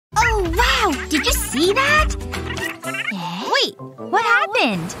Wow, did you see that? Wait, what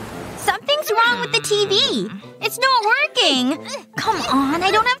happened? Something's wrong with the TV. It's not working. Come on, I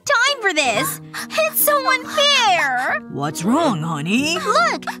don't have time for this. It's so unfair. What's wrong, honey?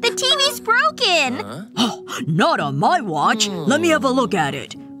 Look, the TV's broken. Not on my watch. Let me have a look at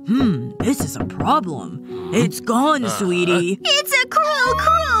it. This is a problem. It's gone, sweetie. It's a cruel,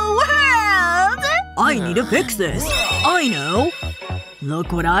 cruel world. I need to fix this. I know.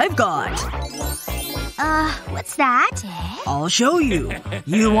 Look what I've got. What's that? I'll show you.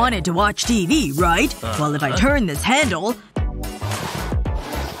 You wanted to watch TV, right? Well, if I turn this handle…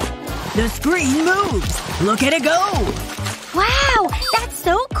 the screen moves! Look at it go! Wow, that's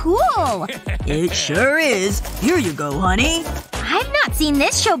so cool. It sure is. Here you go, honey. I've not seen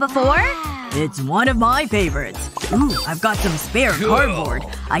this show before. It's one of my favorites. Ooh, I've got some spare cardboard.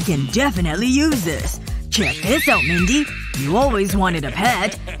 I can definitely use this. Check this out, Mindy. You always wanted a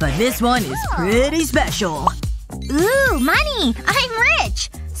pet, but this one is pretty special. Ooh, money! I'm rich!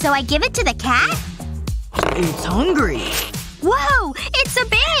 So I give it to the cat? It's hungry. Whoa! It's a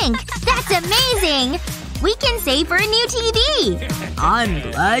bank! That's amazing! We can save for a new TV!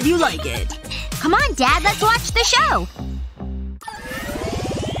 I'm glad you like it. Come on, Dad, let's watch the show!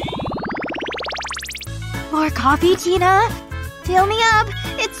 More coffee, Tina? Fill me up.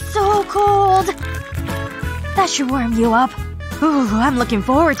 It's so cold. That should warm you up. Ooh, I'm looking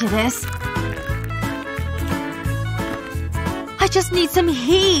forward to this. I just need some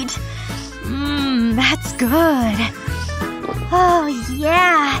heat. That's good. Oh,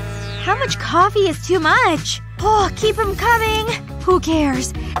 yeah. How much coffee is too much? Oh, keep them coming. Who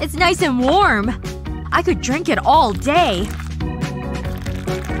cares? It's nice and warm. I could drink it all day.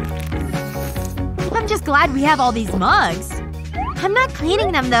 I'm just glad we have all these mugs. I'm not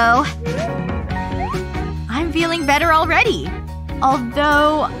cleaning them, though. I'm feeling better already.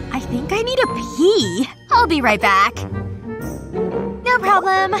 Although, I think I need a pee. I'll be right back. No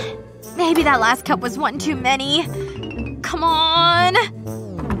problem. Maybe that last cup was one too many. Come on.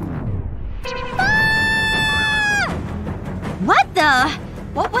 Ah! What the?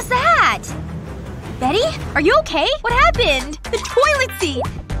 What was that? Betty? Are you okay? What happened? The toilet seat!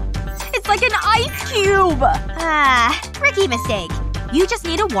 It's like an ice cube! Rookie mistake. You just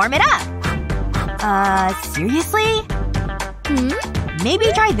need to warm it up. Seriously?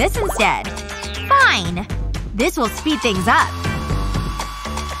 Maybe try this instead. Fine. This will speed things up.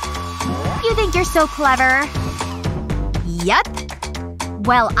 You think you're so clever? Yup.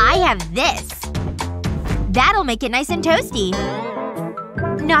 Well, I have this. That'll make it nice and toasty.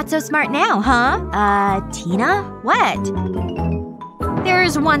 Not so smart now, huh? Tina? What?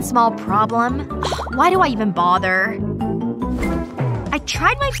 There's one small problem. Why do I even bother? I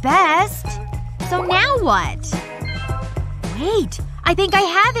tried my best. So now what? Wait. I think I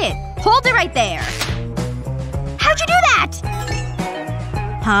have it. Hold it right there. How'd you do that?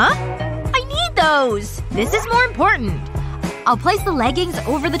 Huh? I need those. This is more important. I'll place the leggings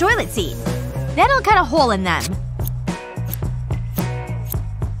over the toilet seat. Then I'll cut a hole in them.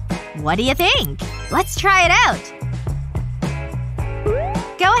 What do you think? Let's try it out.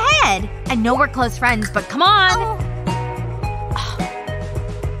 Go ahead. I know we're close friends, but come on.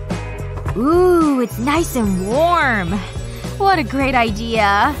 Ooh, it's nice and warm. What a great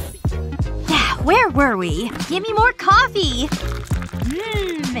idea. Yeah, where were we? Give me more coffee.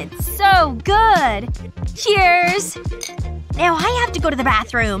 It's so good. Cheers. Now I have to go to the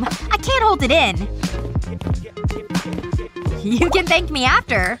bathroom. I can't hold it in. You can thank me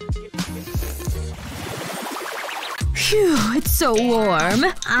after. Phew, it's so warm.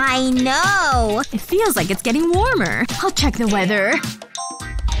 I know. It feels like it's getting warmer. I'll check the weather.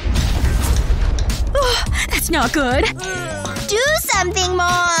 Oh, that's not good. Do something,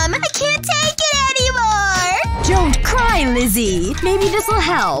 Mom! I can't take it anymore! Don't cry, Lizzie. Maybe this'll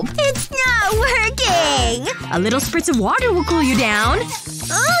help. It's not working! A little spritz of water will cool you down.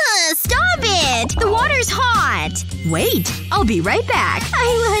 Ugh! Stop it! The water's hot! Wait. I'll be right back.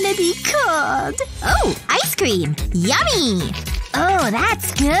 I wanna be cold. Oh, ice cream. Yummy! Oh,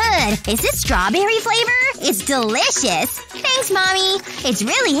 that's good. Is this strawberry flavor? It's delicious. Thanks, Mommy. It's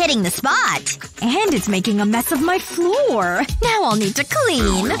really hitting the spot. And it's making a mess of my floor. Now I'll need to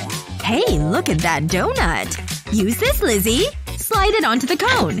clean. Hey, look at that donut. Use this, Lizzie. Slide it onto the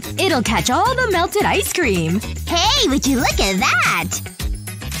cone. It'll catch all the melted ice cream. Hey, would you look at that?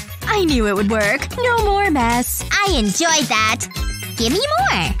 I knew it would work. No more mess. I enjoyed that. Give me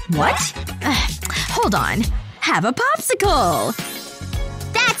more. What? Hold on. Have a popsicle.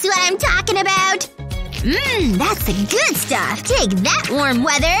 That's what I'm talking about. That's the good stuff. Take that, warm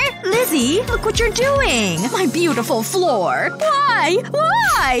weather. Lizzie, look what you're doing! My beautiful floor! Why?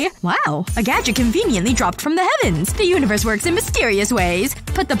 Why? Wow. A gadget conveniently dropped from the heavens. The universe works in mysterious ways.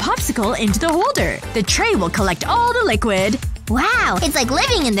 Put the popsicle into the holder. The tray will collect all the liquid. Wow, it's like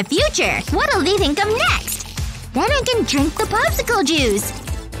living in the future. What'll they think of next? Then I can drink the popsicle juice.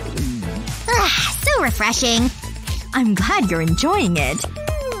 So refreshing. I'm glad you're enjoying it.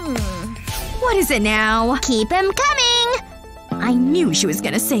 What is it now? Keep 'em coming! I knew she was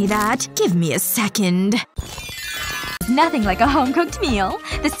gonna say that. Give me a second. Nothing like a home-cooked meal.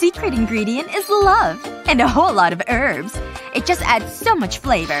 The secret ingredient is love. And a whole lot of herbs. It just adds so much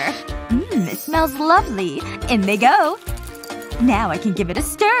flavor. It smells lovely. In they go. Now I can give it a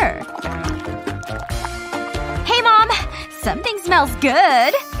stir. Hey, Mom! Something smells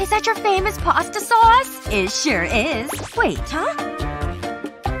good. Is that your famous pasta sauce? It sure is. Wait, huh?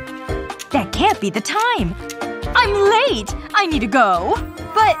 That can't be the time. I'm late! I need to go.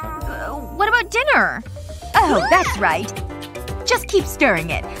 But what about dinner? Oh, that's right. Just keep stirring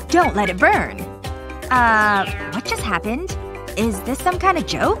it. Don't let it burn. What just happened? Is this some kind of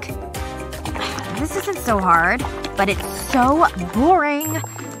joke? This isn't so hard. But it's so boring.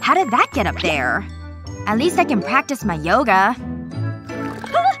 How did that get up there? At least I can practice my yoga.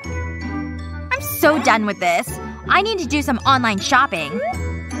 I'm so done with this. I need to do some online shopping.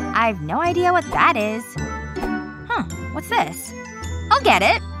 I have no idea what that is. Huh. What's this? I'll get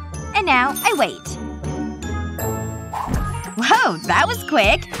it. And now, I wait. Whoa, that was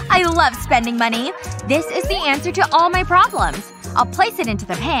quick. I love spending money. This is the answer to all my problems. I'll place it into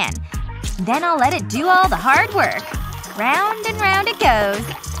the pan. Then I'll let it do all the hard work. Round and round it goes.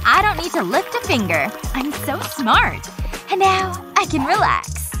 I don't need to lift a finger. I'm so smart. And now, I can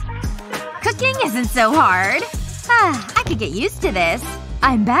relax. Cooking isn't so hard. I could get used to this.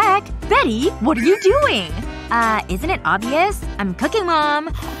 I'm back. Betty, what are you doing? Isn't it obvious? I'm cooking,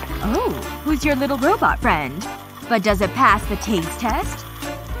 Mom. Oh, who's your little robot friend? But does it pass the taste test?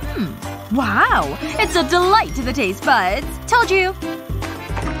 Wow. It's a delight to the taste buds. Told you.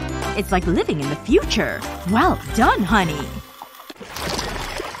 It's like living in the future. Well done, honey.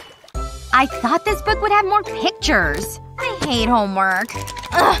 I thought this book would have more pictures. I hate homework.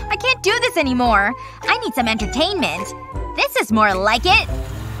 Ugh, I can't do this anymore. I need some entertainment. This is more like it.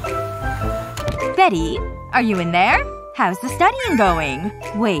 Betty, are you in there? How's the studying going?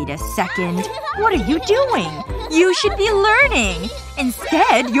 Wait a second. What are you doing? You should be learning.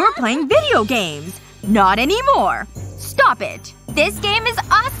 Instead, you're playing video games. Not anymore. Stop it. This game is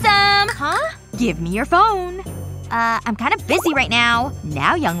awesome! Huh? Give me your phone. I'm kind of busy right now.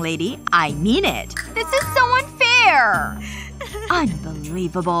 Now, young lady, I mean it. This is so unfair!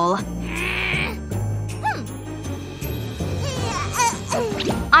 Unbelievable.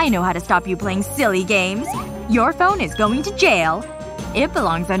 I know how to stop you playing silly games. Your phone is going to jail. It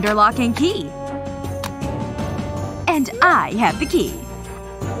belongs under lock and key. And I have the key.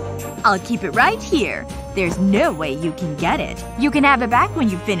 I'll keep it right here. There's no way you can get it. You can have it back when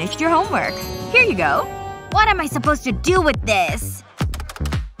you've finished your homework. Here you go. What am I supposed to do with this?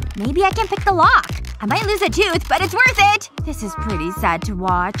 Maybe I can pick the lock. I might lose a tooth, but it's worth it! This is pretty sad to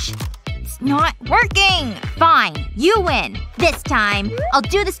watch. It's not working! Fine. You win. This time. I'll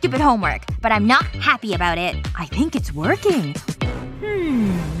do the stupid homework. But I'm not happy about it. I think it's working.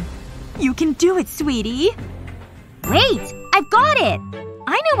 You can do it, sweetie. Wait! I've got it!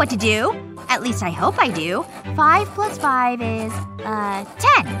 I know what to do. At least I hope I do. 5 plus 5 is, 10.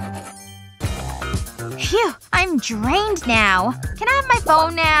 Phew. I'm drained now. Can I have my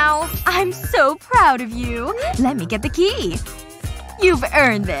phone now? I'm so proud of you. Let me get the key. You've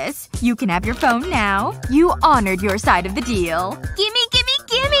earned this. You can have your phone now. You honored your side of the deal. Gimme, gimme,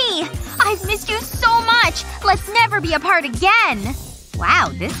 gimme! I've missed you so much! Let's never be apart again! Wow,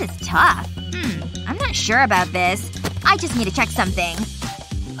 this is tough. I'm not sure about this. I just need to check something.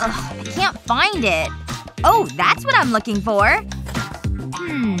 Ugh, I can't find it. Oh, that's what I'm looking for.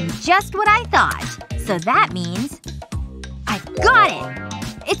 Just what I thought. So that means… I've got it!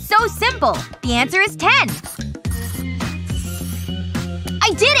 It's so simple. The answer is 10. I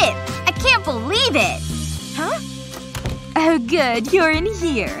did it! I can't believe it! Huh? Oh good, you're in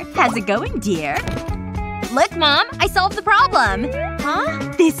here. How's it going, dear? Look, Mom. I solved the problem. Huh?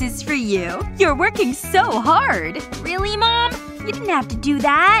 This is for you. You're working so hard. Really, Mom? You didn't have to do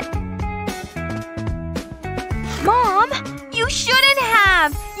that. Mom! You shouldn't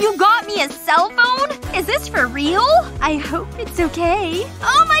have! You got me a cell phone? Is this for real? I hope it's okay.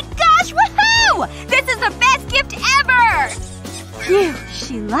 Oh my gosh! Woohoo! This is the best gift ever! Phew.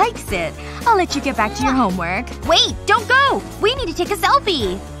 She likes it. I'll let you get back to your homework. Wait! Don't go! We need to take a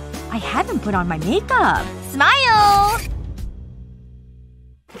selfie! I haven't put on my makeup. Smile!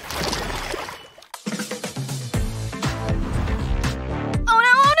 Oh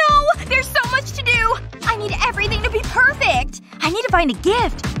no! There's so much to do! I need everything to be perfect! I need to find a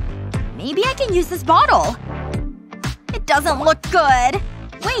gift. Maybe I can use this bottle. It doesn't look good.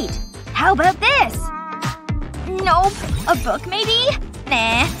 Wait. How about this? Nope. A book, maybe?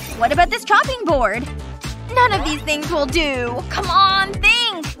 Nah. What about this chopping board? None of these things will do. Come on,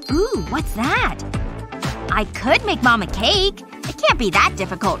 think! Ooh, what's that? I could make Mom a cake. It can't be that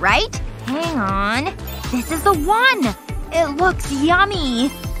difficult, right? Hang on. This is the one! It looks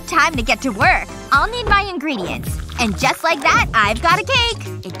yummy. Time to get to work. I'll need my ingredients. And just like that, I've got a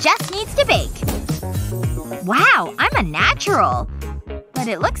cake. It just needs to bake. Wow, I'm a natural. But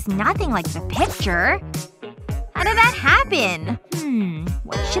it looks nothing like the picture. How did that happen?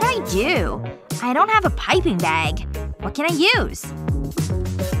 What should I do? I don't have a piping bag. What can I use?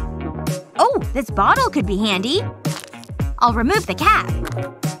 Oh, this bottle could be handy. I'll remove the cap.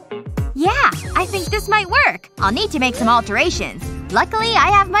 Yeah, I think this might work. I'll need to make some alterations. Luckily, I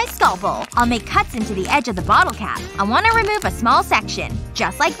have my scalpel. I'll make cuts into the edge of the bottle cap. I want to remove a small section.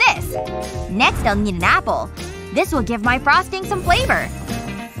 Just like this. Next, I'll need an apple. This will give my frosting some flavor.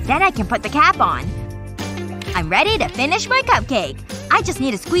 Then I can put the cap on. I'm ready to finish my cupcake. I just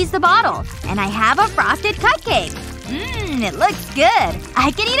need to squeeze the bottle. And I have a frosted cupcake. It looks good.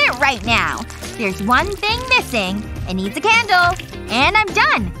 I can eat it right now. There's one thing missing. It needs a candle. And I'm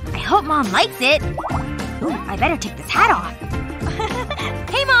done. I hope Mom likes it. Ooh, I better take this hat off.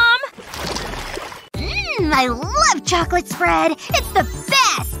 Hey, Mom! I love chocolate spread. It's the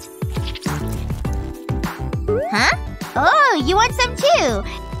best! Huh? Oh, you want some too.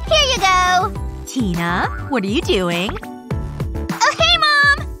 Here you go. Tina, what are you doing? Oh, hey,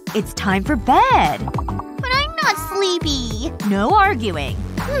 Mom! It's time for bed. But I'm not sleepy. No arguing.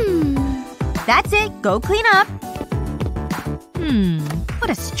 That's it. Go clean up. What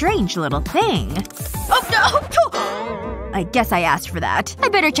a strange little thing. Oh, no! I guess I asked for that. I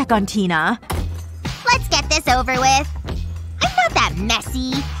better check on Tina. Let's get this over with. I'm not that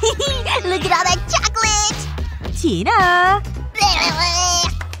messy. Look at all that chocolate! Tina!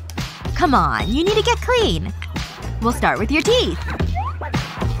 Come on. You need to get clean. We'll start with your teeth. Okay,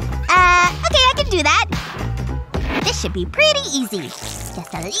 I can do that. This should be pretty easy.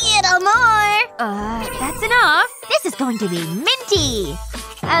 Just a little more. That's enough. This is going to be minty.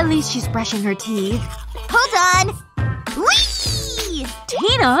 At least she's brushing her teeth. Hold on. Whee!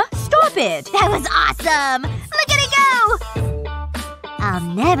 Tina, stop it! That was awesome! Look at it go! I'll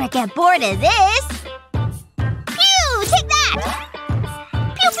never get bored of this. Pew! Take that!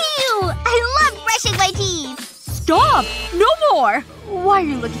 Pew pew! I love brushing my teeth! Stop! No more! Why are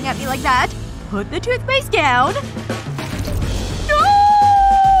you looking at me like that? Put the toothpaste down. No!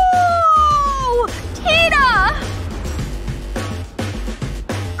 Tina!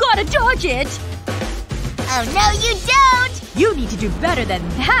 Gotta dodge it! Oh no, you don't! You need to do better than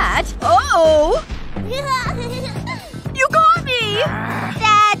that. Uh-oh! You got me!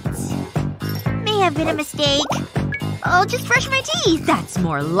 That may have been a mistake. I'll just brush my teeth. That's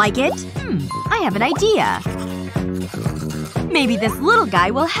more like it. I have an idea. Maybe this little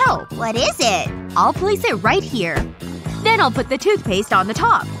guy will help. What is it? I'll place it right here. Then I'll put the toothpaste on the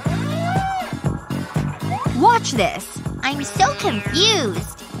top. Watch this. I'm so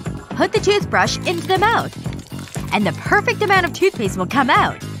confused. Put the toothbrush into the mouth. And the perfect amount of toothpaste will come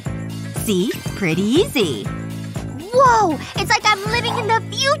out. See? Pretty easy. Whoa! It's like I'm living in the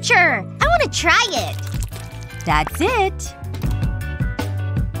future! I want to try it. That's it.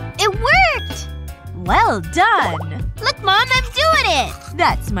 It worked! Well done. Look, Mom, I'm doing it!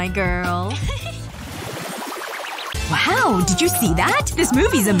 That's my girl. Wow, did you see that? This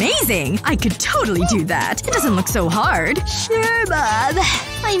movie's amazing. I could totally do that. It doesn't look so hard. Sure, Bob.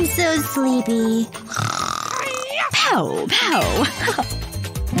 I'm so sleepy. Pow, pow.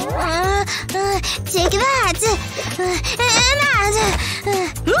 Take that. And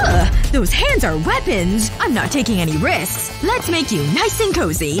that. Those hands are weapons. I'm not taking any risks. Let's make you nice and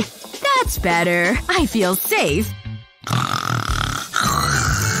cozy. That's better. I feel safe.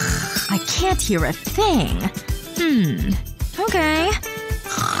 I can't hear a thing. Okay.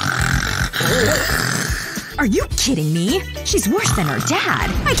 Are you kidding me? She's worse than her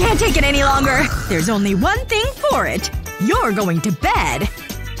dad. I can't take it any longer. There's only one thing for it. You're going to bed.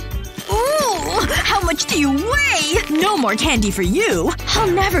 Ooh! Ugh, how much do you weigh? No more candy for you.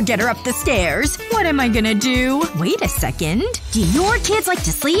 I'll never get her up the stairs. What am I gonna do? Wait a second. Do your kids like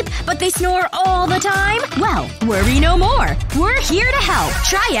to sleep, but they snore all the time? Well, worry no more. We're here to help.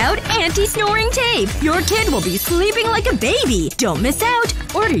 Try out anti-snoring tape. Your kid will be sleeping like a baby. Don't miss out.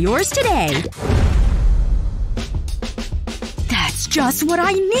 Order yours today. That's just what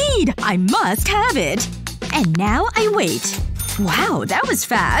I need. I must have it. And now I wait. Wow, that was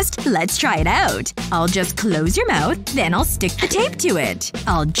fast. Let's try it out. I'll just close your mouth, then I'll stick the tape to it.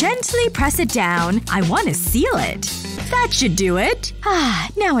 I'll gently press it down. I want to seal it. That should do it. Ah,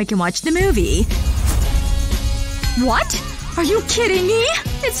 now I can watch the movie. What? Are you kidding me?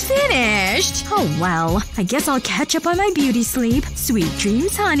 It's finished! Oh well. I guess I'll catch up on my beauty sleep. Sweet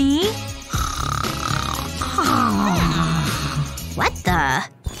dreams, honey. What the?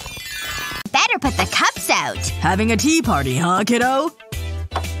 Better put the cups out. Having a tea party, huh, kiddo?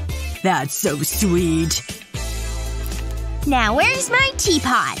 That's so sweet. Now where's my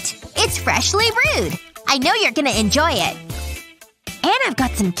teapot? It's freshly brewed. I know you're gonna enjoy it. And I've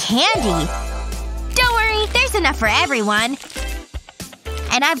got some candy. Don't worry, there's enough for everyone.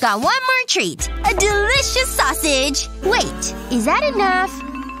 And I've got one more treat. A delicious sausage. Wait, is that enough?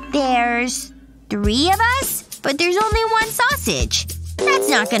 There's 3 of us? But there's only 1 sausage. That's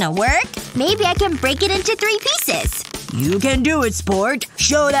not gonna work. Maybe I can break it into 3 pieces. You can do it, sport.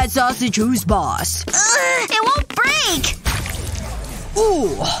 Show that sausage who's boss. It won't break!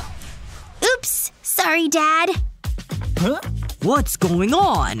 Ooh. Oops. Sorry, Dad. Huh? What's going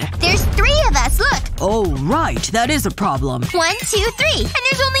on? There's 3 of us, look! Oh, right. That is a problem. 1, 2, 3. And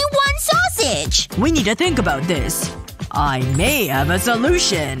there's only 1 sausage! We need to think about this. I may have a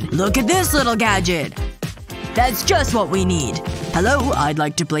solution. Look at this little gadget. That's just what we need. Hello, I'd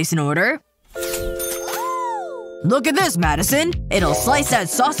like to place an order. Look at this, Madison. It'll slice that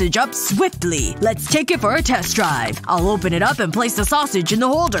sausage up swiftly. Let's take it for a test drive. I'll open it up and place the sausage in the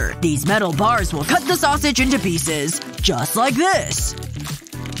holder. These metal bars will cut the sausage into pieces. Just like this.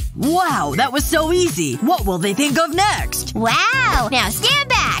 Wow, that was so easy. What will they think of next? Wow! Now stand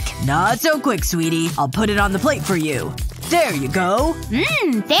back! Not so quick, sweetie. I'll put it on the plate for you. There you go.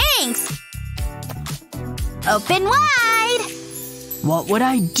 Thanks! Open wide! What would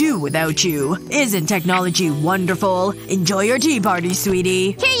I do without you? Isn't technology wonderful? Enjoy your tea party,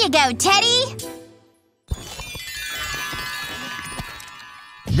 sweetie. Here you go, Teddy!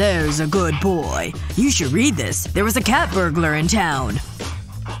 There's a good boy. You should read this. There was a cat burglar in town.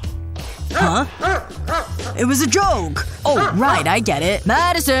 Huh? It was a joke! Oh, right, I get it.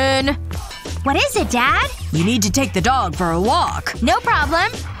 Madison! What is it, Dad? You need to take the dog for a walk. No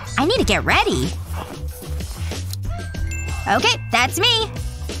problem. I need to get ready. Okay, that's me.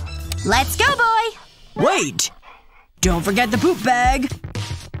 Let's go, boy! Wait! Don't forget the poop bag.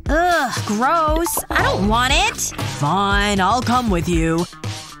 Ugh, gross. I don't want it. Fine, I'll come with you.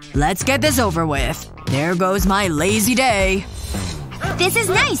 Let's get this over with. There goes my lazy day. This is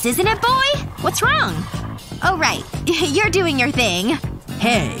nice, isn't it, boy? What's wrong? Oh, right. You're doing your thing.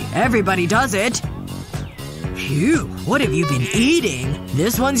 Hey, everybody does it. Phew, what have you been eating?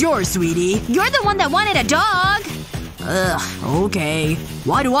 This one's yours, sweetie. You're the one that wanted a dog. Ugh, okay.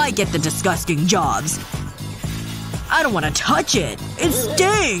 Why do I get the disgusting jobs? I don't want to touch it. It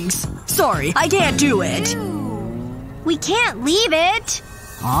stinks! Sorry, I can't do it. We can't leave it.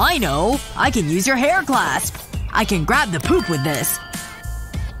 I know. I can use your hair clasp. I can grab the poop with this.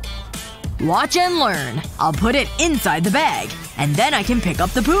 Watch and learn. I'll put it inside the bag. And then I can pick up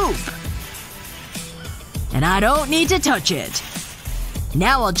the poop. And I don't need to touch it.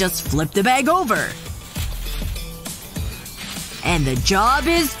 Now I'll just flip the bag over. And the job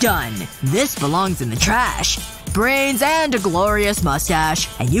is done. This belongs in the trash. Brains and a glorious mustache.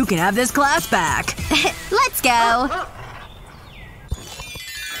 And you can have this class back. Let's go.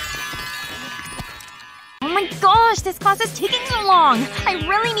 Oh my gosh, this class is taking so long. I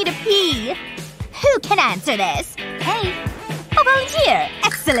really need to pee. Who can answer this? Hey. A volunteer.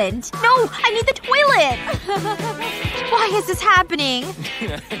 Excellent. No, I need the toilet. Why is this happening?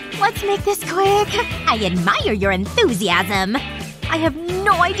 Let's make this quick. I admire your enthusiasm. I have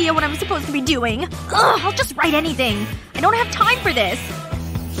no idea what I'm supposed to be doing. Ugh, I'll just write anything. I don't have time for this.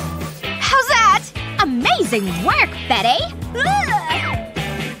 How's that? Amazing work, Betty! Ugh.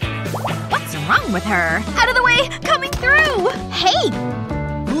 What's wrong with her? Out of the way! Coming through! Hey!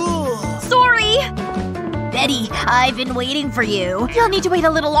 Sorry! Betty, I've been waiting for you. You'll need to wait a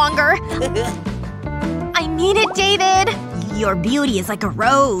little longer. I need it, David! Your beauty is like a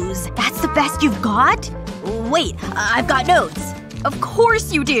rose. That's the best you've got? Wait, I've got notes. Of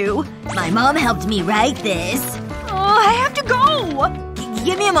course you do. My mom helped me write this. Oh, I have to go!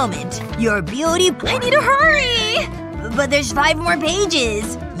 give me a moment. Your beauty… I need to hurry! But there's 5 more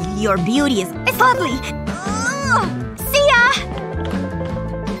pages. Your beauty is… It's lovely. Ugh. See ya!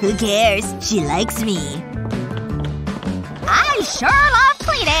 Who cares? She likes me. I sure love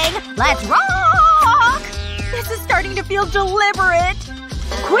cleaning! Let's rock! This is starting to feel deliberate.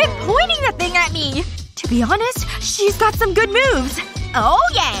 Quit pointing the thing at me! To be honest, she's got some good moves. Oh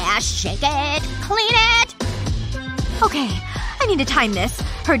yeah, shake it, clean it. Okay, I need to time this.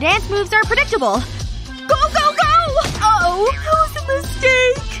 Her dance moves are predictable. Go, go, go! Uh-oh, that was a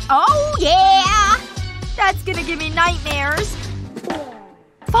mistake. Oh yeah! That's gonna give me nightmares.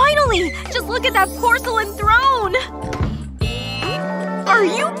 Finally! Just look at that porcelain throne! Are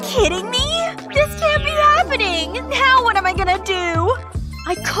you kidding me? This can't be happening! Now what am I gonna do?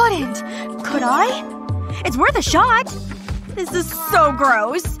 I couldn't. Could I? It's worth a shot. This is so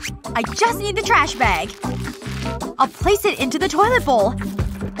gross. I just need the trash bag. I'll place it into the toilet bowl.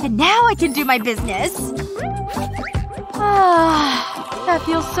 And now I can do my business. Ah, that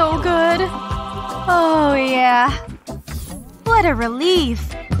feels so good. Oh yeah. What a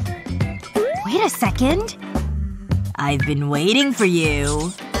relief. Wait a second. I've been waiting for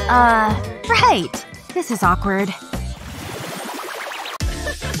you. Right. This is awkward.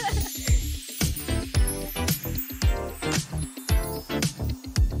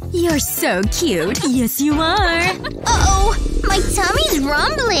 You're so cute. Yes, you are. Uh-oh. My tummy's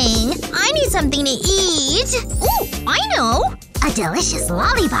rumbling. I need something to eat. Ooh, I know. A delicious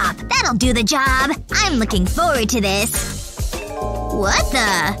lollipop. That'll do the job. I'm looking forward to this. What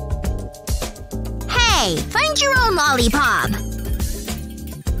the? Hey, find your own lollipop.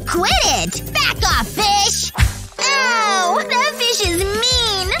 Quit it! Back off, fish! Ow! That fish is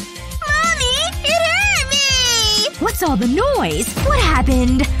mean! Mommy! It hurt me! What's all the noise? What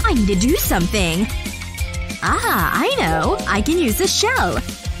happened? I need to do something. Ah, I know. I can use a shell.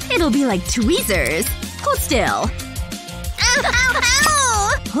 It'll be like tweezers. Hold still. Ow, ow,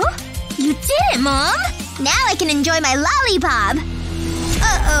 ow! Huh? You did it, Mom! Now I can enjoy my lollipop.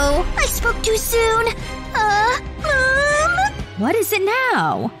 Uh-oh. I spoke too soon. Mom? What is it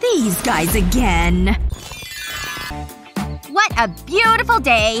now? These guys again. What a beautiful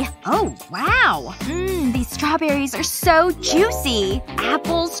day. Oh, wow. These strawberries are so juicy.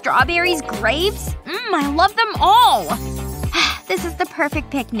 Apples, strawberries, grapes. I love them all. This is the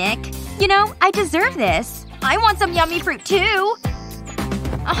perfect picnic. You know, I deserve this. I want some yummy fruit too.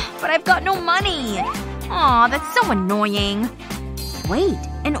 Ugh, but I've got no money. Aw, that's so annoying. Wait,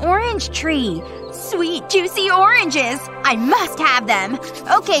 an orange tree. Sweet, juicy oranges. I must have them.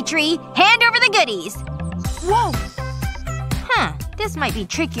 Okay, tree. Hand over the goodies. Whoa. Huh. This might be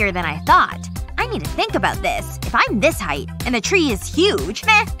trickier than I thought. I need to think about this. If I'm this height, and the tree is huge,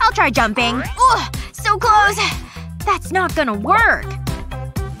 I'll try jumping. Ugh! So close! That's not gonna work.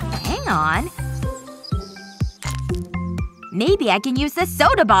 Hang on. Maybe I can use this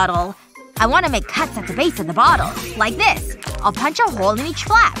soda bottle. I want to make cuts at the base of the bottle. Like this. I'll punch a hole in each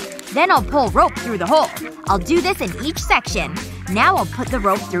flap. Then I'll pull rope through the hole. I'll do this in each section. Now I'll put the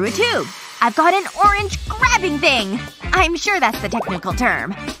rope through a tube. I've got an orange grabbing thing! I'm sure that's the technical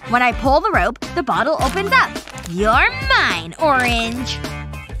term. When I pull the rope, the bottle opens up. You're mine, orange!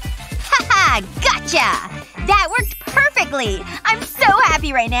 Haha! Gotcha! That worked perfectly! I'm so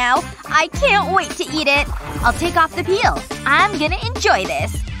happy right now. I can't wait to eat it. I'll take off the peel. I'm gonna enjoy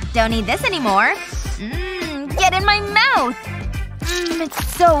this. Don't need this anymore. Get in my mouth!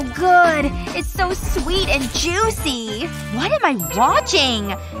 It's so good. It's so sweet and juicy. What am I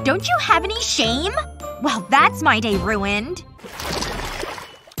watching? Don't you have any shame? Well, that's my day ruined.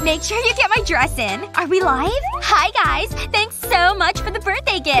 Make sure you get my dress in. Are we live? Hi, guys. Thanks so much for the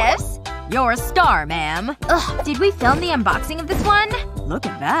birthday gifts. You're a star, ma'am. Ugh, did we film the unboxing of this one? Look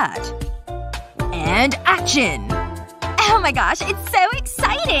at that. And action! Oh my gosh, it's so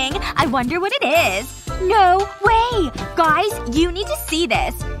exciting! I wonder what it is. No way! Guys, you need to see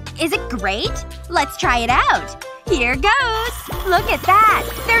this. Is it great? Let's try it out. Here goes! Look at that!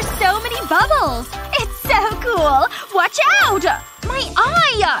 There's so many bubbles! It's so cool! Watch out! My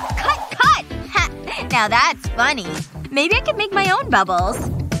eye! Cut! Now that's funny. Maybe I could make my own bubbles.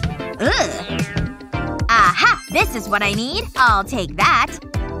 Ugh. Aha! This is what I need. I'll take that.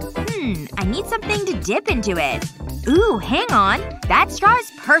 I need something to dip into it. Ooh, hang on. That straw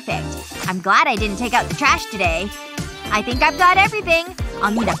is perfect. I'm glad I didn't take out the trash today. I think I've got everything.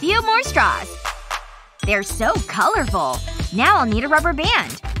 I'll need a few more straws. They're so colorful. Now I'll need a rubber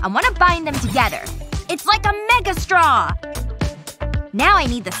band. I want to bind them together. It's like a mega straw! Now I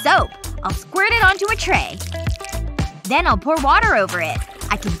need the soap. I'll squirt it onto a tray. Then I'll pour water over it.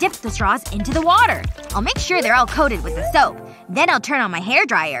 I can dip the straws into the water. I'll make sure they're all coated with the soap. Then I'll turn on my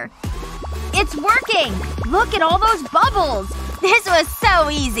hairdryer. It's working! Look at all those bubbles! This was so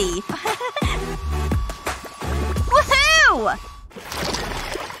easy. Woohoo!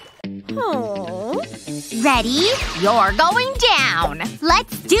 Ready? You're going down.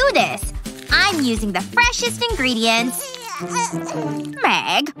 Let's do this. I'm using the freshest ingredients.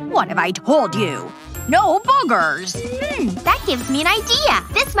 Meg, what have I told you? No boogers! That gives me an idea.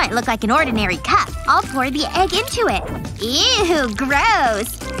 This might look like an ordinary cup. I'll pour the egg into it. Ew,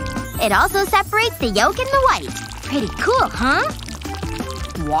 gross. It also separates the yolk and the white. Pretty cool, huh?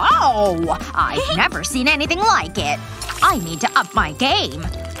 Wow! I've never seen anything like it. I need to up my game.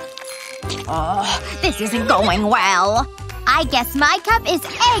 Oh, this isn't going well. I guess my cup is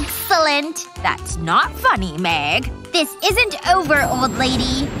excellent. That's not funny, Meg. This isn't over, old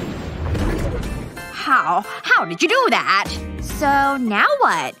lady. How did you do that? So, now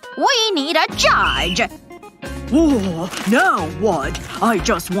what? We need a judge. Oh, now what? I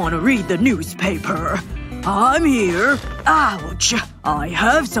just want to read the newspaper. I'm here. Ouch. I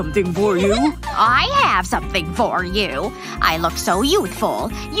have something for you. I have something for you. I look so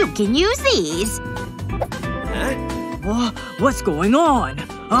youthful. You can use these. What's going on?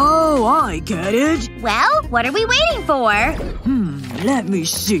 Oh, I get it. Well, what are we waiting for? Let me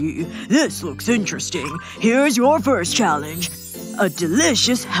see. This looks interesting. Here's your first challenge. A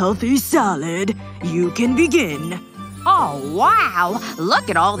delicious, healthy salad. You can begin. Oh, wow. Look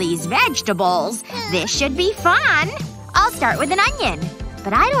at all these vegetables. This should be fun. I'll start with an onion.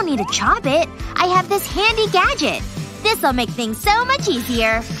 But I don't need to chop it. I have this handy gadget. This'll make things so much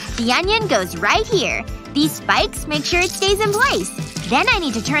easier. The onion goes right here. These spikes make sure it stays in place. Then I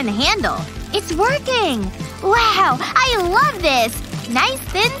need to turn the handle. It's working! Wow, I love this! Nice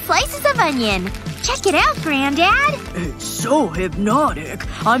thin slices of onion. Check it out, Granddad! It's so hypnotic.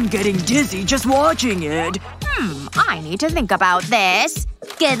 I'm getting dizzy just watching it. I need to think about this.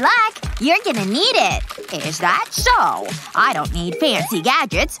 Good luck! You're gonna need it. Is that so? I don't need fancy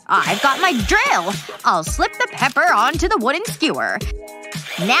gadgets. I've got my drill. I'll slip the pepper onto the wooden skewer.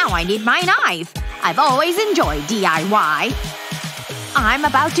 Now I need my knife. I've always enjoyed DIY. I'm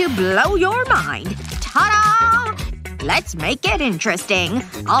about to blow your mind. Ta-da! Let's make it interesting.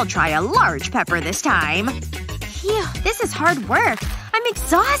 I'll try a large pepper this time. Phew, this is hard work. I'm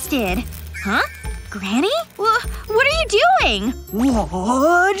exhausted. Huh? Granny? What are you doing?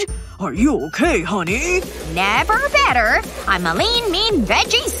 What? Are you okay, honey? Never better. I'm a lean, mean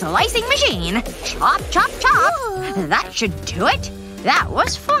veggie slicing machine. Chop, chop, chop. That should do it. That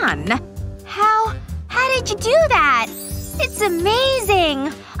was fun. How did you do that? It's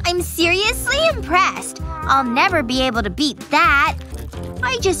amazing. I'm seriously impressed. I'll never be able to beat that.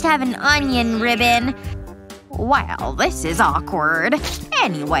 I just have an onion ribbon. Well, this is awkward.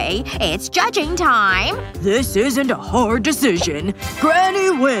 Anyway, it's judging time. This isn't a hard decision. Granny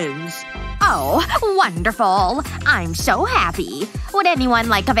wins. Oh, wonderful. I'm so happy. Would anyone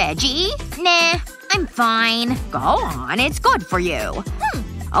like a veggie? Nah, I'm fine. Go on, it's good for you.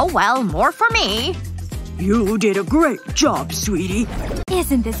 Oh well, more for me. You did a great job, sweetie.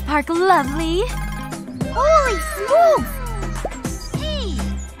 Isn't this park lovely? Holy smokes! Hey!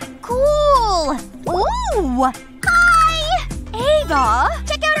 Cool! Ooh! Hi! Ava!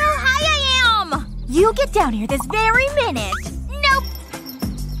 Check out how high I am! You get down here this very minute. Nope.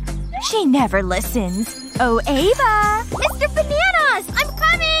 She never listens. Oh, Ava! Mr. Bananas! I'm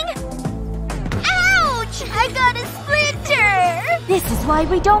coming! Ouch! I got a splinter! This is why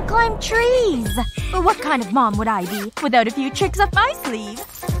we don't climb trees. But what kind of mom would I be without a few tricks up my sleeve?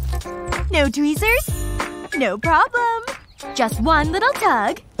 No tweezers? No problem. Just one little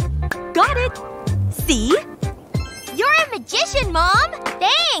tug. Got it. See? You're a magician, Mom!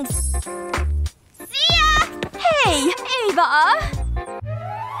 Thanks! See ya! Hey, Ava!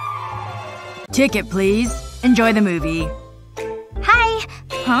 Ticket, please. Enjoy the movie. Hi.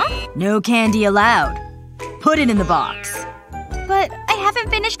 Huh? No candy allowed. Put it in the box. But I haven't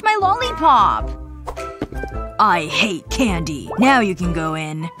finished my lollipop. I hate candy. Now you can go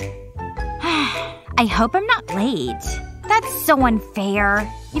in. I hope I'm not late. That's so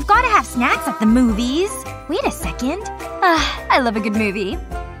unfair. You've gotta have snacks at the movies. Wait a second. I love a good movie.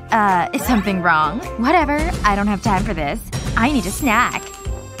 Is something wrong? Whatever. I don't have time for this. I need a snack.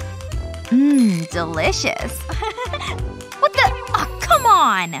 Delicious. What the? Oh, come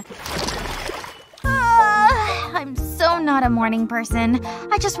on! I'm so not a morning person.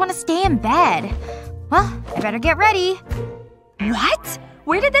 I just want to stay in bed. Well, I better get ready. What?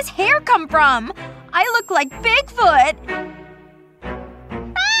 Where did this hair come from? I look like Bigfoot!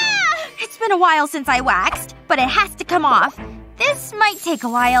 It's been a while since I waxed, but it has to come off. This might take a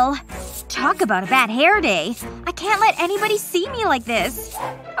while. Talk about a bad hair day. I can't let anybody see me like this.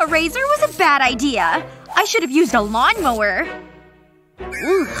 A razor was a bad idea. I should have used a lawnmower.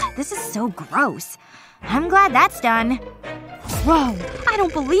 Ooh, this is so gross. I'm glad that's done. Whoa. I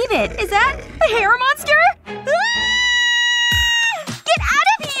don't believe it. Is that a hair monster? Ah! Get out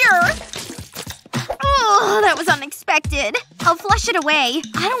of here! Oh, that was unexpected. I'll flush it away.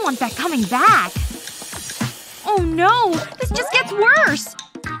 I don't want that coming back. Oh no! This just gets worse!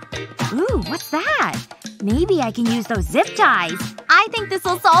 Ooh, what's that? Maybe I can use those zip ties. I think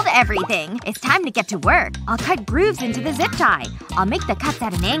this'll solve everything. It's time to get to work. I'll cut grooves into the zip tie. I'll make the cuts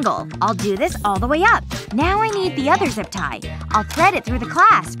at an angle. I'll do this all the way up. Now I need the other zip tie. I'll thread it through the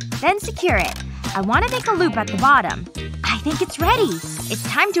clasp, then secure it. I want to make a loop at the bottom. I think it's ready. It's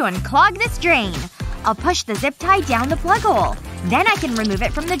time to unclog this drain. I'll push the zip tie down the plug hole. Then I can remove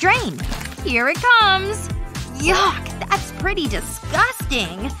it from the drain. Here it comes. Yuck, that's pretty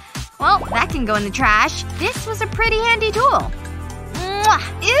disgusting. Well, that can go in the trash. This was a pretty handy tool. Mwah!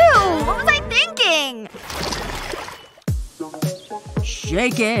 Ew! What was I thinking?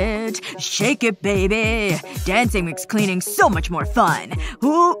 Shake it. Shake it, baby. Dancing makes cleaning so much more fun.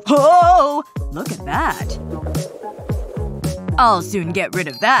 Ooh, oh! Look at that. I'll soon get rid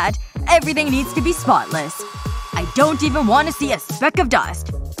of that. Everything needs to be spotless. I don't even want to see a speck of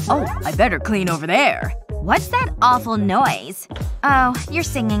dust. Oh, I better clean over there. What's that awful noise? Oh, you're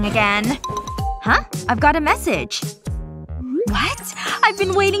singing again. Huh? I've got a message. What? I've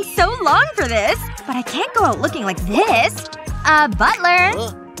been waiting so long for this. But I can't go out looking like this. Butler?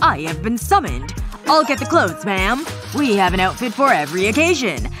 I have been summoned. I'll get the clothes, ma'am. We have an outfit for every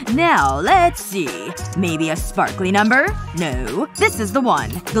occasion. Now, let's see. Maybe a sparkly number? No. This is the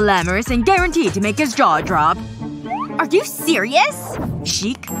one. Glamorous and guaranteed to make his jaw drop. Are you serious?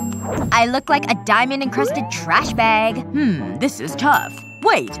 Chic? I look like a diamond-encrusted trash bag. This is tough.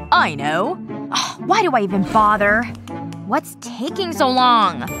 Wait, I know. Ugh, why do I even bother? What's taking so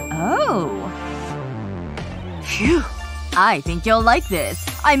long? Oh. Phew. I think you'll like this.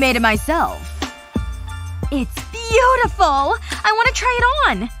 I made it myself. It's beautiful! I want to try it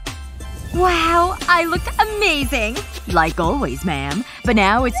on! Wow, I look amazing! Like always, ma'am. But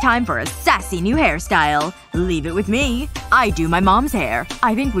now it's time for a sassy new hairstyle. Leave it with me. I do my mom's hair.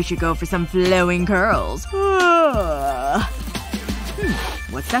 I think we should go for some flowing curls.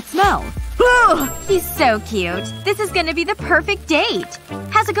 What's that smell? He's so cute. This is gonna be the perfect date.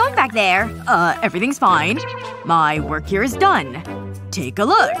 How's it going back there? Everything's fine. My work here is done. Take a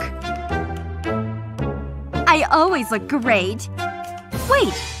look. I always look great.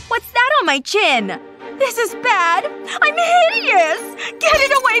 Wait, what's that on my chin? This is bad. I'm hideous! Get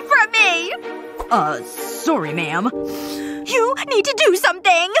it away from me! Sorry, ma'am. You need to do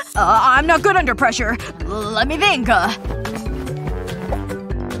something! I'm not good under pressure. Let me think,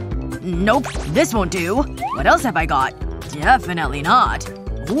 Nope. This won't do. What else have I got? Definitely not.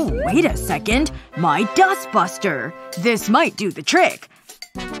 Ooh, wait a second. My dustbuster. This might do the trick.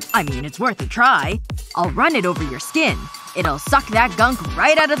 I mean, it's worth a try. I'll run it over your skin. It'll suck that gunk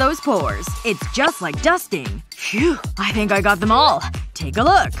right out of those pores. It's just like dusting. Phew. I think I got them all. Take a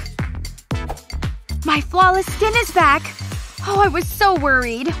look. My flawless skin is back. Oh, I was so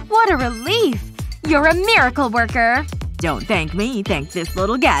worried. What a relief. You're a miracle worker. Don't thank me. Thank this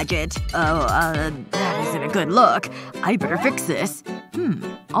little gadget. That isn't a good look. I better fix this.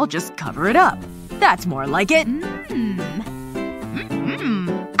 I'll just cover it up. That's more like it.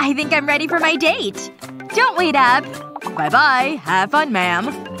 I think I'm ready for my date. Don't wait up. Bye-bye. Have fun, ma'am.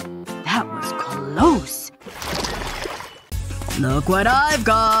 That was close. Look what I've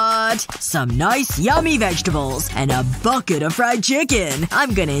got. Some nice yummy vegetables. And a bucket of fried chicken.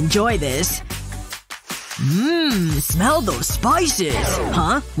 I'm gonna enjoy this. Smell those spices.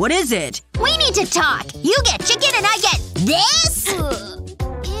 Huh? What is it? We need to talk. You get chicken and I get this? Ew.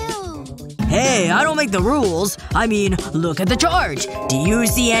 Hey, I don't make the rules. I mean, look at the chart. Do you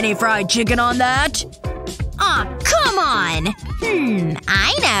see any fried chicken on that? Aw, come on!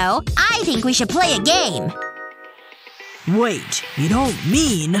 I know. I think we should play a game. Wait, you don't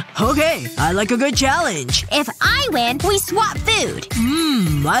mean… Okay, I like a good challenge. If I win, we swap food.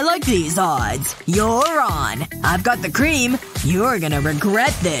 I like these odds. You're on. I've got the cream. You're gonna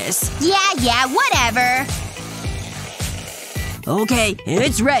regret this. Yeah, whatever. Okay,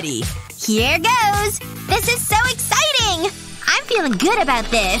 it's ready. Here goes. This is so exciting! I'm feeling good about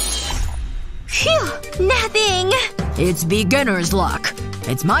this. Phew, nothing. It's beginner's luck.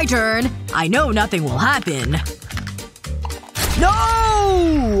 It's my turn. I know nothing will happen.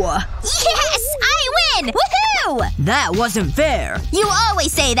 No! Yes! I win! Woohoo! That wasn't fair. You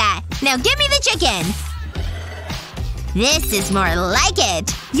always say that. Now give me the chicken. This is more like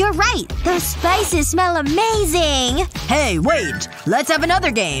it. You're right. Those spices smell amazing. Hey, wait. Let's have another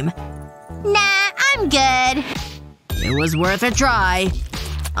game. Nah, I'm good. It was worth a try.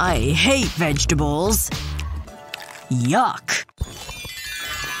 I hate vegetables. Yuck.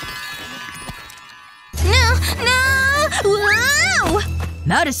 No! Whoa!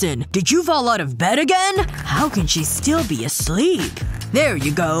 Madison, did you fall out of bed again? How can she still be asleep? There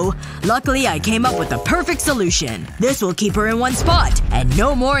you go. Luckily I came up with the perfect solution. This will keep her in one spot. And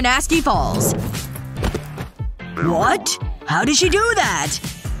no more nasty falls. What? How did she do that?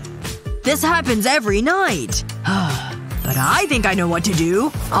 This happens every night. But I think I know what to do.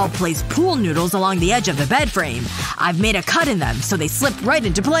 I'll place pool noodles along the edge of the bed frame. I've made a cut in them so they slip right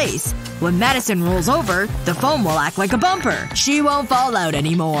into place. When Madison rolls over, the foam will act like a bumper. She won't fall out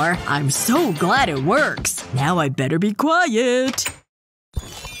anymore. I'm so glad it works. Now I better be quiet.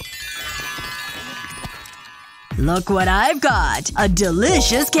 Look what I've got. A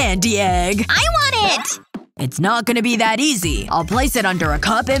delicious candy egg. I want it! It's not gonna be that easy. I'll place it under a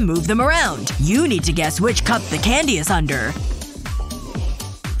cup and move them around. You need to guess which cup the candy is under.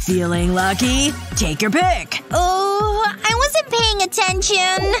 Feeling lucky? Take your pick. Oh, I wasn't paying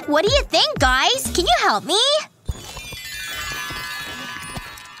attention. What do you think, guys? Can you help me?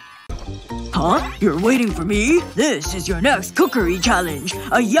 Huh? You're waiting for me? This is your next cookery challenge.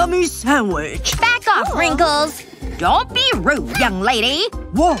 A yummy sandwich. Back off, Wrinkles. Don't be rude, young lady.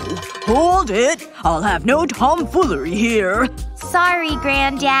 Whoa. Hold it. I'll have no tomfoolery here. Sorry,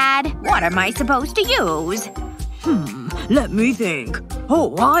 Granddad. What am I supposed to use? Let me think.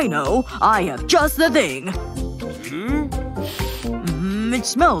 Oh, I know. I have just the thing. It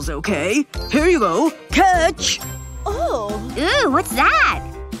smells okay. Here you go. Catch! Oh. Ooh, what's that?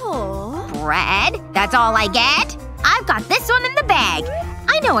 Oh. Bread? That's all I get? I've got this one in the bag.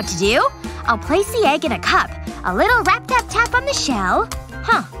 I know what to do. I'll place the egg in a cup. A little rap-tap-tap on the shell.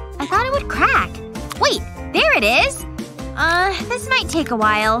 Huh. I thought it would crack. Wait. There it is. This might take a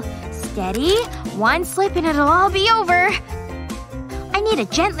while. Steady. One slip and it'll all be over. I need to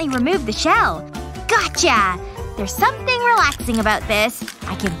gently remove the shell. Gotcha! There's something relaxing about this.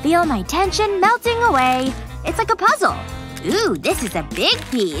 I can feel my tension melting away. It's like a puzzle. Ooh, this is a big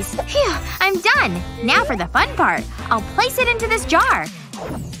piece. Phew, I'm done. Now for the fun part. I'll place it into this jar.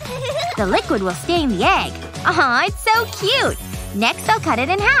 The liquid will stain the egg. Aw, it's so cute. Next I'll cut it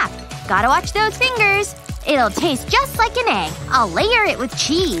in half. Gotta watch those fingers. It'll taste just like an egg. I'll layer it with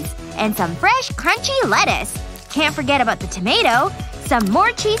cheese. And some fresh, crunchy lettuce. Can't forget about the tomato. Some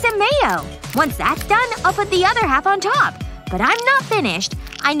more cheese and mayo. Once that's done, I'll put the other half on top. But I'm not finished.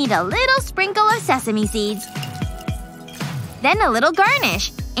 I need a little sprinkle of sesame seeds. Then a little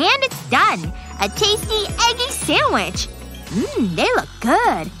garnish. And it's done. A tasty, eggy sandwich. They look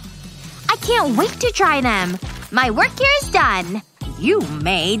good. I can't wait to try them. My work here is done. You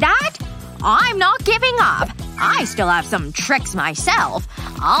made that? I'm not giving up. I still have some tricks myself.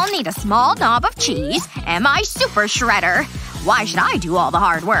 I'll need a small knob of cheese and my super shredder. Why should I do all the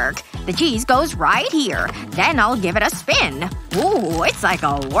hard work? The cheese goes right here. Then I'll give it a spin. Ooh, it's like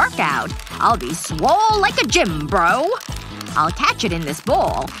a workout. I'll be swole like a gym bro. I'll catch it in this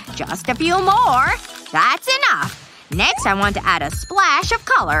bowl. Just a few more. That's enough. Next I want to add a splash of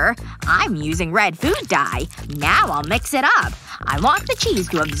color. I'm using red food dye. Now I'll mix it up. I want the cheese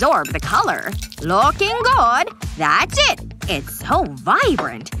to absorb the color. Looking good. That's it. It's so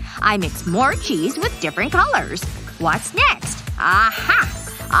vibrant. I mix more cheese with different colors. What's next? Aha!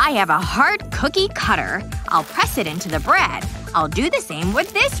 I have a hard cookie cutter. I'll press it into the bread. I'll do the same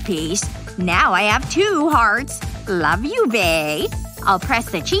with this piece. Now I have 2 hearts. Love you, bae. I'll press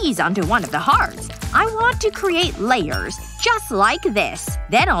the cheese onto one of the hearts. I want to create layers. Just like this.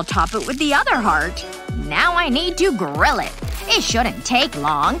 Then I'll top it with the other heart. Now I need to grill it. It shouldn't take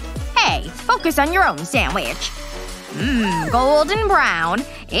long. Hey, focus on your own sandwich. Golden brown.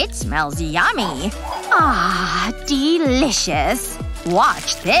 It smells yummy. Ah, delicious.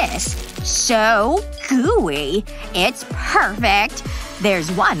 Watch this. So gooey. It's perfect.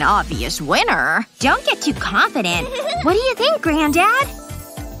 There's one obvious winner. Don't get too confident. What do you think, Granddad?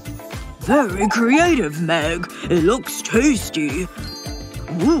 Very creative, Meg. It looks tasty.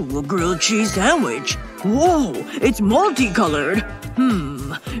 Ooh, a grilled cheese sandwich. Whoa, it's multicolored.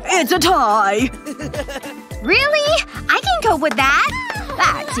 It's a tie. Really? I can cope with that.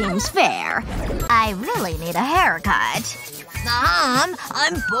 That seems fair. I really need a haircut. Mom,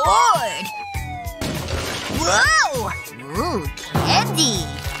 I'm bored. Whoa! Ooh, candy.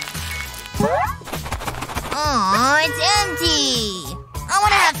 Oh, it's empty. I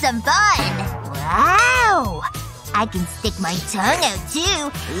want to have some fun. Wow! I can stick my tongue out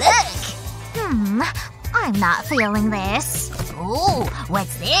too. Look! I'm not feeling this. Ooh,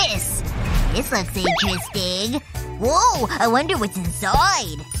 what's this? This looks interesting. Whoa, I wonder what's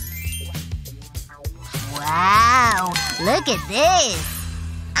inside. Wow, look at this.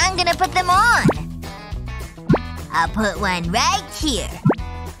 I'm gonna put them on. I'll put one right here.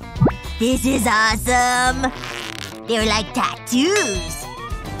 This is awesome. They're like tattoos.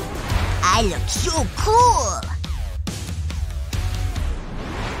 I look so cool.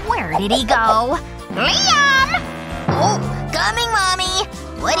 Where did he go? Liam! Oh, coming, Mommy.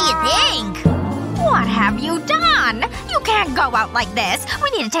 What do you think? What have you done? You can't go out like this. We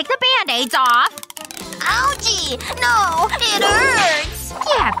need to take the band-aids off. Ouchie! No, it hurts!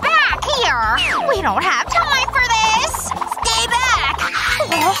 Get back here! We don't have time for this! Stay back!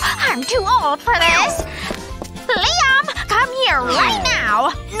 Oh, I'm too old for this! Liam! Come here right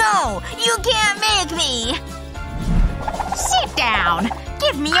now! No! You can't make me! Sit down.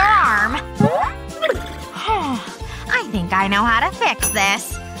 Give me your arm. I think I know how to fix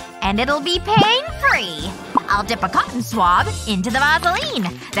this. And it'll be pain-free. I'll dip a cotton swab into the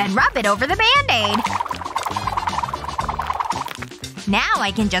Vaseline, then rub it over the Band-Aid. Now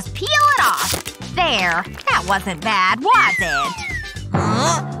I can just peel it off. There. That wasn't bad, was it?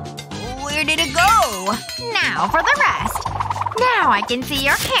 Huh? Where did it go? Now for the rest. Now I can see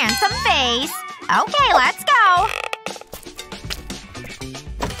your handsome face. Okay, let's go.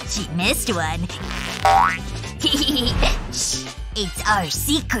 She missed one. Shh. It's our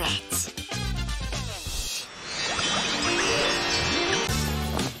secret.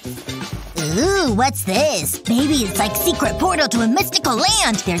 Ooh, what's this? Maybe it's like secret portal to a mystical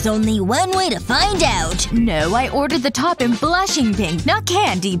land. There's only one way to find out. No, I ordered the top in blushing pink, not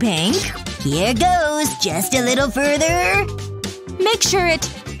candy pink. Here goes. Just a little further. Make sure it…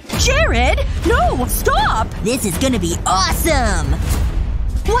 Jared! No! Stop! This is gonna be awesome!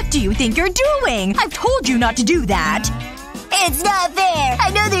 What do you think you're doing? I've told you not to do that. It's not fair!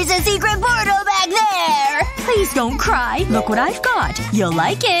 I know there's a secret portal back there! Please don't cry. Look what I've got. You'll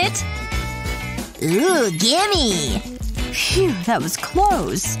like it. Ooh, gimme! Phew, that was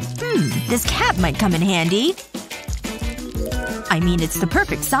close. This cap might come in handy. I mean, it's the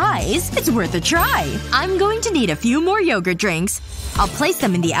perfect size. It's worth a try. I'm going to need a few more yogurt drinks. I'll place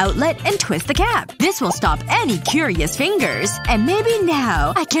them in the outlet and twist the cap. This will stop any curious fingers. And maybe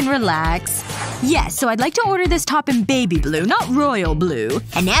now I can relax. Yes, so I'd like to order this top in baby blue, not royal blue.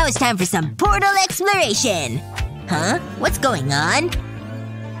 And now it's time for some portal exploration. Huh? What's going on?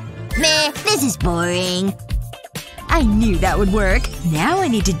 Meh, this is boring. I knew that would work. Now I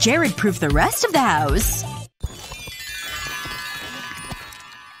need to Jared-proof the rest of the house.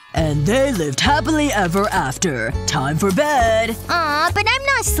 And they lived happily ever after. Time for bed. Aw, but I'm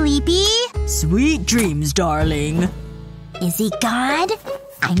not sleepy. Sweet dreams, darling. Is he gone?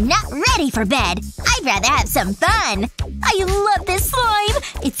 I'm not ready for bed. I'd rather have some fun. I love this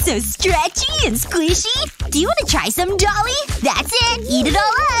slime. It's so stretchy and squishy. Do you want to try some, Dolly? That's it. Eat it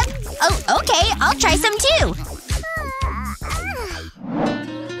all up. Oh, okay. I'll try some too.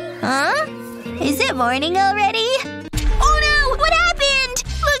 Huh? Is it morning already? Oh no! What happened?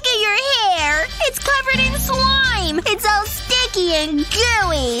 Look at your hair! It's covered in slime! It's all sticky and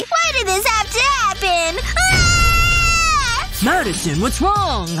gooey! Why did this have to happen? Ah! Madison, what's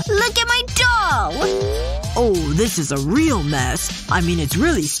wrong? Look at my doll! Oh, this is a real mess. I mean, it's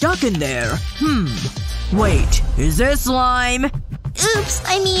really stuck in there. Wait. Is this slime? Oops.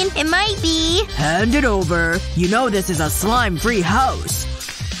 I mean, it might be. Hand it over. You know this is a slime-free house.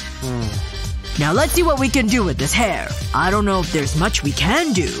 Now let's see what we can do with this hair. I don't know if there's much we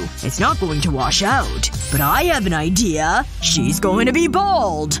can do. It's not going to wash out. But I have an idea. She's going to be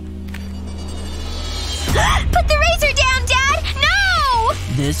bald. Put the razor down, Dad! No!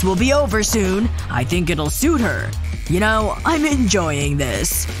 This will be over soon. I think it'll suit her. You know, I'm enjoying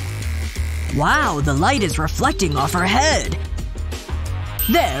this. Wow, the light is reflecting off her head.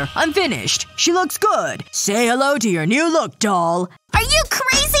 There, I'm finished. She looks good. Say hello to your new look, doll. Are you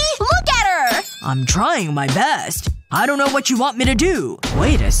crazy? Look at her! I'm trying my best. I don't know what you want me to do.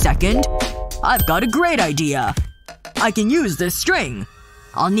 Wait a second. I've got a great idea. I can use this string.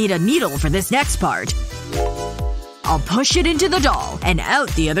 I'll need a needle for this next part. I'll push it into the doll, and out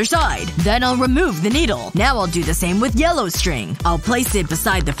the other side. Then I'll remove the needle. Now I'll do the same with yellow string. I'll place it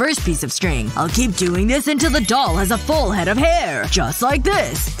beside the first piece of string. I'll keep doing this until the doll has a full head of hair. Just like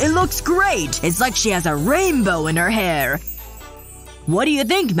this. It looks great. It's like she has a rainbow in her hair. What do you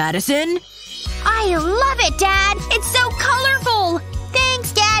think, Madison? I love it, Dad! It's so colorful!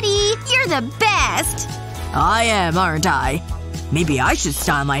 Thanks, Daddy! You're the best! I am, aren't I? Maybe I should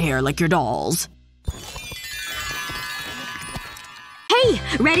style my hair like your doll's. Hey!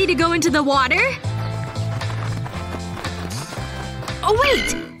 Ready to go into the water? Oh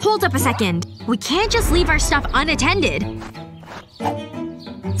wait! Hold up a second. We can't just leave our stuff unattended.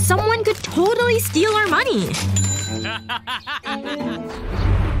 Someone could totally steal our money.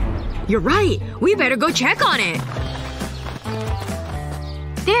 You're right. We better go check on it.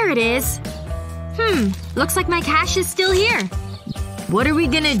 There it is. Looks like my cash is still here. What are we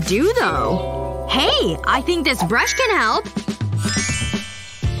gonna do, though? Hey! I think this brush can help.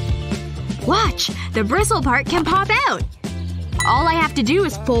 Watch! The bristle part can pop out. All I have to do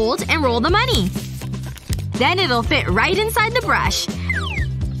is fold and roll the money. Then it'll fit right inside the brush.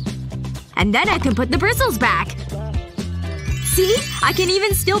 And then I can put the bristles back. See? I can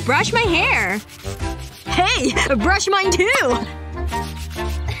even still brush my hair. Hey! Brush mine too!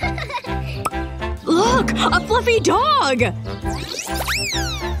 Look! A fluffy dog!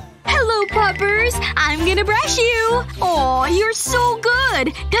 Hello, puppers! I'm gonna brush you! Aw, you're so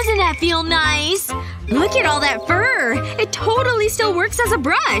good! Doesn't that feel nice? Look at all that fur! It totally still works as a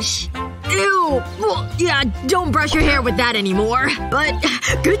brush! Ew! Well, yeah, don't brush your hair with that anymore. But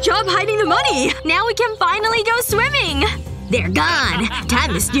good job hiding the money! Now we can finally go swimming! They're gone!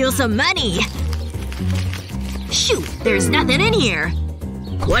 Time to steal some money! Shoot! There's nothing in here!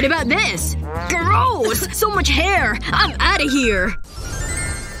 What about this? Gross! So much hair! I'm outta here!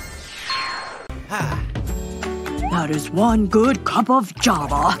 That is one good cup of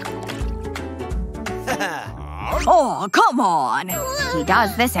Java. Oh, come on! He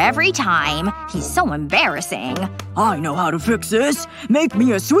does this every time. He's so embarrassing. I know how to fix this. Make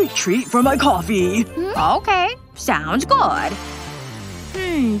me a sweet treat for my coffee. Okay. Sounds good.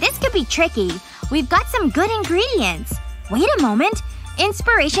 This could be tricky. We've got some good ingredients. Wait a moment.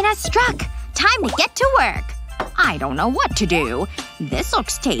 Inspiration has struck. Time to get to work. I don't know what to do. This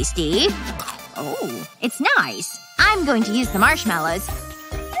looks tasty. Oh, it's nice. I'm going to use the marshmallows.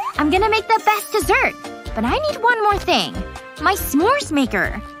 I'm gonna make the best dessert. But I need one more thing. My s'mores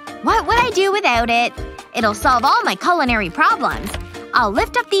maker. What would I do without it? It'll solve all my culinary problems. I'll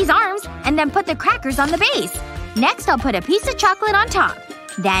lift up these arms and then put the crackers on the base. Next I'll put a piece of chocolate on top.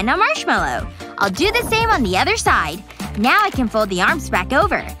 Then a marshmallow. I'll do the same on the other side. Now I can fold the arms back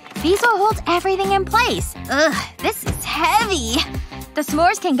over. These will hold everything in place. Ugh, this is heavy. The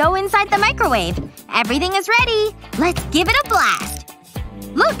s'mores can go inside the microwave. Everything is ready. Let's give it a blast.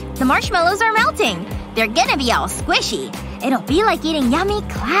 Look! The marshmallows are melting. They're gonna be all squishy. It'll be like eating yummy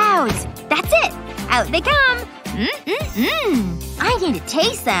clouds. That's it! Out they come! I need to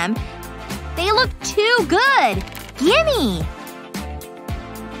taste them. They look too good. Gimme!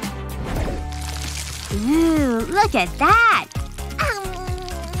 Ooh, look at that!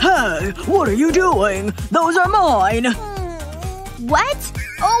 Hey! What are you doing? Those are mine! What?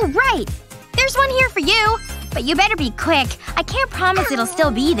 Oh, right! There's one here for you. But you better be quick. I can't promise it'll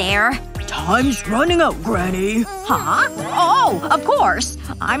still be there. Time's running out, Granny. Huh? Oh, of course.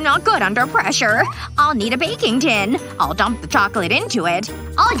 I'm not good under pressure. I'll need a baking tin. I'll dump the chocolate into it.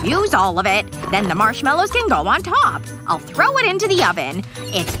 I'll use all of it. Then the marshmallows can go on top. I'll throw it into the oven.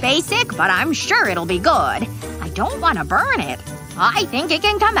 It's basic, but I'm sure it'll be good. I don't want to burn it. I think it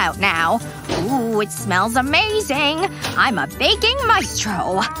can come out now. Ooh, it smells amazing. I'm a baking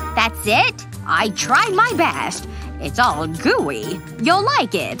maestro. That's it. I tried my best. It's all gooey. You'll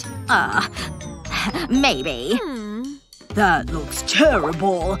like it. Maybe. That looks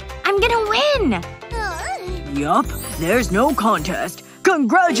terrible. I'm gonna win! Yup. There's no contest.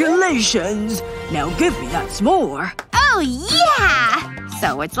 Congratulations! Now give me that s'more. Oh yeah!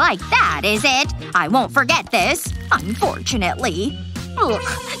 So it's like that, is it? I won't forget this. Unfortunately.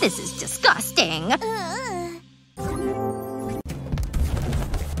 Ugh, this is disgusting.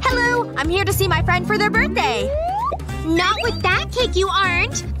 Hello! I'm here to see my friend for their birthday. Not with that cake, you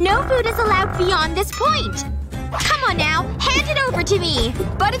aren't! No food is allowed beyond this point. Come on now, hand it over to me!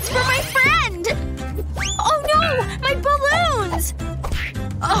 But it's for my friend! Oh no! My balloons!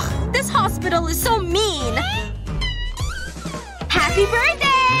 Ugh, this hospital is so mean! Happy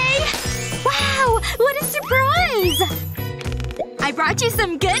birthday! Wow! What a surprise! I brought you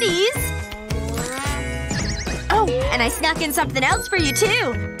some goodies! Oh, and I snuck in something else for you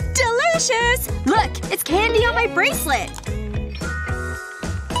too! Delicious! Look! It's candy on my bracelet!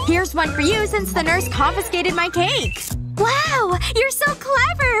 Here's one for you since the nurse confiscated my cake. Wow! You're so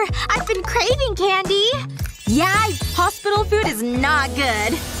clever! I've been craving candy! Yeah, hospital food is not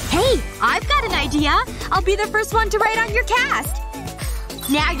good. Hey! I've got an idea! I'll be the first one to write on your cast!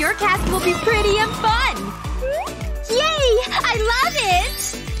 Now your cast will be pretty and fun! Yay! I love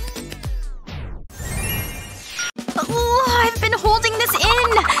it! Oh, I've been holding this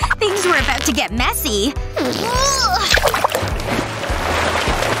in! Things were about to get messy.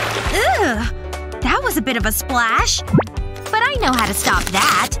 Ugh. That was a bit of a splash. But I know how to stop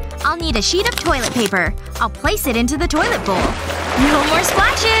that. I'll need a sheet of toilet paper. I'll place it into the toilet bowl. No more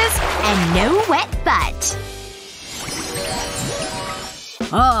splashes! And no wet butt.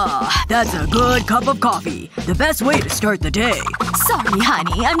 Ah, that's a good cup of coffee. The best way to start the day. Sorry,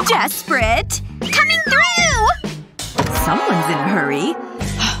 honey. I'm desperate. Coming through! Someone's in a hurry.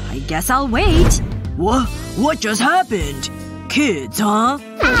 I guess I'll wait. What just happened? Kids, huh?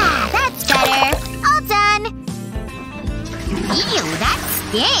 Ah, that's better. All done. Ew, that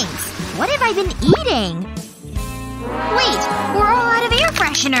stinks. What have I been eating? Wait, we're all out of air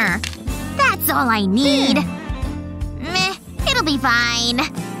freshener. That's all I need. Meh, it'll be fine.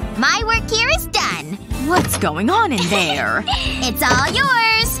 My work here is done. What's going on in there? It's all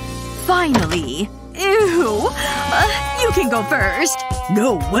yours. Finally. Ew. You can go first.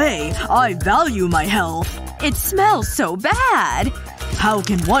 No way. I value my health. It smells so bad. How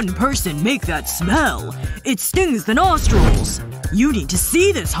can one person make that smell? It stings the nostrils. You need to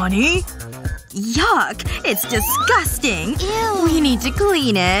see this, honey. Yuck. It's disgusting. Ew. We need to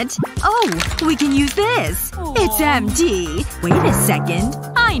clean it. Oh, we can use this. It's empty. Wait a second.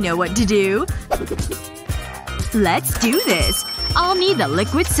 I know what to do. Let's do this. I'll need the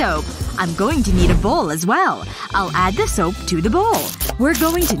liquid soap. I'm going to need a bowl as well. I'll add the soap to the bowl. We're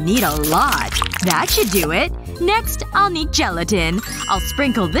going to need a lot. That should do it. Next, I'll need gelatin. I'll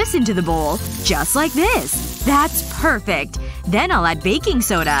sprinkle this into the bowl. Just like this. That's perfect. Then I'll add baking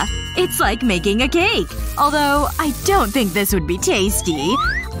soda. It's like making a cake. Although, I don't think this would be tasty.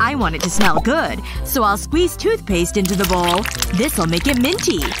 I want it to smell good, so I'll squeeze toothpaste into the bowl. This'll make it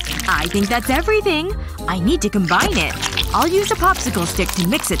minty. I think that's everything. I need to combine it. I'll use a popsicle stick to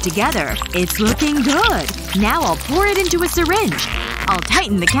mix it together. It's looking good. Now I'll pour it into a syringe. I'll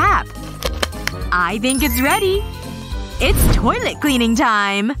tighten the cap. I think it's ready. It's toilet cleaning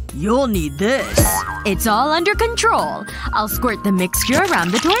time. You'll need this. It's all under control. I'll squirt the mixture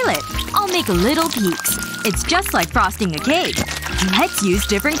around the toilet. I'll make little peaks. It's just like frosting a cake. Let's use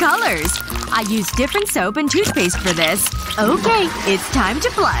different colors. I use different soap and toothpaste for this. Okay, it's time to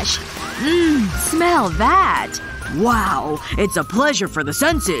flush. Smell that. Wow, it's a pleasure for the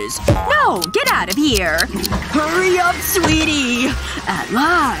senses. No, get out of here. Hurry up, sweetie. At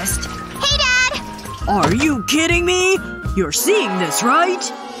last. Hey, Dad! Are you kidding me? You're seeing this, right?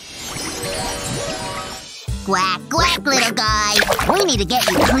 Quack, quack, little guy. We need to get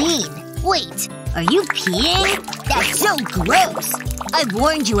you clean. Wait, are you peeing? That's so gross. I've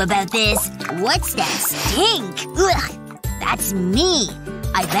warned you about this. What's that stink? Ugh. That's me.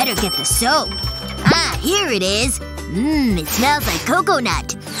 I better get the soap. Ah, here it is. It smells like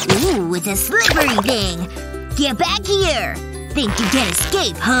coconut. Ooh, it's a slippery thing. Get back here. Think you can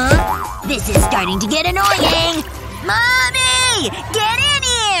escape, huh? This is starting to get annoying. Mommy! Get in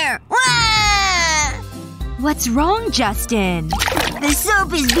here! Wah! What's wrong, Justin? The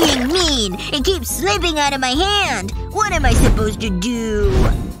soap is being mean. It keeps slipping out of my hand. What am I supposed to do?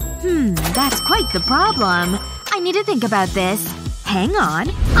 That's quite the problem. I need to think about this. Hang on.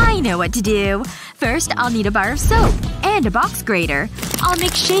 I know what to do. First, I'll need a bar of soap. And a box grater. I'll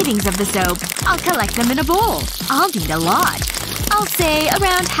make shavings of the soap. I'll collect them in a bowl. I'll need a lot. I'll say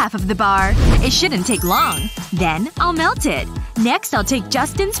around half of the bar. It shouldn't take long. Then, I'll melt it. Next, I'll take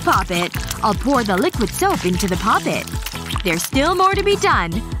Justin's poppet. I'll pour the liquid soap into the poppet. There's still more to be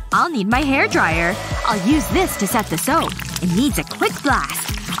done. I'll need my hairdryer. I'll use this to set the soap. It needs a quick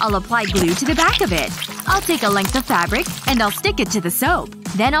blast. I'll apply glue to the back of it. I'll take a length of fabric, and I'll stick it to the soap.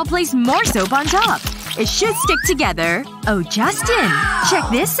 Then I'll place more soap on top. It should stick together. Oh, Justin! Check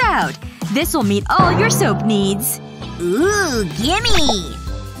this out. This'll meet all your soap needs. Ooh, gimme!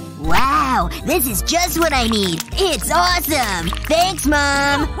 Wow, this is just what I need. It's awesome! Thanks,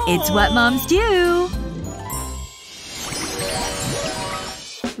 Mom! It's what moms do.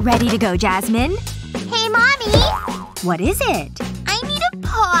 Ready to go, Jasmine? Hey, Mommy! What is it? I need a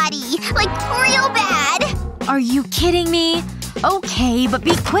potty. Like, real bad. Are you kidding me? Okay, but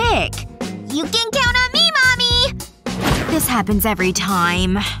be quick. You can count on me, Mommy! This happens every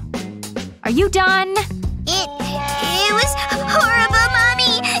time. Are you done? It was horrible,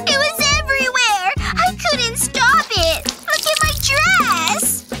 Mommy! It was everywhere! I couldn't stop it! Look at my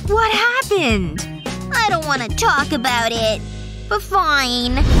dress! What happened? I don't want to talk about it. But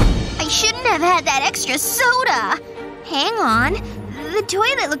fine. I shouldn't have had that extra soda. Hang on. The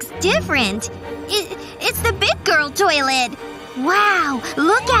toilet looks different. It's the big girl toilet. Wow,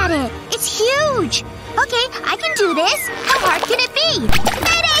 look at it. It's huge. Okay, I can do this. How hard can it be?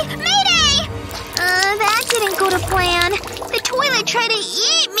 Mayday! Mayday! That didn't go to plan. The toilet tried to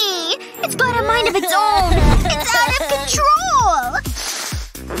eat me. It's got a mind of its own. It's out of control.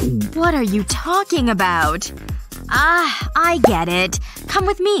 What are you talking about? I get it. Come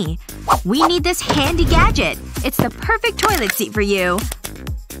with me. We need this handy gadget. It's the perfect toilet seat for you.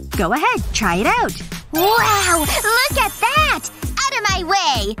 Go ahead. Try it out. Wow! Look at that! Out of my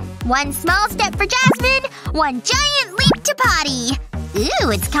way! One small step for Jasmine, one giant leap to potty.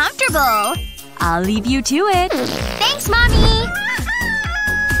 Ooh, it's comfortable. I'll leave you to it. Thanks, Mommy!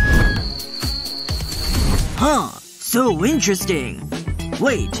 Huh. So interesting.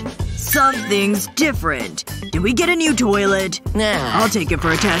 Wait. Something's different. Did we get a new toilet? I'll take it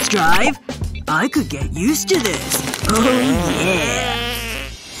for a test drive. I could get used to this. Oh yeah.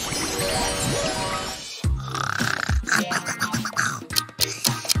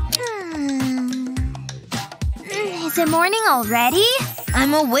 Is it morning already?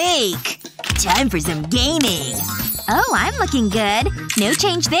 I'm awake. Time for some gaming. Oh, I'm looking good. No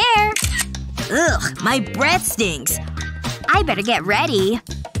change there. Ugh, my breath stinks. I better get ready.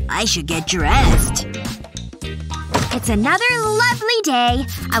 I should get dressed. It's another lovely day.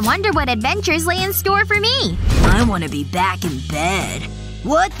 I wonder what adventures lay in store for me. I want to be back in bed.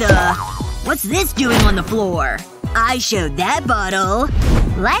 What the? What's this doing on the floor? I showed that bottle.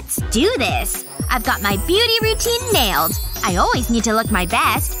 Let's do this. I've got my beauty routine nailed. I always need to look my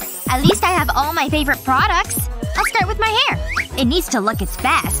best. At least I have all my favorite products. I'll start with my hair. It needs to look its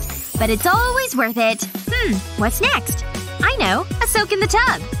best. But it's always worth it. What's next? I know. A soak in the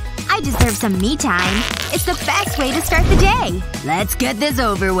tub. I deserve some me time. It's the best way to start the day. Let's get this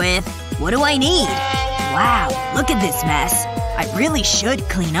over with. What do I need? Wow, look at this mess. I really should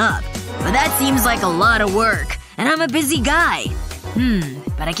clean up. But that seems like a lot of work. And I'm a busy guy.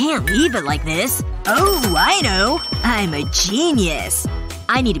 But I can't leave it like this. Oh, I know. I'm a genius.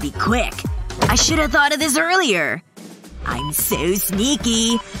 I need to be quick. I should have thought of this earlier. I'm so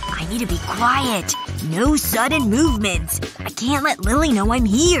sneaky. I need to be quiet. No sudden movements. I can't let Lily know I'm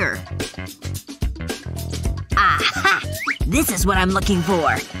here. Aha! This is what I'm looking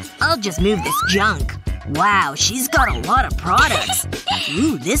for. I'll just move this junk. Wow, she's got a lot of products.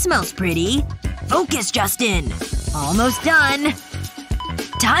 Ooh, this smells pretty. Focus, Justin. Almost done.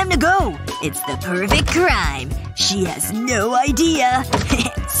 Time to go. It's the perfect crime. She has no idea.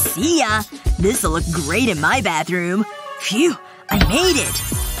 See ya. This'll look great in my bathroom. Phew. I made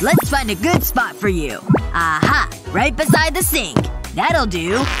it. Let's find a good spot for you. Aha. Right beside the sink. That'll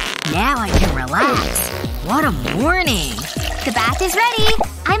do. Now I can relax. What a morning. The bath is ready.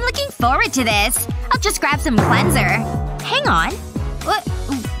 I'm looking forward to this. I'll just grab some cleanser. Hang on.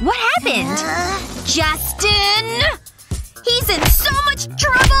 What happened? Justin! He's in so much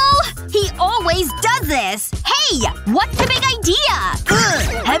trouble! He always does this! Hey! What's the big idea?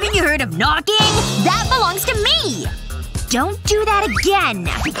 Ugh! Haven't you heard of knocking? That belongs to me! Don't do that again!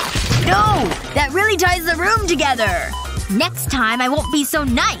 No! That really ties the room together! Next time I won't be so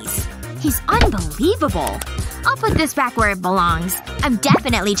nice. He's unbelievable. I'll put this back where it belongs. I'm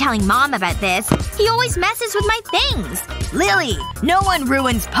definitely telling Mom about this. He always messes with my things. Lily! No one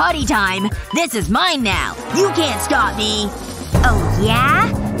ruins potty time. This is mine now. You can't stop me. Oh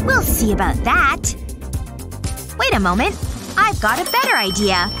yeah? We'll see about that. Wait a moment. I've got a better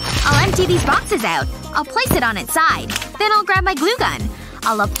idea. I'll empty these boxes out. I'll place it on its side. Then I'll grab my glue gun.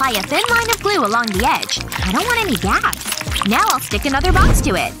 I'll apply a thin line of glue along the edge. I don't want any gaps. Now I'll stick another box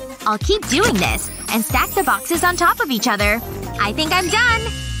to it. I'll keep doing this and stack the boxes on top of each other. I think I'm done.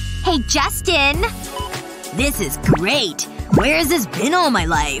 Hey, Justin! This is great. Where has this been all my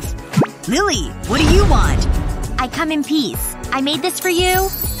life? Lily, what do you want? I come in peace. I made this for you.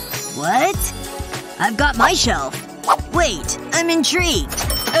 What? I've got my shelf. Wait, I'm intrigued.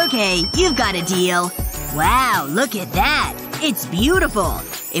 Okay, you've got a deal. Wow, look at that. It's beautiful.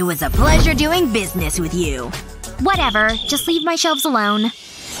 It was a pleasure doing business with you. Whatever. Just leave my shelves alone.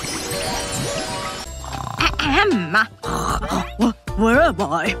 Ahem. Where am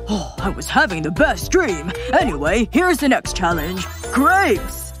I? Oh, I was having the best dream. Anyway, here's the next challenge.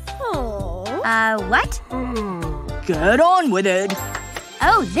 Grapes! What? Get on with it.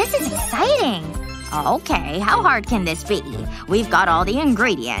 Oh, this is exciting. Okay, how hard can this be? We've got all the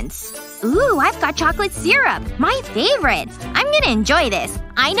ingredients. Ooh, I've got chocolate syrup. My favorite. I'm gonna enjoy this.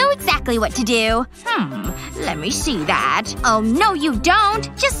 I know exactly what to do. Let me see that. Oh, no you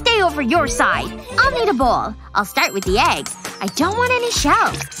don't. Just stay over your side. I'll need a bowl. I'll start with the eggs. I don't want any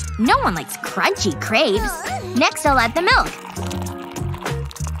shells. No one likes crunchy crepes. Next I'll add the milk.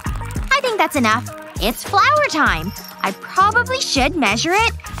 I think that's enough. It's flour time. I probably should measure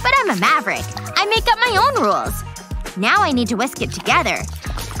it, but I'm a maverick. I make up my own rules. Now I need to whisk it together.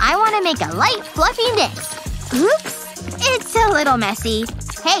 I want to make a light, fluffy mix. Oops. It's a little messy.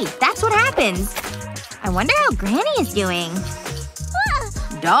 Hey, that's what happens. I wonder how Granny is doing.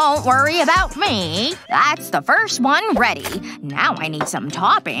 Don't worry about me. That's the first one ready. Now I need some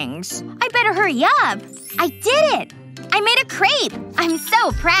toppings. I better hurry up. I did it! I made a crepe! I'm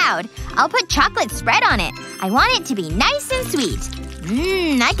so proud. I'll put chocolate spread on it. I want it to be nice and sweet.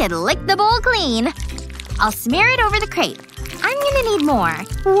 I could lick the bowl clean. I'll smear it over the crepe. I'm gonna need more.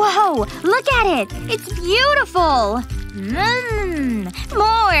 Whoa! Look at it! It's beautiful!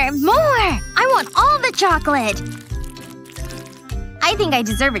 More! I want all the chocolate! I think I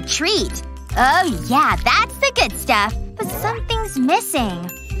deserve a treat. Oh yeah, that's the good stuff. But something's missing.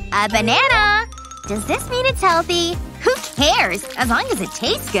 A banana! Does this mean it's healthy? Who cares? As long as it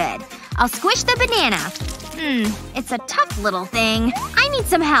tastes good. I'll squish the banana. It's a tough little thing. I need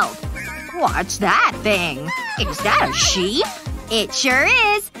some help. What's that thing? Is that a sheep? It sure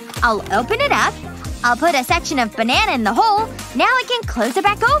is. I'll open it up. I'll put a section of banana in the hole. Now I can close it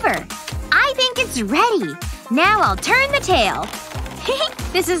back over. I think it's ready. Now I'll turn the tail.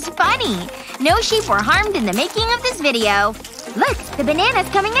 This is funny. No sheep were harmed in the making of this video. Look, the banana's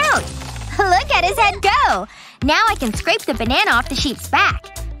coming out. Look at his head go! Now I can scrape the banana off the sheep's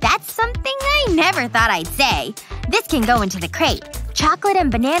back. That's something I never thought I'd say. This can go into the crepe. Chocolate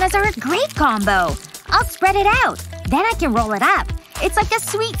and bananas are a great combo. I'll spread it out. Then I can roll it up. It's like a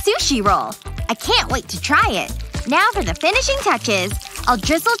sweet sushi roll. I can't wait to try it. Now for the finishing touches. I'll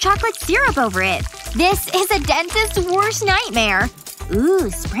drizzle chocolate syrup over it. This is a dentist's worst nightmare. Ooh,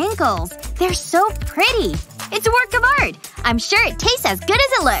 sprinkles. They're so pretty. It's a work of art. I'm sure it tastes as good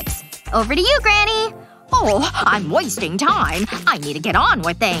as it looks. Over to you, Granny. Oh, I'm wasting time. I need to get on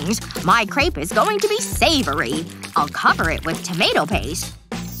with things. My crepe is going to be savory. I'll cover it with tomato paste.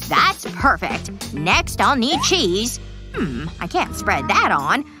 That's perfect. Next I'll need cheese. I can't spread that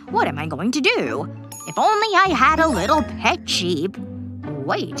on. What am I going to do? If only I had a little pet sheep.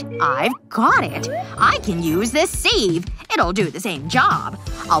 Wait, I've got it. I can use this sieve. It'll do the same job.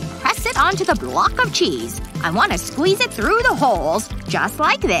 I'll press it onto the block of cheese. I want to squeeze it through the holes. Just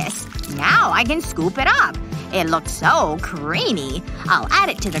like this. Now I can scoop it up. It looks so creamy. I'll add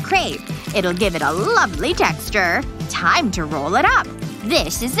it to the crepe. It'll give it a lovely texture. Time to roll it up.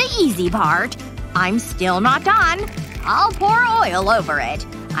 This is the easy part. I'm still not done. I'll pour oil over it.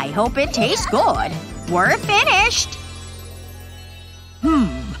 I hope it tastes good. We're finished!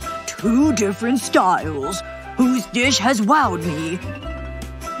 2 different styles. Whose dish has wowed me?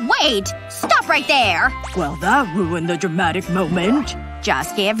 Wait! Stop right there! Well, that ruined the dramatic moment.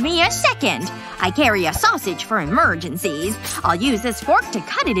 Just give me a second. I carry a sausage for emergencies. I'll use this fork to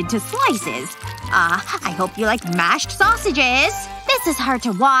cut it into slices. I hope you like mashed sausages. This is hard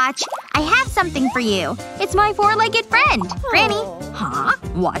to watch. I have something for you. It's my 4-legged friend. Granny. Huh?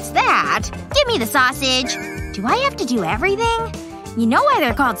 What's that? Give me the sausage. Do I have to do everything? You know why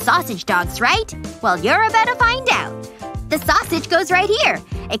they're called sausage dogs, right? Well, you're about to find out. The sausage goes right here.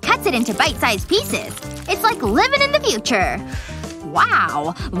 It cuts it into bite-sized pieces. It's like living in the future.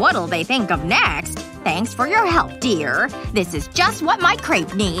 Wow. What'll they think of next? Thanks for your help, dear. This is just what my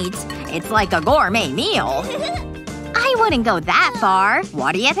crepe needs. It's like a gourmet meal. I wouldn't go that far.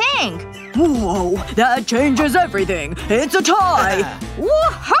 What do you think? Whoa. That changes everything. It's a tie!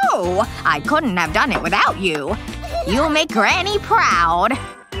 Woohoo! I couldn't have done it without you. You'll make Granny proud.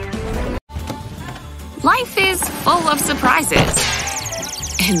 Life is full of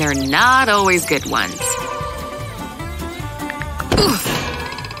surprises. And they're not always good ones.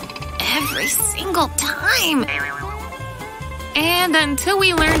 Every single time. And until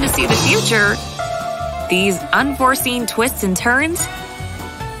we learn to see the future, these unforeseen twists and turns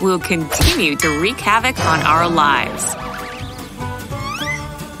will continue to wreak havoc on our lives.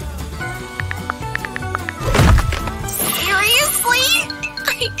 Seriously?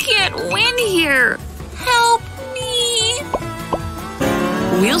 I can't win here. Help me.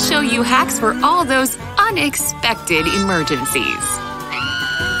 We'll show you hacks for all those unexpected emergencies.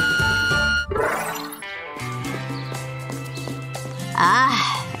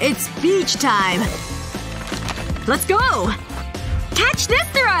 It's beach time. Let's go! Catch this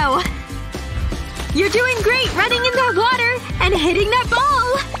throw! You're doing great running in that water and hitting that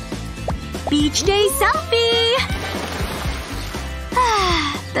ball! Beach day selfie!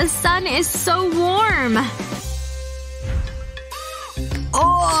 The sun is so warm.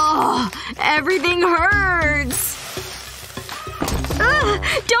 Oh, everything hurts.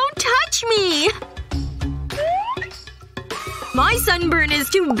 Don't touch me! My sunburn is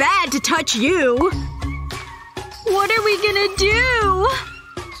too bad to touch you. What are we gonna do?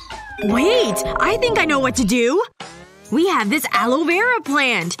 Wait, I think I know what to do. We have this aloe vera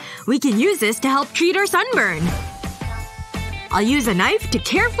plant. We can use this to help treat our sunburn. I'll use a knife to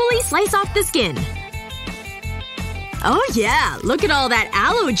carefully slice off the skin. Oh yeah, look at all that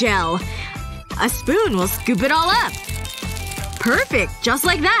aloe gel. A spoon will scoop it all up. Perfect, just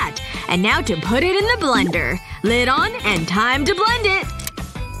like that. And now to put it in the blender. Lid on, and time to blend it.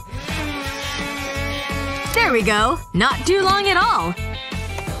 There we go. Not too long at all.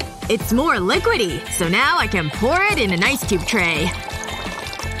 It's more liquidy, so now I can pour it in an ice cube tray.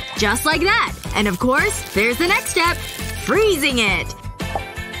 Just like that. And of course, there's the next step. Freezing it.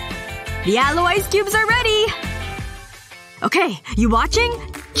 The aloe ice cubes are ready! Okay, you watching?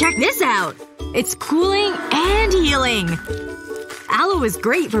 Check this out! It's cooling and healing! Aloe is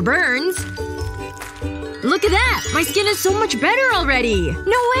great for burns. Look at that! My skin is so much better already!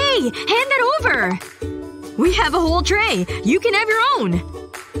 No way! Hand that over! We have a whole tray. You can have your own.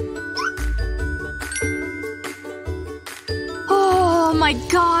 Oh my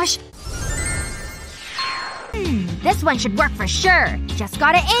gosh. This one should work for sure. Just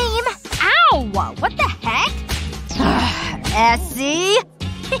gotta aim. Ow! What the heck? Essie?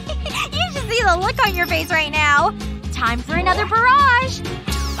 You should see the look on your face right now. Time for another barrage.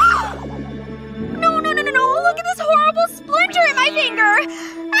 No. Look at this horrible splinter in my finger.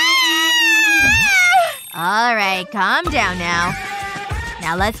 Ah! Alright, calm down now.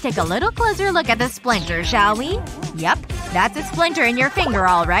 Now let's take a little closer look at the splinter, shall we? Yep. That's a splinter in your finger,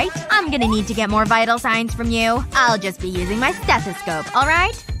 alright? I'm gonna need to get more vital signs from you. I'll just be using my stethoscope,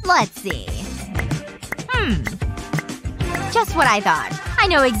 alright? Let's see. Just what I thought. I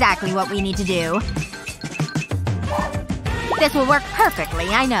know exactly what we need to do. This will work perfectly,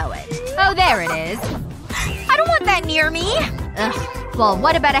 I know it. Oh, there it is. I don't want that near me. Ugh. Well,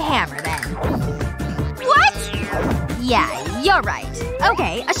 what about a hammer, then? What? Yeah, you're right.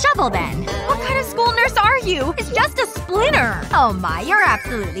 Okay, a shovel then. What kind of school nurse are you? It's just a splinter. Oh my, you're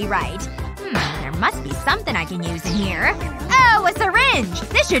absolutely right. There must be something I can use in here. Oh, a syringe!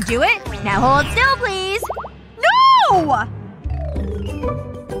 This should do it. Now hold still, please. No!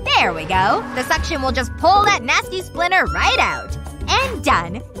 There we go. The suction will just pull that nasty splinter right out. And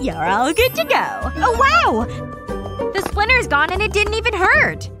done. You're all good to go. Oh wow! The splinter's gone and it didn't even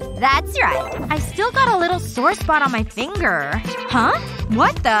hurt. That's right. I still got a little sore spot on my finger. Huh?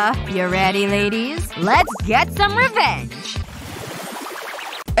 What the? You ready, ladies? Let's get some revenge.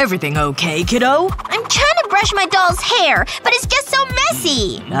 Everything okay, kiddo? I'm trying to brush my doll's hair, but it's just so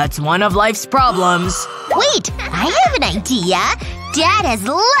messy. That's one of life's problems. Wait, I have an idea. Dad has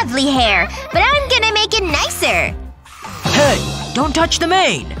lovely hair, but I'm gonna make it nicer. Hey, don't touch the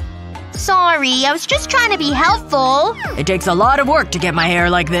mane. Sorry, I was just trying to be helpful. It takes a lot of work to get my hair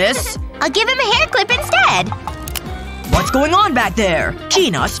like this. I'll give him a hair clip instead. What's going on back there?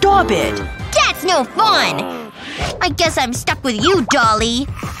 Gina, stop it! That's no fun! I guess I'm stuck with you, Dolly.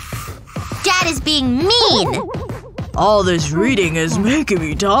 Dad is being mean. All this reading is making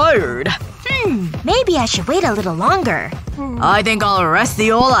me tired. Maybe I should wait a little longer. I think I'll rest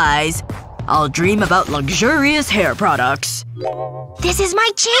the old eyes. I'll dream about luxurious hair products. This is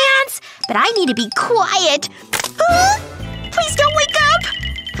my chance! But I need to be quiet. Please don't wake up!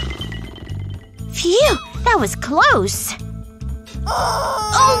 Phew, that was close.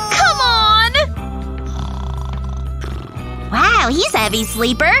 Oh, come on! Wow, he's a heavy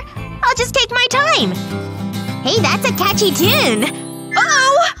sleeper. I'll just take my time. Hey, that's a catchy tune.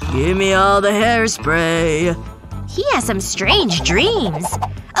 Uh-oh! Give me all the hairspray. He has some strange dreams.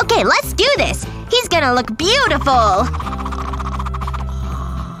 Okay, let's do this. He's gonna look beautiful.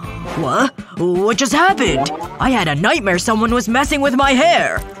 What? What just happened? I had a nightmare someone was messing with my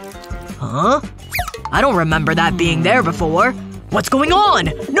hair. Huh? I don't remember that being there before. What's going on?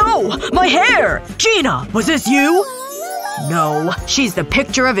 No! My hair! Gina! Was this you? No. She's the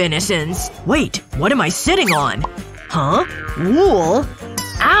picture of innocence. Wait. What am I sitting on? Huh? Wool?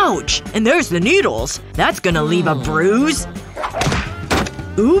 Ouch! And there's the needles. That's gonna leave a bruise.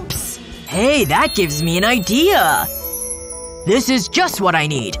 Oops. Hey, that gives me an idea. This is just what I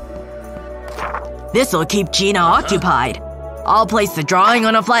need. This'll keep Gina occupied. I'll place the drawing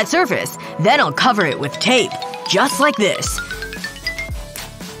on a flat surface. Then I'll cover it with tape. Just like this.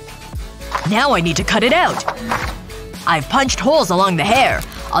 Now I need to cut it out. I've punched holes along the hair.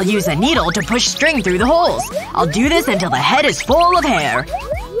 I'll use a needle to push string through the holes. I'll do this until the head is full of hair.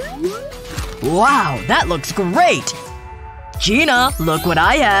 Wow, that looks great! Gina, look what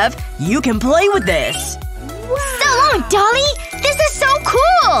I have. You can play with this. So long, Dolly! This is so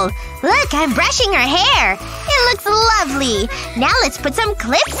cool! Look, I'm brushing her hair. It looks lovely. Now let's put some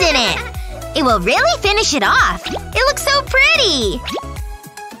clips in it. It will really finish it off. It looks so pretty!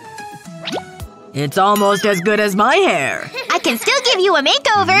 It's almost as good as my hair. I can still give you a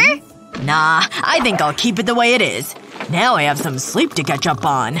makeover. Nah, I think I'll keep it the way it is. Now I have some sleep to catch up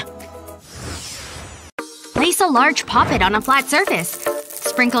on. Place a large poppet on a flat surface.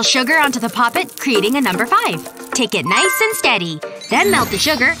 Sprinkle sugar onto the poppet, creating a number 5. Take it nice and steady. Then melt the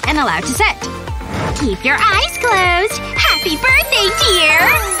sugar and allow to set. Keep your eyes closed. Happy birthday, dear!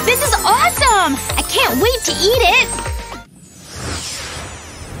 This is awesome! I can't wait to eat it!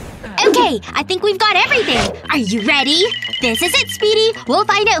 Okay, I think we've got everything. Are you ready? This is it, Speedy. We'll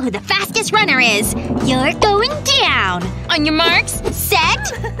find out who the fastest runner is. You're going down. On your marks,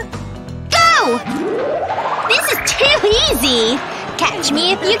 set, go! This is too easy. Catch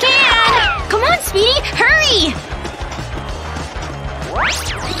me if you can. Come on, Speedy, hurry!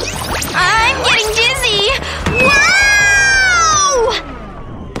 I'm getting dizzy. Whoa!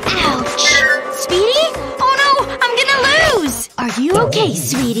 Ouch. Speedy? Oh no, I'm gonna lose! Are you okay,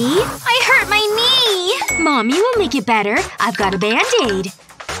 sweetie? I hurt my knee! Mommy will make it better. I've got a Band-Aid.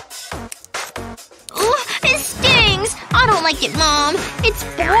 Ooh, it stings! I don't like it, Mom. It's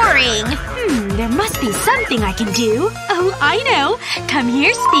boring. There must be something I can do. Oh, I know. Come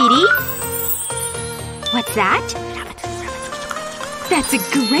here, Speedy. What's that? That's a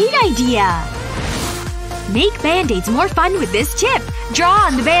great idea! Make Band-Aids more fun with this tip. Draw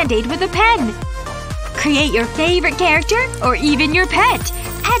on the Band-Aid with a pen. Create your favorite character, or even your pet.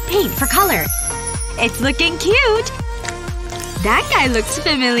 Add paint for color. It's looking cute! That guy looks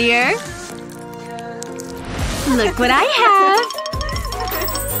familiar. Look what I have!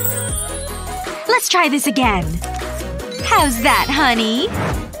 Let's try this again. How's that, honey?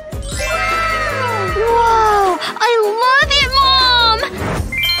 Whoa! I love it, Mom!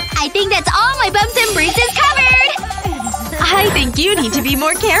 I think that's all my bumps and bruises covered! I think you need to be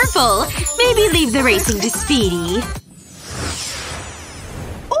more careful. Maybe leave the racing to Speedy.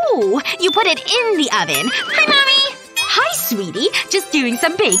 Ooh! You put it in the oven. Hi, Mommy! Hi, sweetie. Just doing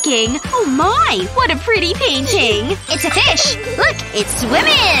some baking. Oh my! What a pretty painting! It's a fish! Look! It's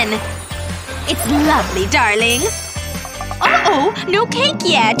swimming! It's lovely, darling. Uh-oh! No cake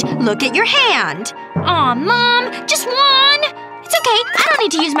yet! Look at your hand! Aw, Mom! Just one! It's okay. I don't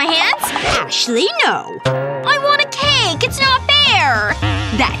need to use my hands. Ashley, no. I want a cake. It's not fair.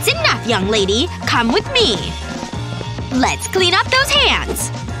 That's enough, young lady. Come with me. Let's clean up those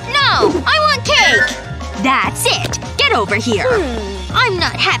hands. No! I want cake! That's it. Get over here. I'm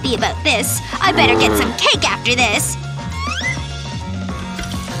not happy about this. I better get some cake after this.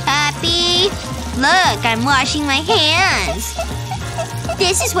 Puppy. Look, I'm washing my hands.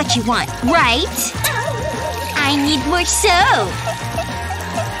 This is what you want, right? I need more soap.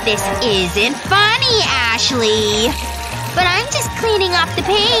 This isn't funny, Ashley. But I'm just cleaning off the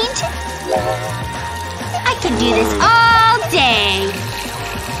paint. I can do this all day.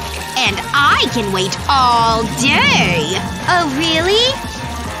 And I can wait all day. Oh, really?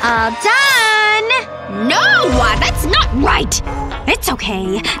 All done. No! That's not right! It's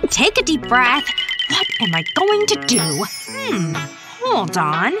okay. Take a deep breath. What am I going to do? Hold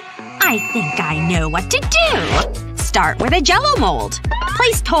on. I think I know what to do. Start with a Jell-O mold.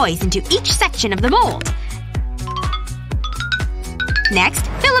 Place toys into each section of the mold. Next,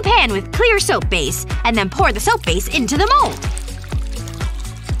 fill a pan with clear soap base, and then pour the soap base into the mold.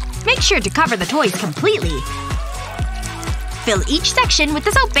 Make sure to cover the toys completely. Fill each section with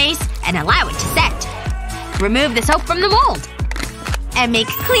the soap base, and allow it to set. Remove the soap from the mold. And make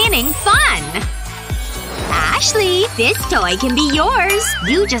cleaning fun! Ashley, this toy can be yours.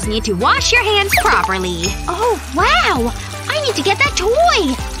 You just need to wash your hands properly. Oh, wow! I need to get that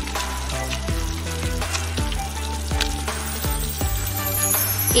toy!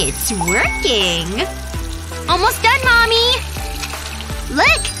 It's working. Almost done, Mommy!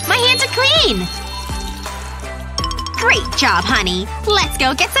 Look! My hands are clean! Great job, honey. Let's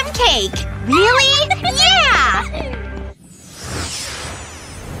go get some cake. Really? Yeah!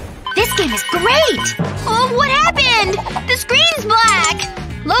 This game is great! Oh, what happened? The screen's black!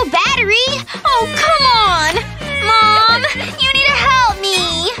 Low battery? Oh, come on! Mom! You need to help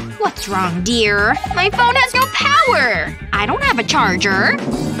me! What's wrong, dear? My phone has no power! I don't have a charger.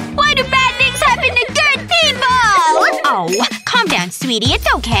 Why do bad things happen to good people? Oh, calm down, sweetie. It's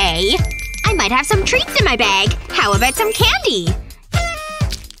okay. I might have some treats in my bag. How about some candy?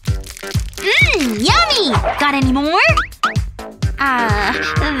 Yummy! Got any more?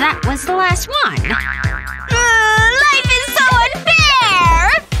 That was the last one. Life is so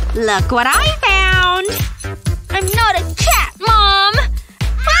unfair! Look what I found! I'm not a cat, Mom!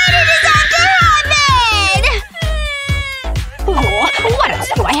 Why did this have to happen? Oh, what else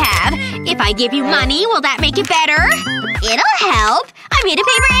do I have? If I give you money, will that make it better? It'll help! I made a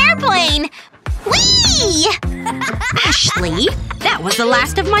paper airplane! Whee! Ashley, that was the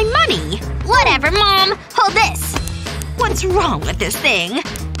last of my money. Whatever, Mom. Hold this. What's wrong with this thing?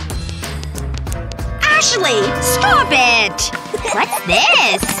 Ashley! Stop it! What's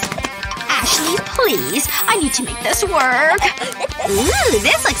this? Ashley, please. I need to make this work. Ooh,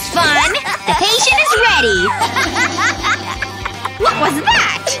 this looks fun. The patient is ready. What was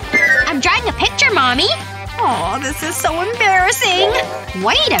that? I'm drawing a picture, Mommy. Aw, this is so embarrassing.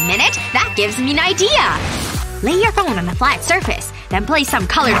 Wait a minute. That gives me an idea. Lay your phone on a flat surface. Then place some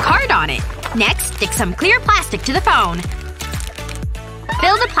colored card on it. Next, stick some clear plastic to the phone.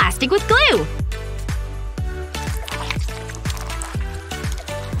 Fill the plastic with glue.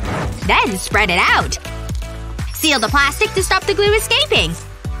 Then spread it out. Seal the plastic to stop the glue escaping.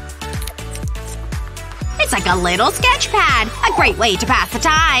 It's like a little sketch pad. A great way to pass the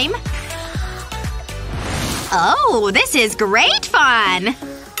time. Oh, this is great fun!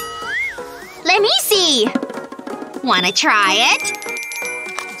 Let me see. Wanna try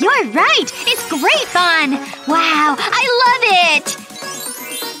it? You're right! It's great fun! Wow, I love it!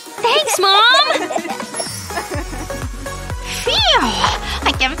 Thanks, Mom! Phew!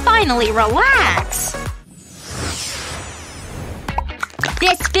 I can finally relax.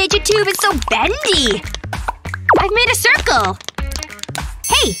 This fidget tube is so bendy! I've made a circle!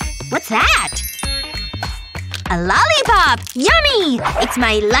 Hey, what's that? A lollipop! Yummy! It's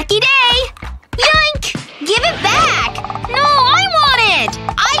my lucky day! Yoink! Give it back! No, I want it!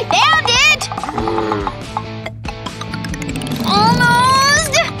 I found it!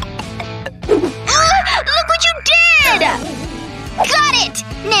 Almost! Look what you did! Got it!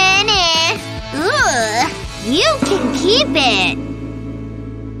 Nah. Ugh. You can keep it.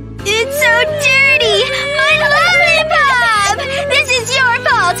 It's so dirty! My lollipop! This is your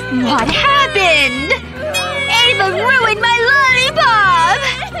fault! What happened? Ava ruined my lollipop!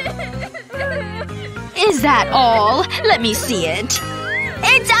 Is that all? Let me see it.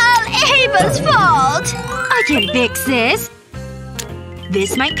 It's all Ava's fault! I can fix this.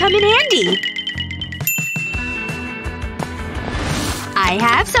 This might come in handy. I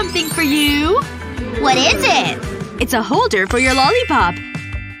have something for you. What is it? It's a holder for your lollipop.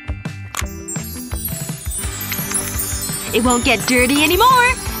 It won't get dirty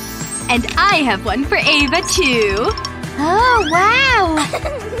anymore. And I have one for Ava, too. Oh, wow!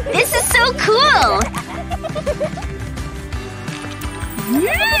 This is so cool!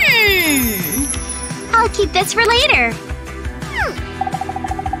 I'll keep this for later.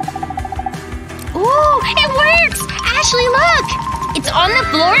 Ooh, it works! Ashley, look! It's on the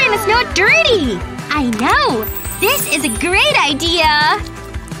floor and it's not dirty! I know! This is a great idea!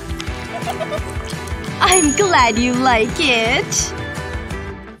 I'm glad you like it.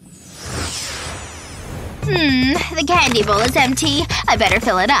 The candy bowl is empty. I better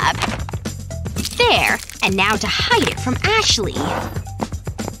fill it up. There. And now to hide it from Ashley.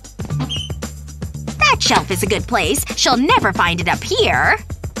 That shelf is a good place. She'll never find it up here.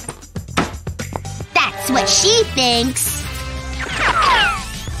 That's what she thinks.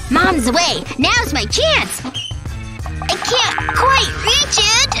 Mom's away. Now's my chance. I can't quite reach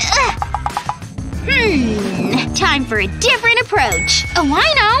it. Time for a different approach. Oh,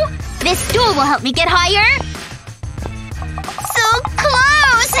 I know! This stool will help me get higher. So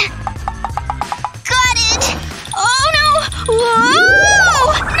close! Got it! Oh no!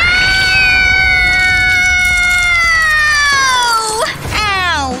 Whoa! No!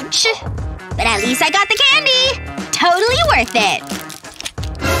 Ouch! But at least I got the candy! Totally worth it!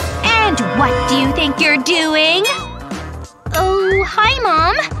 And what do you think you're doing? Oh, hi,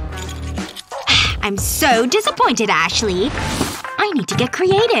 Mom. I'm so disappointed, Ashley. I need to get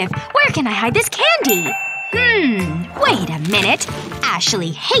creative. Where can I hide this candy? Wait a minute.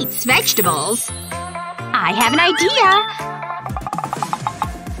 Ashley hates vegetables. I have an idea.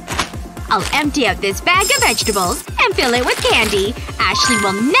 I'll empty out this bag of vegetables and fill it with candy. Ashley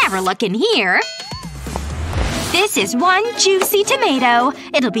will never look in here. This is one juicy tomato.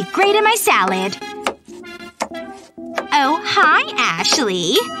 It'll be great in my salad. Oh, hi,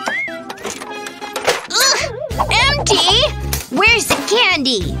 Ashley. Ugh! Empty? Where's the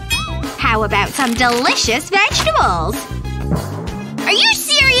candy? How about some delicious vegetables? Are you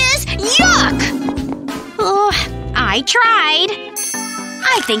serious? Yuck! Oh, I tried.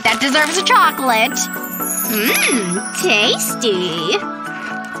 I think that deserves a chocolate. Tasty.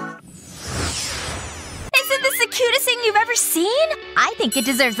 Isn't this the cutest thing you've ever seen? I think it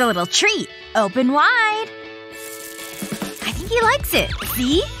deserves a little treat. Open wide. I think he likes it.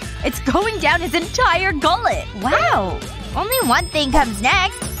 See? It's going down his entire gullet. Wow. Only one thing comes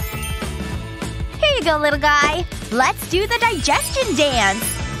next. Here you go, little guy. Let's do the digestion dance.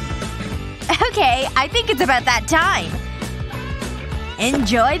 Okay, I think it's about that time.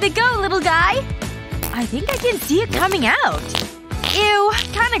 Enjoy the go, little guy. I think I can see it coming out. Ew.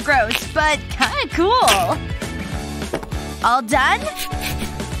 kinda gross, but kinda cool. All done?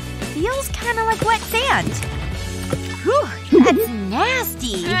 Feels kinda like wet sand. Whew, that's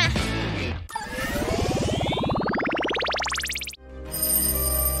nasty.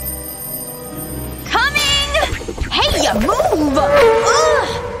 Coming! Hey, you move! Ugh!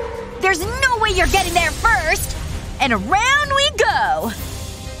 There's no way you're getting there first! And around we go!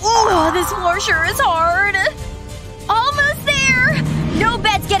 Ooh, this floor sure is hard. Almost there! No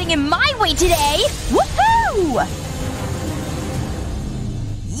bed's getting in my way today! Woohoo!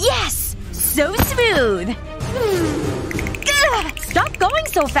 Yes! So smooth! Ugh, stop going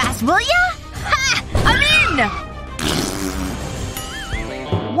so fast, will ya? Ha! I'm in!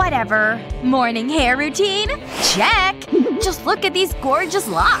 Whatever. Morning hair routine? Check! Just look at these gorgeous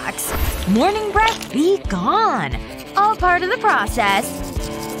locks. Morning breath be gone. All part of the process.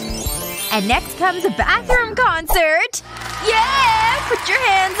 And next comes a bathroom concert! Yeah! Put your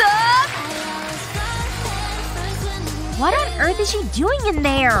hands up! What on earth is she doing in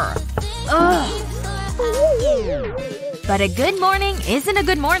there? Ugh. But a good morning isn't a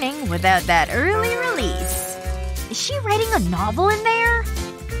good morning without that early release. Is she writing a novel in there?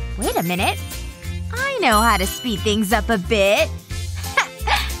 Wait a minute. I know how to speed things up a bit.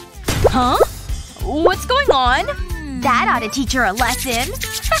 Huh? What's going on? That ought to teach her a lesson.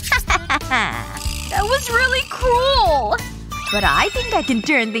 That was really cruel. But I think I can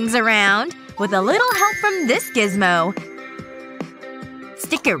turn things around. With a little help from this gizmo.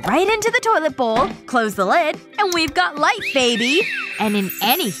 Stick it right into the toilet bowl, close the lid, and we've got light, baby! And in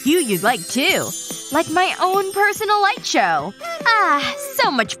any hue you'd like, too. Like my own personal light show. Ah,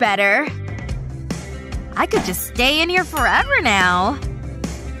 so much better. I could just stay in here forever now.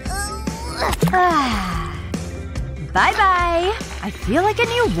 Bye-bye. I feel like a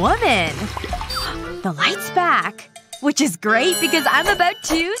new woman. The light's back. Which is great because I'm about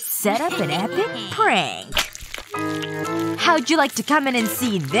to set up an epic prank. How'd you like to come in and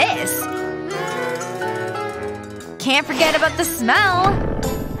see this? Can't forget about the smell.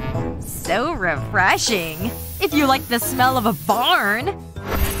 So refreshing. If you like the smell of a barn.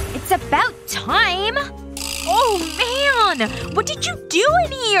 It's about time. Oh man! What did you do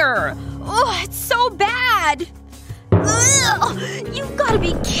in here? Oh, it's so bad. Ugh! You've gotta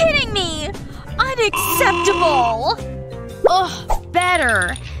be kidding me! Unacceptable! Ugh,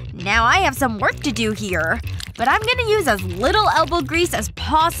 better. Now I have some work to do here. But I'm gonna use as little elbow grease as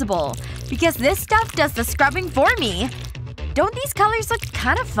possible. Because this stuff does the scrubbing for me. Don't these colors look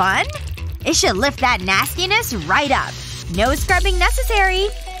kinda fun? It should lift that nastiness right up. No scrubbing necessary.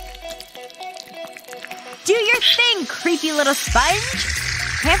 Do your thing, creepy little sponge!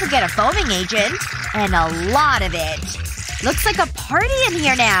 Can't forget a foaming agent. And a lot of it. Looks like a party in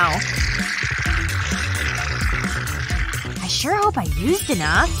here now. I sure hope I used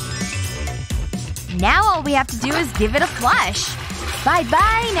enough. Now all we have to do is give it a flush.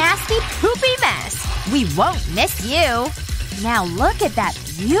 Bye-bye, nasty poopy mess. We won't miss you. Now look at that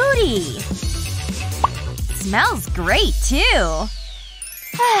beauty. Smells great, too.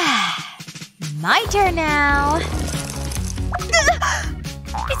 My turn now.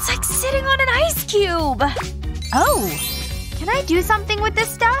 It's like sitting on an ice cube. Oh. Can I do something with this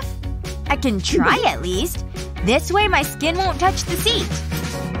stuff? I can try at least. This way my skin won't touch the seat.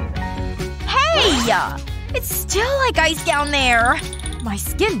 Hey! It's still like ice down there. My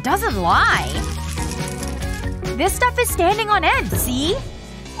skin doesn't lie. This stuff is standing on end, see?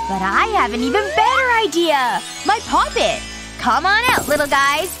 But I have an even better idea! My poppet! Come on out, little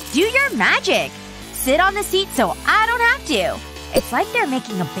guys. Do your magic. Sit on the seat so I don't have to. It's like they're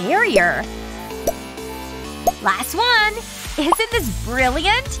making a barrier. Last one! Isn't this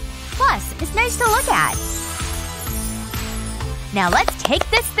brilliant? Plus, it's nice to look at. Now let's take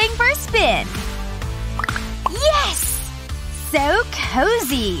this thing for a spin. Yes! So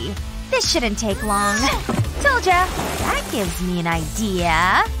cozy. This shouldn't take long. Told ya. That gives me an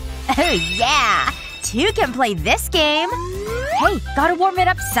idea. Oh yeah! Two can play this game. Hey, gotta warm it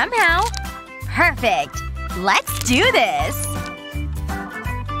up somehow. Perfect. Let's do this.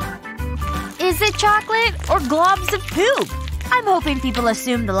 Is it chocolate or globs of poop? I'm hoping people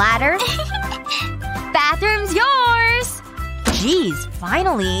assume the latter. Bathroom's yours! Jeez,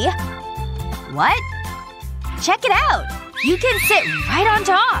 finally. What? Check it out! You can sit right on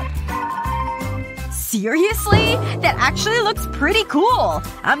top! Seriously? That actually looks pretty cool.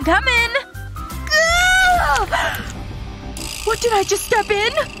 I'm coming! What did I just step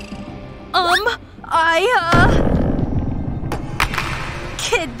in?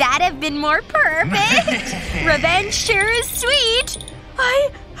 Could that have been more perfect? Revenge sure is sweet.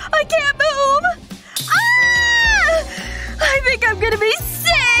 I can't move! Ah! I think I'm gonna be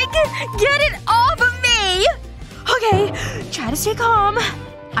sick! Get it off of me! Okay, try to stay calm.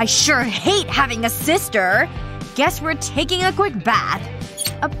 I sure hate having a sister. Guess we're taking a quick bath.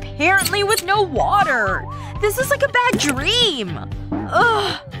 Apparently with no water. This is like a bad dream.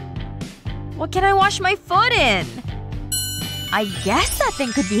 Ugh. What can I wash my foot in? I guess that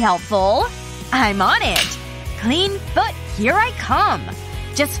thing could be helpful. I'm on it. Clean foot, here I come.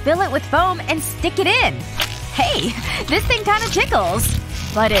 Just fill it with foam and stick it in. Hey, this thing kinda tickles.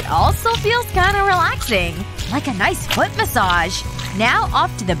 But it also feels kinda relaxing. Like a nice foot massage. Now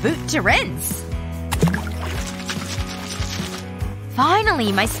off to the boot to rinse.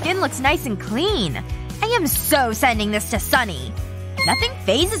 Finally, my skin looks nice and clean. I am so sending this to Sunny. Nothing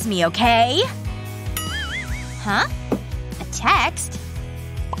phases me, okay? Huh? A text?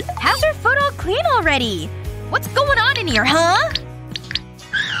 How's her foot all clean already? What's going on in here, huh?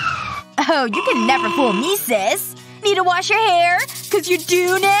 Oh, you can never fool me, sis. Need to wash your hair? 'Cause you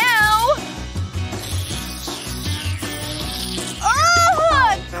do now!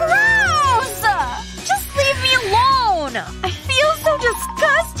 Oh! Gross! Just leave me alone! I feel so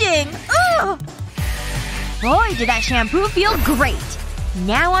disgusting! Ugh! Boy, did that shampoo feel great.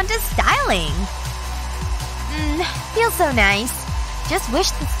 Now on to styling. Feels so nice. Just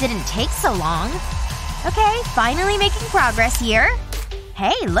wish this didn't take so long. Okay, finally making progress here.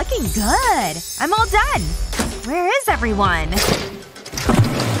 Hey, looking good. I'm all done. Where is everyone?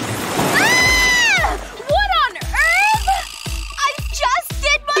 Ah! What on earth? I just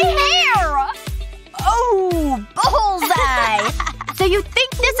did my hair! Oh, bullseye! So you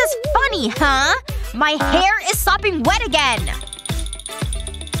think this is funny, huh? My hair is sopping wet again!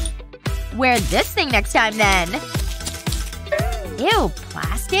 Wear this thing next time, then. Ew,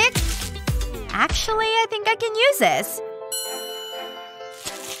 plastic? Actually, I think I can use this.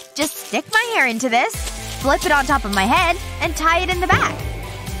 Just stick my hair into this, flip it on top of my head, and tie it in the back.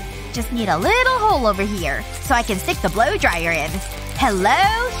 Just need a little hole over here, so I can stick the blow dryer in.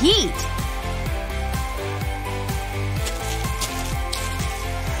 Hello, heat!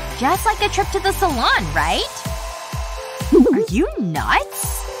 Just like a trip to the salon, right? Are you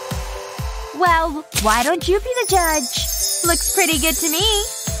nuts? Well, why don't you be the judge? Looks pretty good to me.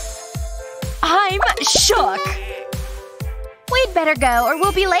 I'm shook. We'd better go or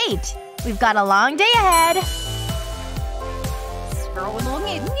we'll be late. We've got a long day ahead.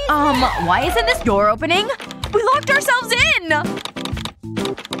 Why isn't this door opening? We locked ourselves in!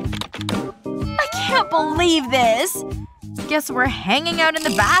 I can't believe this. Guess we're hanging out in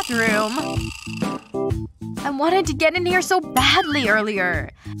the bathroom. I wanted to get in here so badly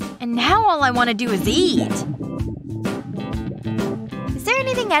earlier. And now all I want to do is eat. Is there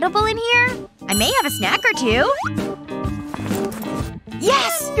anything edible in here? I may have a snack or two.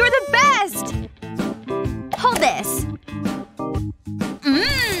 Yes! You're the best! Hold this.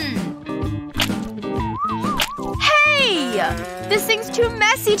 Hey! This thing's too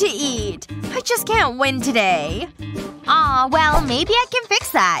messy to eat. I just can't win today. Aw, well, maybe I can fix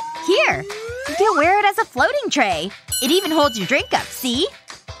that. Here. You can wear it as a floating tray. It even holds your drink up, see?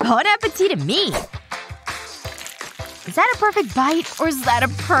 Bon appetit to me. Is that a perfect bite? Or is that a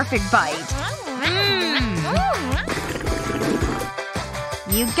perfect bite?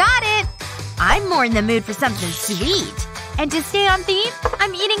 You got it! I'm more in the mood for something sweet. And to stay on theme,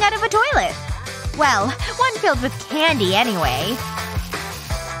 I'm eating out of a toilet. Well, one filled with candy anyway.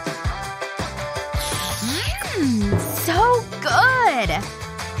 So good!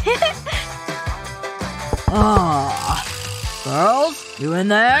 Girls? You in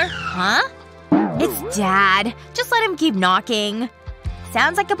there? Huh? It's Dad. Just let him keep knocking.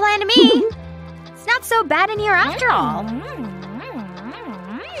 Sounds like a plan to me. It's not so bad in here after all.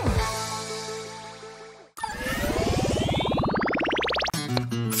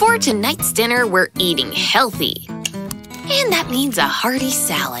 For tonight's dinner, we're eating healthy. And that means a hearty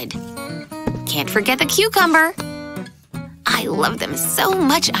salad. Can't forget the cucumber. I love them so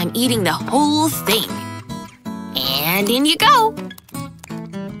much I'm eating the whole thing. And in you go.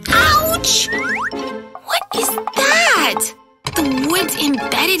 Ouch! What is that? The wood's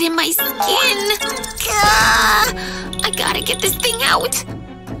embedded in my skin. Gah! I gotta get this thing out.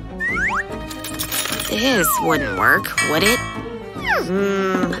 This wouldn't work, would it?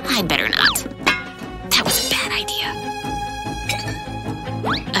 I'd better not. That was a bad idea.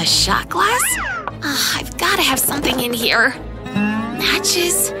 A shot glass? I've gotta have something in here.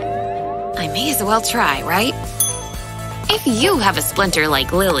 Matches? I may as well try, right? If you have a splinter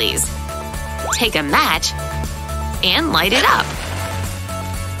like Lily's, take a match and light it up.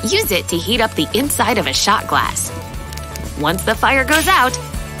 Use it to heat up the inside of a shot glass. Once the fire goes out,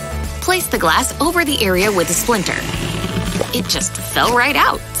 place the glass over the area with the splinter. It just fell right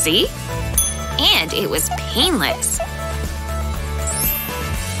out, see? And it was painless.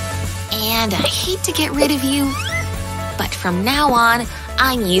 And I hate to get rid of you, but from now on,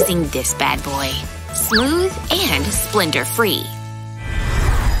 I'm using this bad boy. Smooth and splinter-free.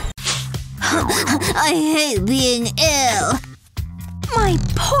 I hate being ill. My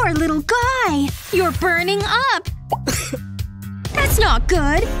poor little guy! You're burning up! That's not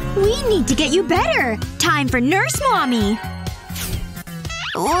good. We need to get you better. Time for Nurse Mommy.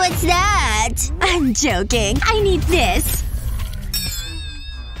 What's that? I'm joking. I need this.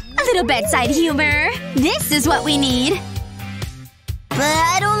 A little bedside humor. This is what we need. But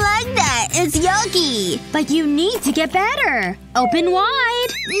I don't like that. It's yucky. But you need to get better. Open wide.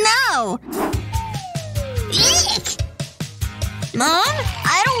 No! Eek! Mom?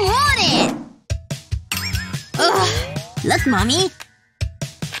 I don't want it! Ugh. Look, Mommy.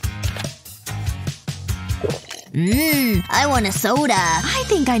 I want a soda. I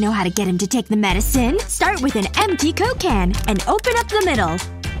think I know how to get him to take the medicine. Start with an empty Coke can and open up the middle.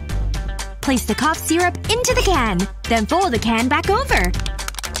 Place the cough syrup into the can. Then fold the can back over.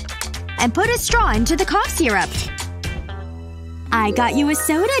 And put a straw into the cough syrup. I got you a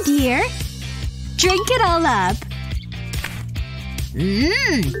soda, dear. Drink it all up.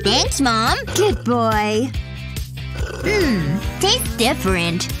 Thanks, Mom. Good boy. Tastes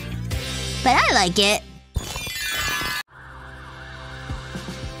different. But I like it.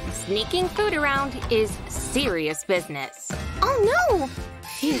 Sneaking food around is serious business. Oh no!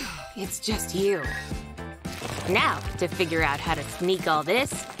 Phew, it's just you. Now, to figure out how to sneak all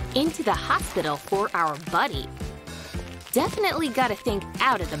this into the hospital for our buddy. Definitely gotta think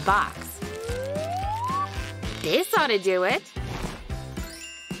out of the box. This ought to do it.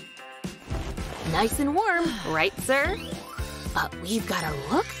 Nice and warm, right, sir? But we've gotta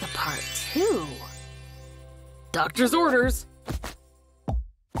look the part, too. Doctor's orders.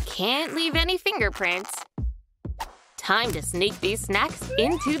 Can't leave any fingerprints. Time to sneak these snacks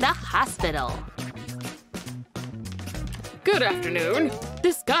into the hospital. Good afternoon.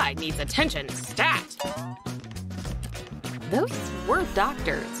 This guy needs attention stat. Those were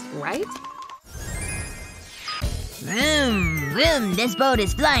doctors, right? Vroom, vroom, this boat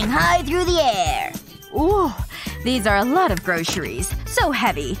is flying high through the air. Ooh, these are a lot of groceries. So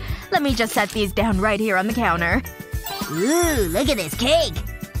heavy. Let me just set these down right here on the counter. Ooh, look at this cake.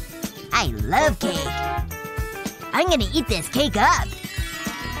 I love cake. I'm gonna eat this cake up.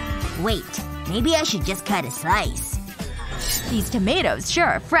 Wait, maybe I should just cut a slice. These tomatoes sure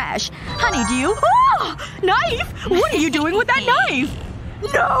are fresh. Honey, do you… Oh! Knife! What are you doing with that knife?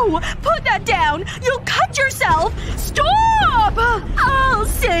 No! Put that down! You'll cut yourself! Stop! I'll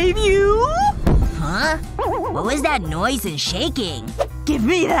save you! Huh? What was that noise and shaking? Give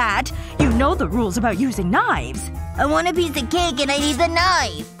me that! You know the rules about using knives. I want a piece of cake and I need the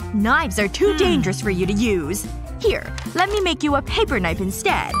knife. Knives are too dangerous for you to use. Here, let me make you a paper knife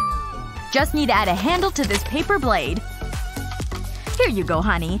instead. Just need to add a handle to this paper blade. Here you go,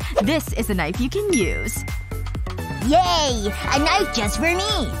 honey. This is a knife you can use. Yay! A knife just for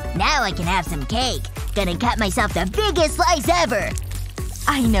me! Now I can have some cake. Gonna cut myself the biggest slice ever!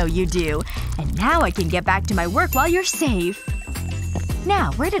 I know you do. And now I can get back to my work while you're safe.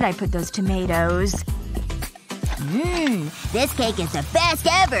 Now, where did I put those tomatoes? This cake is the best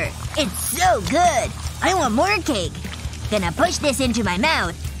ever! It's so good! I want more cake! Gonna push this into my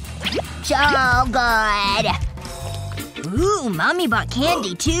mouth. So good! Ooh, Mommy bought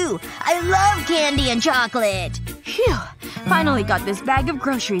candy too! I love candy and chocolate! Phew. Finally got this bag of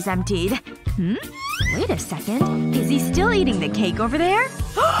groceries emptied. Wait a second. Is he still eating the cake over there?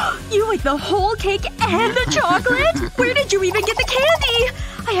 You ate the whole cake and the chocolate? Where did you even get the candy?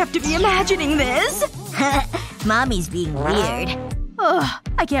 I have to be imagining this. Mommy's being weird. Ugh.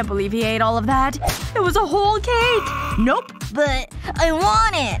 I can't believe he ate all of that. It was a whole cake. Nope. But I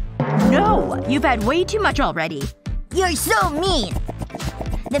want it! No. You've had way too much already. You're so mean!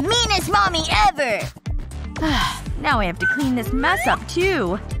 The meanest mommy ever! Now I have to clean this mess up,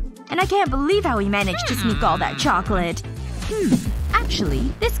 too. And I can't believe how he managed to sneak all that chocolate.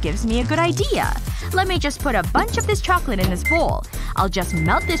 Actually, this gives me a good idea. Let me just put a bunch of this chocolate in this bowl. I'll just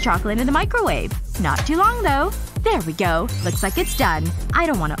melt this chocolate in the microwave. Not too long, though. There we go. Looks like it's done. I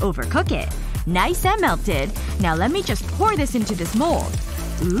don't want to overcook it. Nice and melted. Now let me just pour this into this mold.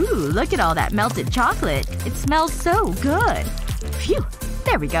 Ooh, look at all that melted chocolate. It smells so good. Phew.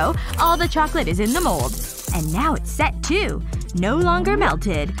 There we go. All the chocolate is in the mold. And now it's set, too. No longer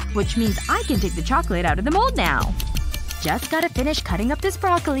melted. Which means I can take the chocolate out of the mold now. Just gotta finish cutting up this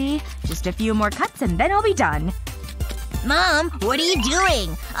broccoli. Just a few more cuts and then I'll be done. Mom, what are you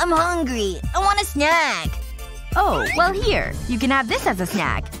doing? I'm hungry. I want a snack. Oh, well here. You can have this as a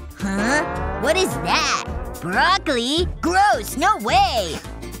snack. Huh? What is that? Broccoli? Gross! No way!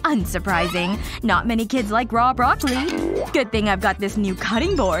 Unsurprising. Not many kids like raw broccoli. Good thing I've got this new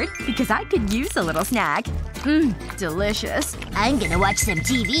cutting board, because I could use a little snack. Delicious. I'm gonna watch some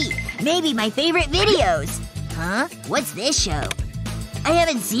TV. Maybe my favorite videos. Huh? What's this show? I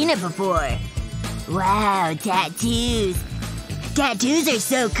haven't seen it before. Wow, tattoos. Tattoos are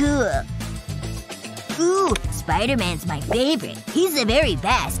so cool. Ooh, Spider-Man's my favorite. He's the very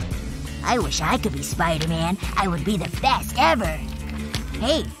best. I wish I could be Spider-Man. I would be the best ever.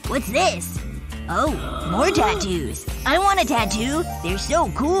 Hey, what's this? Oh, more tattoos. I want a tattoo. They're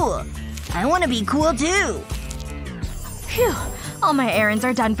so cool. I want to be cool too. Phew. All my errands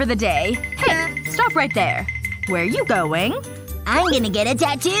are done for the day. Hey, stop right there. Where are you going? I'm gonna get a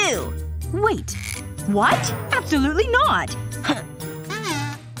tattoo. Wait. What? Absolutely not.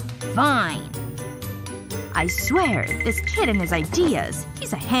 Fine. I swear, this kid and his ideas.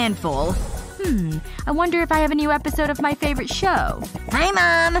 He's a handful. I wonder if I have a new episode of my favorite show. Hi,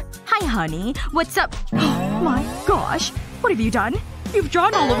 Mom. Hi, honey. What's up? Oh my gosh. What have you done? You've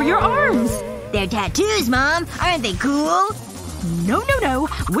drawn all over your arms. They're tattoos, Mom. Aren't they cool? No.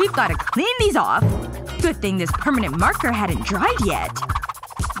 We've gotta clean these off. Good thing this permanent marker hadn't dried yet.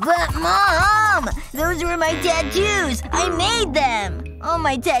 But Mom! Those were my tattoos! I made them! All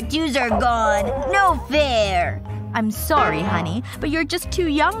my tattoos are gone. No fair. I'm sorry, honey, but you're just too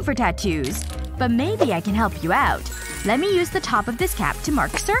young for tattoos. But maybe I can help you out. Let me use the top of this cap to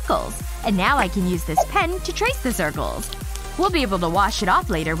mark circles. And now I can use this pen to trace the circles. We'll be able to wash it off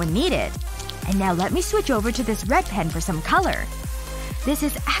later when needed. And now let me switch over to this red pen for some color. This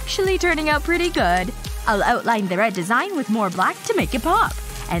is actually turning out pretty good. I'll outline the red design with more black to make it pop.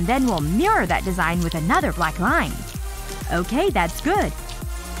 And then we'll mirror that design with another black line. Okay, that's good.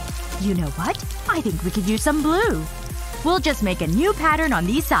 You know what? I think we could use some blue. We'll just make a new pattern on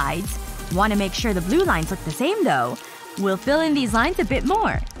these sides. Want to make sure the blue lines look the same, though. We'll fill in these lines a bit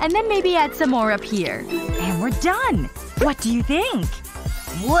more. And then maybe add some more up here. And we're done! What do you think?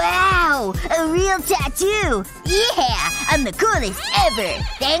 Wow! A real tattoo! Yeah! I'm the coolest ever!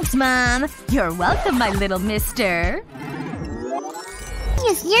 Thanks, Mom! You're welcome, my little mister.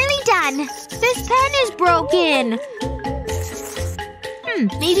 It's nearly done. This pen is broken.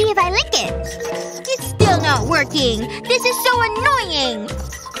 Maybe if I lick it. It's still not working. This is so annoying.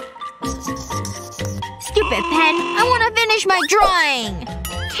 Stupid pen. I want to finish my drawing.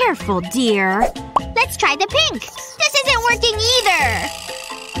 Careful, dear. Let's try the pink. This isn't working either.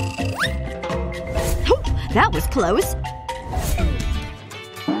 Oh, that was close.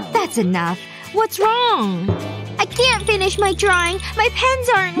 That's enough. What's wrong? I can't finish my drawing. My pens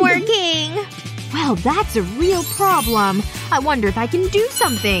aren't working. Well, that's a real problem. I wonder if I can do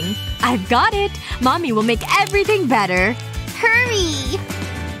something. I've got it. Mommy will make everything better. Hurry!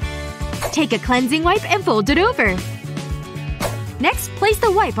 Take a cleansing wipe and fold it over. Next, place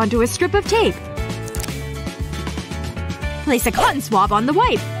the wipe onto a strip of tape. Place a cotton swab on the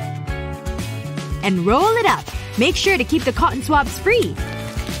wipe. And roll it up. Make sure to keep the cotton swabs free.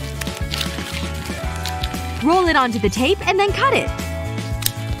 Roll it onto the tape and then cut it.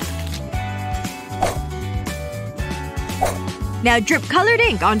 Now drip colored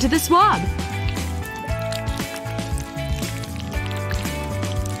ink onto the swab.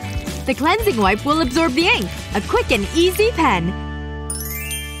 The cleansing wipe will absorb the ink. A quick and easy pen.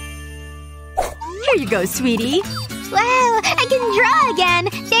 Here you go, sweetie. Wow! I can draw again!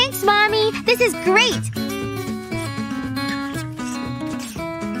 Thanks, Mommy! This is great!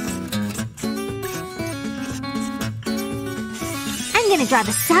 I'm gonna draw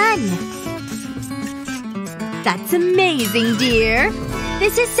the sun. That's amazing, dear.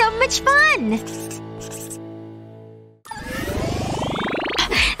 This is so much fun!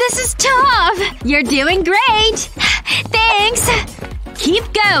 This is tough! You're doing great! Thanks!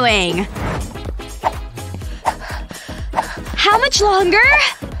 Keep going! How much longer?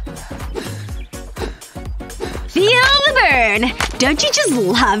 Feel the burn! Don't you just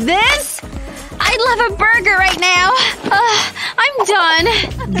love this? I'd love a burger right now! I'm done.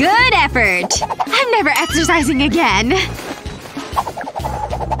 Good effort. I'm never exercising again.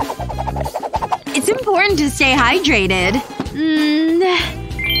 It's important to stay hydrated.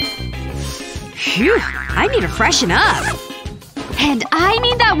 Phew. I need to freshen up. And I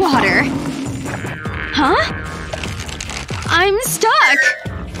need that water. Huh? I'm stuck.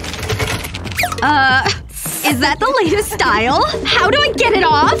 Is that the latest style? How do I get it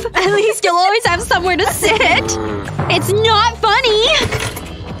off? At least you'll always have somewhere to sit. It's not funny.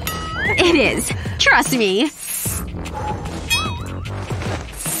 It is. Trust me.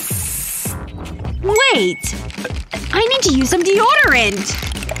 Wait. I need to use some deodorant.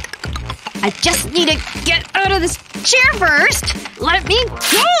 I just need to get out of this chair first. Let me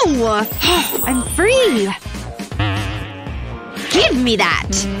go! I'm free. Give me that.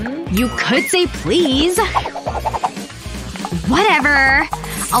 You could say please. Whatever.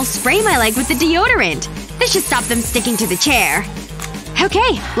 I'll spray my leg with the deodorant. This should stop them sticking to the chair.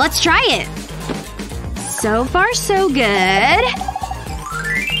 Okay, let's try it. So far, so good.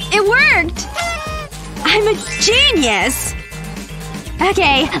 It worked! I'm a genius!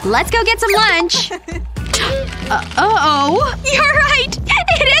 Okay, let's go get some lunch. Uh-oh. You're right!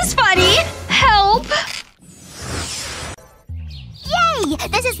 It is funny! Help! Yay!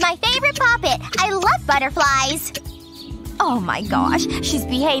 This is my favorite puppet. I love butterflies. Oh my gosh, she's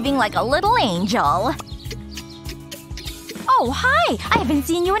behaving like a little angel. Oh, hi! I haven't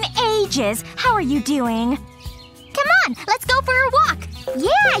seen you in ages. How are you doing? Come on, let's go for a walk.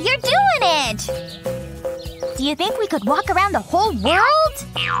 Yeah, you're doing it! Do you think we could walk around the whole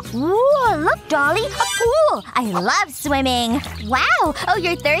world? Ooh, look, Dolly, a pool! I love swimming. Wow! Oh,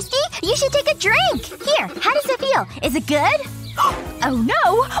 you're thirsty? You should take a drink. Here, how does it feel? Is it good? Oh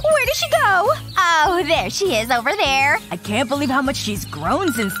no! Where did she go? Oh, there she is over there. I can't believe how much she's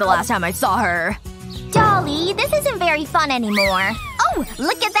grown since the last time I saw her. Dolly, this isn't very fun anymore. Oh,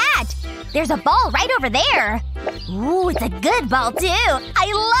 look at that! There's a ball right over there. Ooh, it's a good ball, too.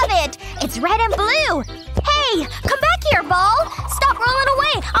 I love it! It's red and blue. Hey! Come back here, ball! Stop rolling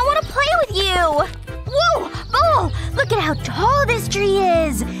away! I want to play with you! Whoa! Ball! Look at how tall this tree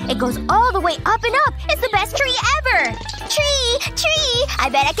is! It goes all the way up and up! It's the best tree ever! Tree! Tree! I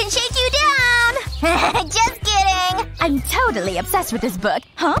bet I can shake you down! Just kidding! I'm totally obsessed with this book.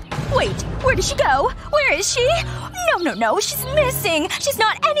 Huh? Wait, where did she go? Where is she? No, she's missing! She's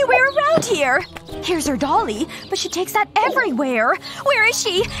not anywhere around here! Here's her dolly, but she takes that everywhere. Where is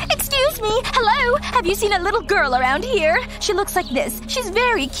she? Excuse me! Hello? Have you seen a little girl around here? She looks like this. She's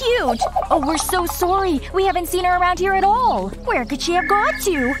very cute. Oh, we're so sorry. We haven't seen her around here at all. Where could she have gone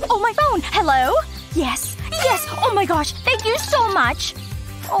to? Oh, my phone! Hello? Yes. Yes! Oh my gosh, thank you so much!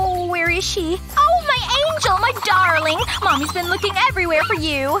 Oh, where is she? Oh, my angel! My darling! Mommy's been looking everywhere for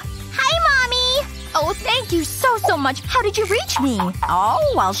you. Hi, Mommy! Oh, thank you so much. How did you reach me?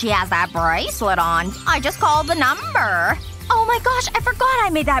 Oh, well, she has that bracelet on. I just called the number. Oh my gosh, I forgot I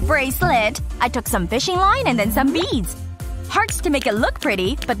made that bracelet. I took some fishing line and then some beads. Hearts to make it look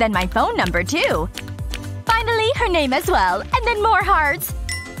pretty, but then my phone number too. Finally, her name as well. And then more hearts.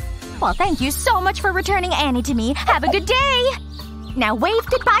 Well, thank you so much for returning Annie to me. Have a good day! Now wave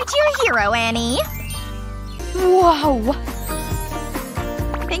goodbye to your hero, Annie. Whoa.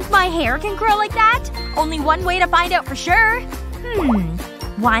 Think my hair can grow like that? Only one way to find out for sure.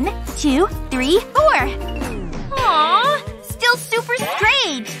 1, 2, 3, 4. Aww. Still super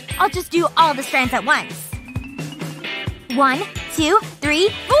straight. I'll just do all the strands at once. 1, 2, 3,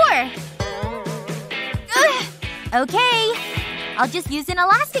 4. Ugh. Okay. I'll just use an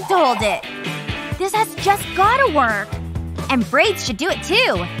elastic to hold it. This has just gotta work. And braids should do it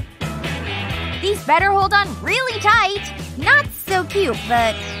too. These better hold on really tight. Not so cute,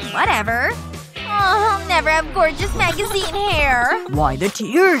 but whatever. Oh, I'll never have gorgeous magazine hair. Why the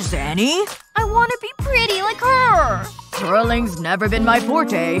tears, Annie? I want to be pretty like her. Curling's never been my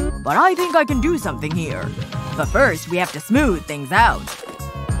forte, but I think I can do something here. But first, we have to smooth things out.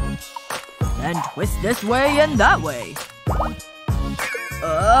 Then twist this way and that way.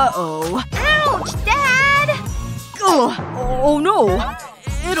 Uh-oh. Ouch, Dad! Ugh. Oh no.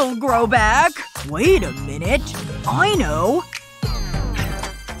 It'll grow back. Wait a minute. I know.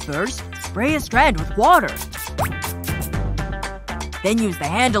 First, spray a strand with water. Then use the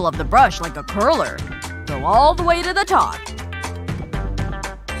handle of the brush like a curler. Go all the way to the top.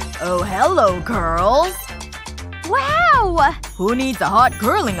 Oh, hello, curls. Wow! Who needs a hot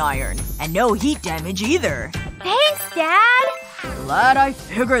curling iron? And no heat damage either. Thanks, Dad! Glad I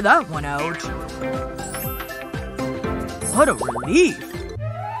figured that one out. What a relief.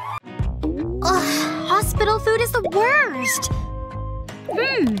 Ugh, hospital food is the worst.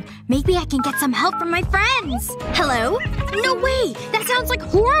 Maybe I can get some help from my friends. Hello? No way! That sounds like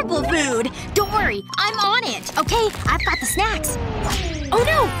horrible food! Don't worry, I'm on it, okay? I've got the snacks. Oh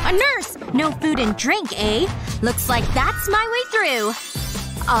no! A nurse! No food and drink, eh? Looks like that's my way through.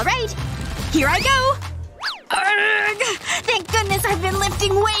 Alright. Here I go! Arrgh! Thank goodness I've been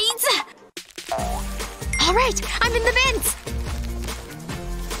lifting weights! Alright, I'm in the vents!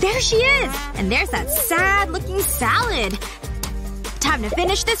 There she is! And there's that sad-looking salad. Time to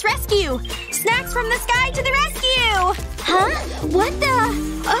finish this rescue! Snacks from the sky to the rescue! Huh? What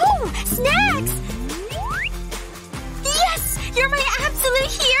the… Oh! Snacks! Yes! You're my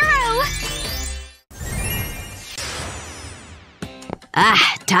absolute hero!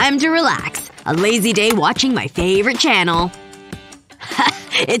 Time to relax. A lazy day watching my favorite channel.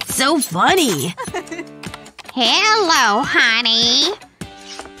 It's so funny. Hello, honey.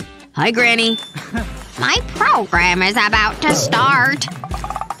 Hi, Granny. My program is about to start.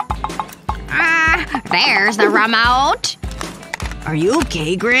 There's the remote. Are you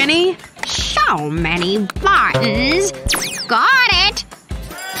okay, Granny? So many buttons. Got it.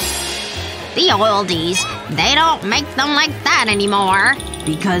 The oldies. They don't make them like that anymore.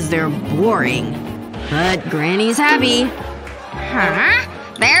 Because they're boring. But Granny's happy. Huh?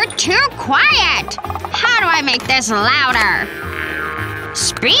 They're too quiet. How do I make this louder?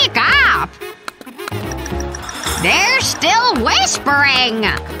 Speak up. They're still whispering.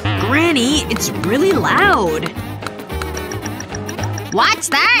 Granny, it's really loud. What's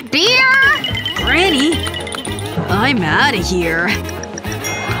that, dear? Granny! I'm out of here.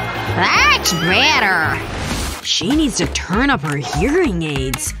 That's better. She needs to turn up her hearing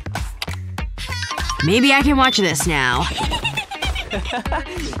aids. Maybe I can watch this now.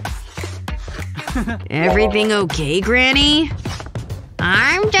 Everything okay, Granny?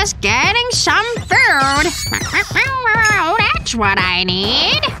 I'm just getting some food. That's what I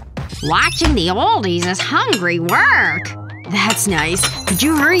need. Watching the oldies is hungry work. That's nice. Could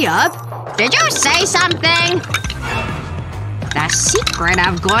you hurry up? Did you say something? The secret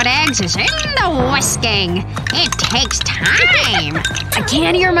of good eggs is in the whisking. It takes time. I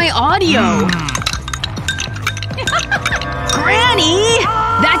can't hear my audio. Granny!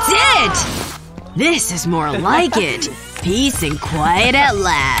 That's it! This is more like it. Peace and quiet at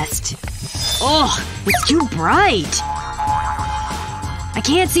last. Oh, it's too bright. I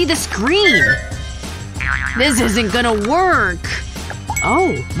can't see the screen. This isn't gonna work.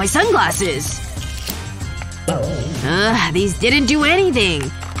 Oh, my sunglasses. These didn't do anything.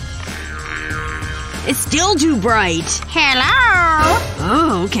 It's still too bright. Hello?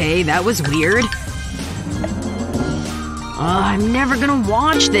 Oh, okay, that was weird. I'm never gonna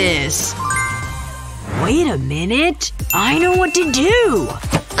watch this. Wait a minute. I know what to do.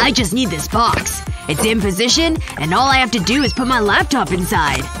 I just need this box. It's in position, and all I have to do is put my laptop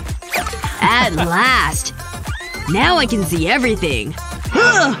inside. At last. Now I can see everything.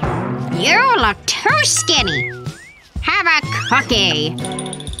 You look too skinny. Have a cookie.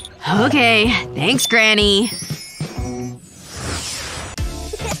 Okay. Thanks, Granny.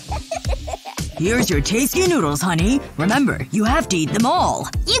 Here's your tasty noodles, honey. Remember, you have to eat them all.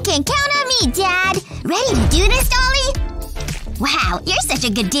 You can count on me, Dad. Ready to do this, Dolly? Wow, you're such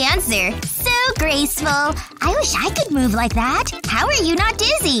a good dancer. So graceful. I wish I could move like that. How are you not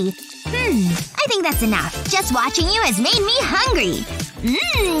dizzy? I think that's enough. Just watching you has made me hungry.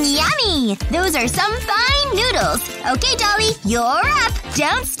 Yummy! Those are some fine noodles. Okay, Dolly, you're up.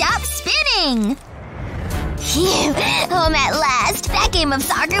 Don't stop spinning. Phew. Home at last. That game of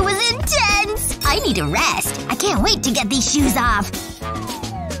soccer was intense. I need a rest. I can't wait to get these shoes off.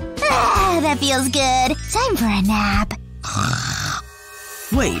 That feels good. Time for a nap.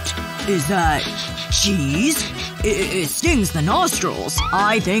 Wait. Is that… cheese? It stings the nostrils.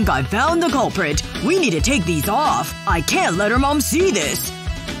 I think I found the culprit. We need to take these off. I can't let her mom see this.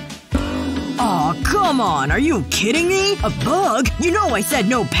 Aw, come on. Are you kidding me? A bug? You know I said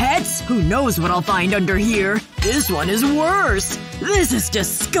no pets. Who knows what I'll find under here. This one is worse. This is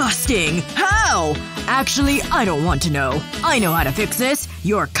disgusting. How? Actually, I don't want to know. I know how to fix this.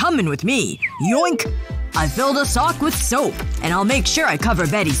 You're coming with me. Yoink! I filled a sock with soap, and I'll make sure I cover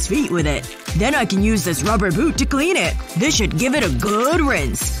Betty's feet with it. Then I can use this rubber boot to clean it. This should give it a good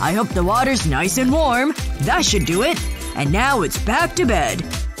rinse. I hope the water's nice and warm. That should do it. And now it's back to bed.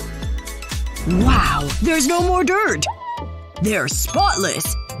 Wow, there's no more dirt. They're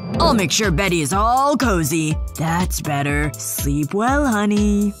spotless. I'll make sure Betty is all cozy. That's better. Sleep well,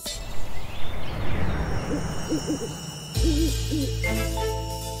 honey.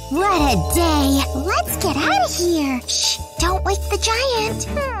 What a day. Let's get out of here. Shh. Don't wake the giant.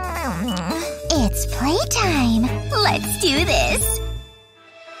 It's playtime. Let's do this.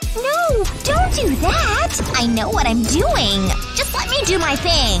 No! Don't do that! I know what I'm doing. Just let me do my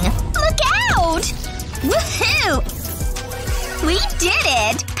thing. Look out! Woohoo! We did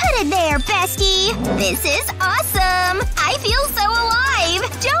it! Put it there, bestie! This is awesome! I feel so alive!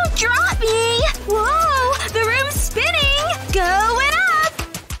 Don't drop me! Whoa! The room's spinning! Going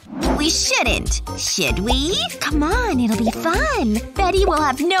up! We shouldn't. Should we? Come on, it'll be fun. Betty will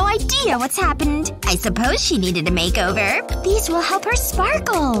have no idea what's happened. I suppose she needed a makeover. These will help her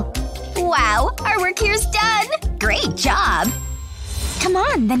sparkle. Wow, our work here's done! Great job! Come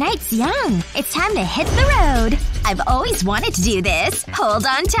on, the night's young. It's time to hit the road. I've always wanted to do this. Hold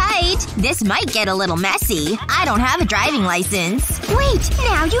on tight. This might get a little messy. I don't have a driving license. Wait,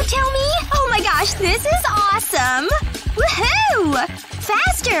 now you tell me? Oh my gosh, this is awesome! Woohoo!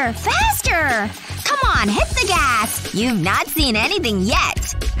 Faster! Faster! Come on, hit the gas! You've not seen anything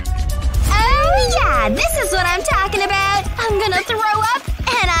yet. Oh yeah, this is what I'm talking about! I'm gonna throw up,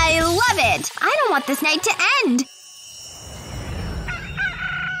 and I love it! I don't want this night to end.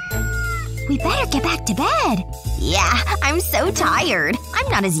 We better get back to bed. Yeah, I'm so tired. I'm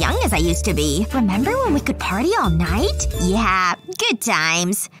not as young as I used to be. Remember when we could party all night? Yeah, good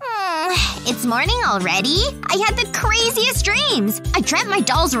times. It's morning already? I had the craziest dreams. I dreamt my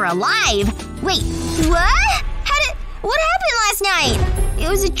dolls were alive. Wait, what? What happened last night? It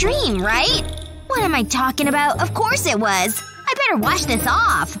was a dream, right? What am I talking about? Of course it was. I better wash this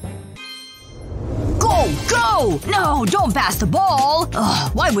off. Go! Go! No, don't pass the ball!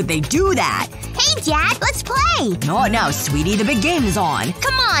 Ugh, why would they do that? Hey, Dad, let's play! Not now, sweetie. The big game is on.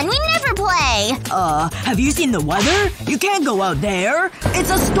 Come on, we never play! Have you seen the weather? You can't go out there.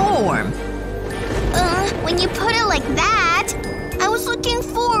 It's a storm. When you put it like that, I was looking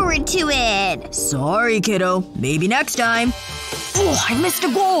forward to it. Sorry, kiddo. Maybe next time. Oh, I missed a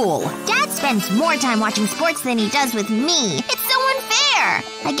goal. Dad spends more time watching sports than he does with me. It's so unfair.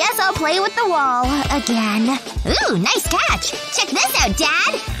 I guess I'll play with the wall again. Ooh, nice catch. Check this out,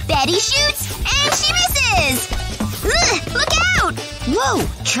 Dad. Betty shoots, and she misses. Ugh, look out! Whoa,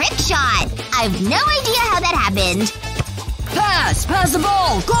 trick shot. I've no idea how that happened. Pass! Pass the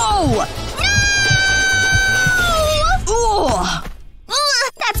ball! Go! No! Ugh!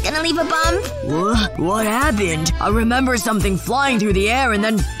 That's gonna leave a bump. What happened? I remember something flying through the air and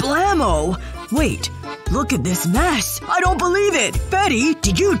then blammo! Wait. Look at this mess. I don't believe it. Betty,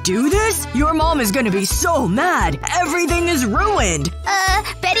 did you do this? Your mom is gonna be so mad. Everything is ruined.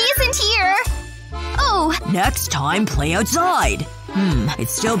 Betty isn't here. Oh. Next time, play outside.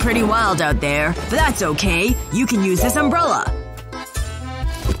 It's still pretty wild out there. But that's okay. You can use this umbrella.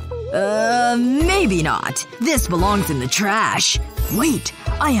 Maybe not. This belongs in the trash. Wait.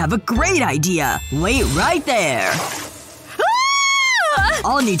 I have a great idea. Wait right there. Ah!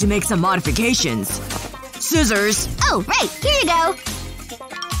 I'll need to make some modifications. Scissors. Oh, right. Here you go.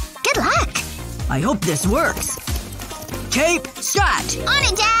 Good luck. I hope this works. Tape, set! On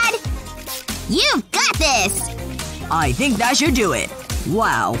it, Dad! You've got this! I think that should do it.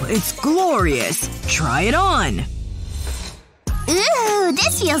 Wow, it's glorious. Try it on. Ooh,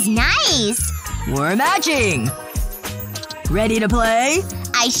 this feels nice. We're matching. Ready to play?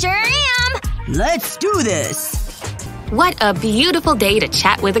 I sure am! Let's do this! What a beautiful day to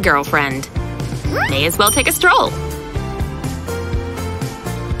chat with a girlfriend. May as well take a stroll.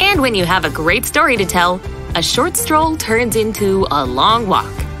 And when you have a great story to tell, a short stroll turns into a long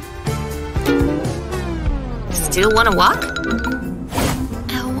walk. Still want to walk?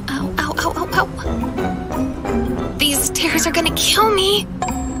 Ow, ow, ow, ow, ow, ow. These stairs are gonna kill me.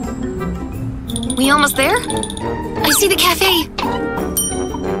 We almost there? I see the cafe.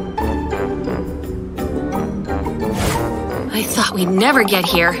 I thought we'd never get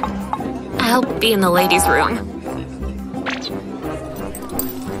here. I'll be in the ladies' room.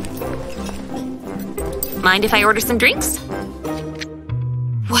 Mind if I order some drinks?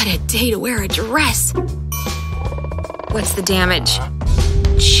 What a day to wear a dress. What's the damage?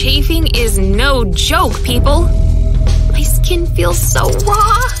 Chafing is no joke, people. My skin feels so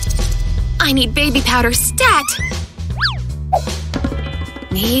raw. I need baby powder stat.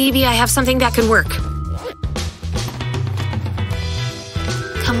 Maybe I have something that could work.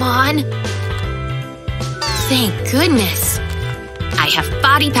 Come on. Thank goodness. I have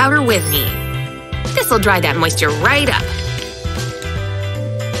body powder with me. This'll dry that moisture right up.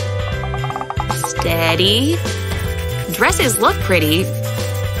 Steady. Dresses look pretty,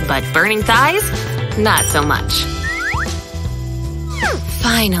 but burning thighs? Not so much.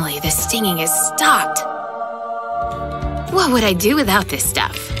 Finally, the stinging has stopped. What would I do without this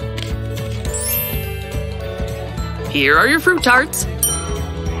stuff? Here are your fruit tarts.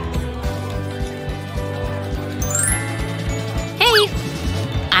 Hey!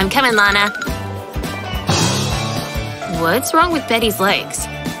 I'm coming, Lana. What's wrong with Betty's legs?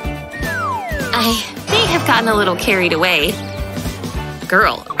 I may have gotten a little carried away.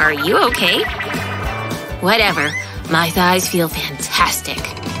 Girl, are you okay? Whatever. My thighs feel fantastic.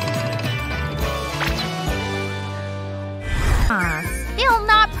 Still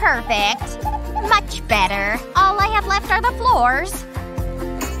not perfect. Much better. All I have left are the floors.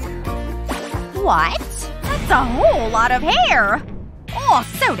 What? That's a whole lot of hair. Oh,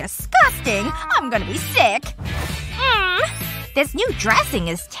 so disgusting. I'm gonna be sick. This new dressing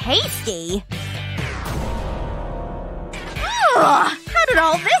is tasty. Ugh, how did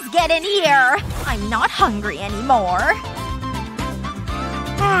all this get in here? I'm not hungry anymore.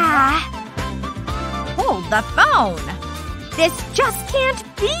 Ah. Hold the phone. This just can't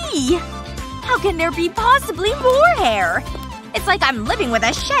be. How can there be possibly more hair? It's like I'm living with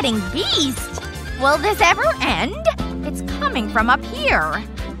a shedding beast. Will this ever end? It's coming from up here.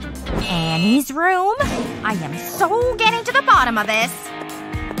 Annie's room? I am so getting to the bottom of this.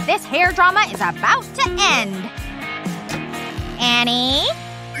 This hair drama is about to end. Annie?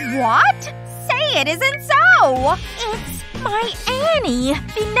 What? Say it isn't so! It's my Annie,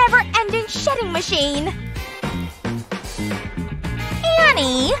 the never-ending shedding machine.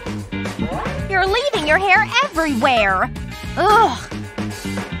 Annie! You're leaving your hair everywhere. Ugh.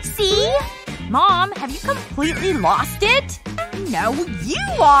 See? Mom, have you completely lost it? No, you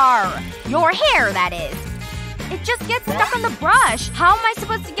are! Your hair, that is. It just gets stuck on the brush. How am I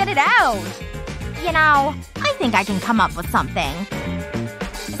supposed to get it out? You know, I think I can come up with something.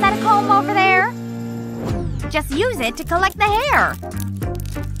 Is that a comb over there? Just use it to collect the hair.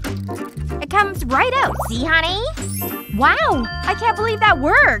 It comes right out, see, honey? Wow! I can't believe that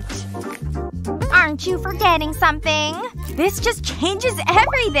worked! Aren't you forgetting something? This just changes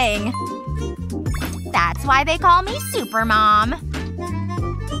everything! That's why they call me Supermom.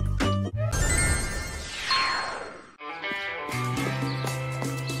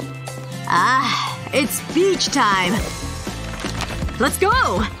 Ah, it's beach time. Let's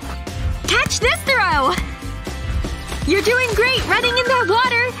go! Catch this throw! You're doing great running in that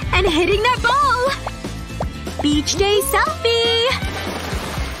water and hitting that ball! Beach day selfie!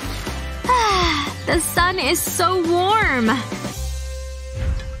 Ah, the sun is so warm.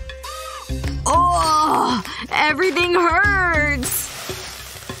 Oh, everything hurts.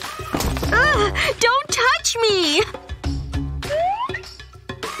 Ugh, don't touch me!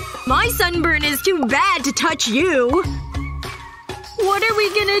 My sunburn is too bad to touch you. What are we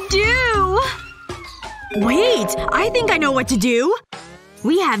gonna do? Wait, I think I know what to do.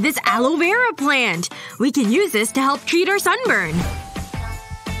 We have this aloe vera plant. We can use this to help treat our sunburn.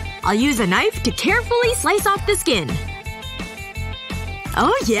 I'll use a knife to carefully slice off the skin.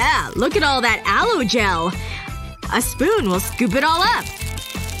 Oh yeah, look at all that aloe gel. A spoon will scoop it all up.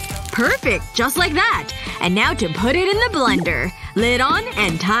 Perfect, just like that. And now to put it in the blender. Lid on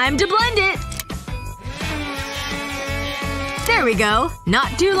and time to blend it. There we go.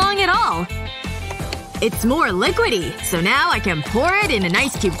 Not too long at all. It's more liquidy, so now I can pour it in an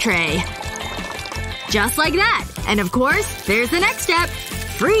ice cube tray. Just like that. And of course, there's the next step.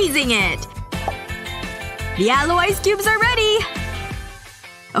 Freezing it. The aloe ice cubes are ready.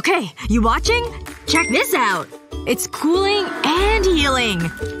 Okay, you watching? Check this out. It's cooling and healing.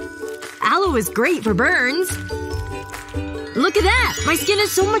 Aloe is great for burns. Look at that! My skin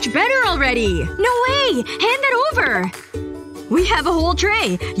is so much better already! No way! Hand that over! We have a whole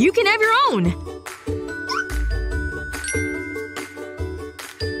tray. You can have your own.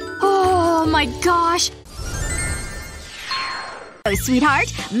 Oh my gosh. Oh,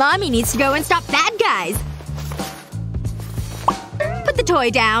 sweetheart. Mommy needs to go and stop bad guys. Put the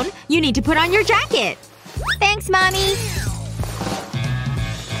toy down. You need to put on your jacket. Thanks, Mommy.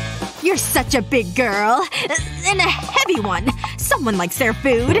 You're such a big girl. And a heavy one. Someone likes their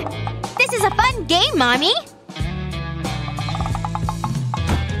food. This is a fun game, Mommy.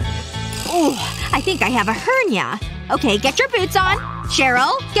 Oh, I think I have a hernia. Okay, get your boots on.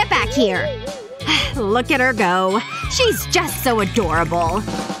 Cheryl, get back here. Look at her go. She's just so adorable.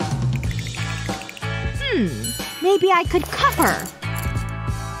 Maybe I could cuff her.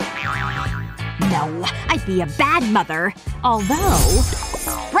 No, I'd be a bad mother. Although…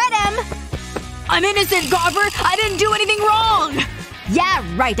 Spread him! I'm innocent, Gopher! I didn't do anything wrong! Yeah,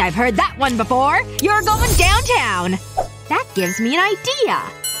 right, I've heard that one before. You're going downtown. That gives me an idea.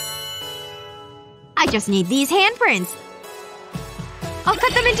 I just need these handprints. I'll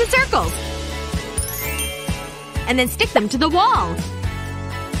cut them into circles. And then stick them to the wall.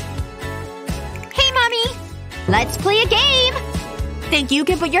 Hey, Mommy! Let's play a game! Think you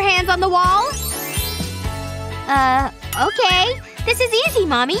can put your hands on the wall? Okay. This is easy,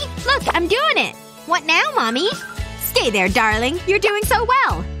 Mommy. Look, I'm doing it. What now, Mommy? Stay there, darling. You're doing so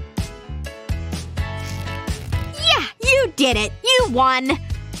well. Yeah! You did it! You won!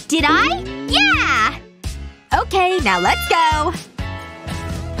 Did I? Yeah! Okay, now let's go.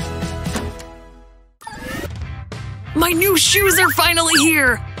 My new shoes are finally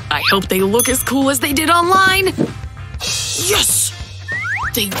here! I hope they look as cool as they did online! Yes!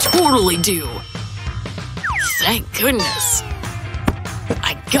 They totally do! Thank goodness.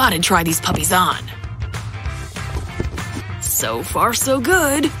 I gotta try these puppies on. So far, so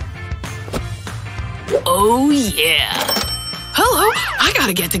good. Oh, yeah. Hello, I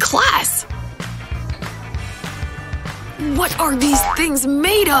gotta get to class. What are these things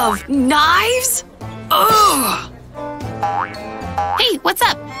made of? Knives? Ugh! Hey, what's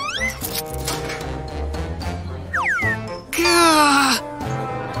up?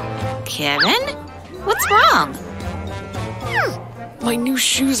 Gah. Kevin? What's wrong? My new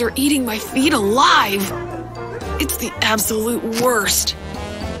shoes are eating my feet alive. It's the absolute worst.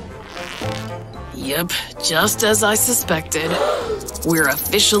 Yep, just as I suspected. We're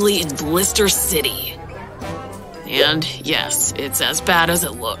officially in Blister City. And yes, it's as bad as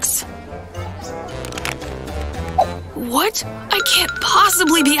it looks. What? I can't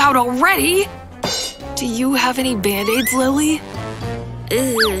possibly be out already! Do you have any Band-Aids, Lily?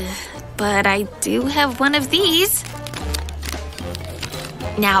 Ugh, but I do have one of these.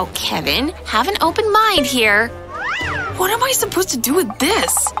 Now, Kevin, have an open mind here. What am I supposed to do with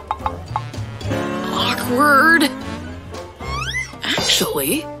this? Awkward.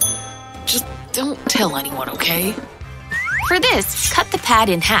 Actually, just don't tell anyone, okay? For this, cut the pad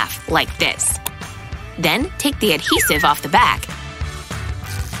in half, like this. Then, take the adhesive off the back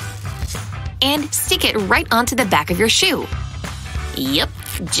and stick it right onto the back of your shoe. Yep,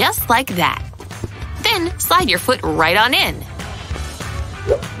 just like that. Then, slide your foot right on in.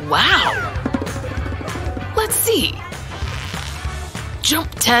 Wow. Let's see.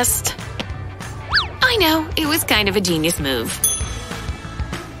 Jump test. I know, it was kind of a genius move.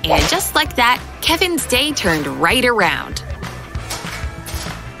 And just like that, Kevin's day turned right around.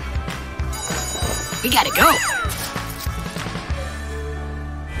 We gotta go.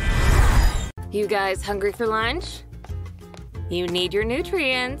 You guys hungry for lunch? You need your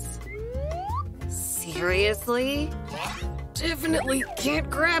nutrients. Seriously? Definitely can't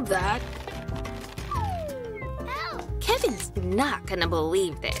grab that. Kevin's not gonna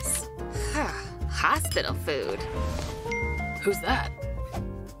believe this. Hospital food. Who's that?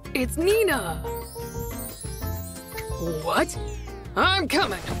 It's Nina. What? I'm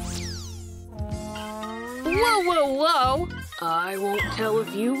coming. Whoa, whoa, whoa! I won't tell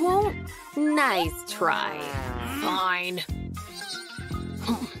if you won't. Nice try. Fine.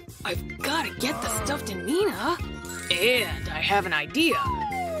 I've gotta get the stuff to Nina. And I have an idea.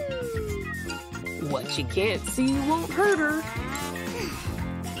 What she can't see won't hurt her.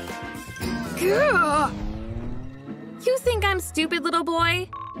 Gah! You think I'm stupid, little boy?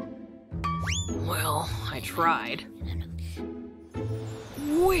 Well, I tried.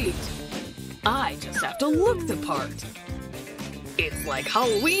 Wait! I just have to look the part. It's like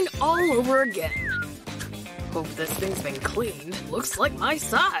Halloween all over again. Hope this thing's been cleaned. Looks like my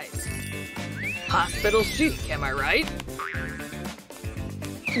size. Hospital chic, am I right?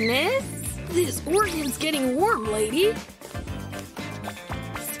 Miss? This organ's getting warm, lady.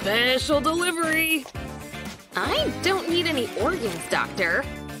 Special delivery. I don't need any organs, doctor.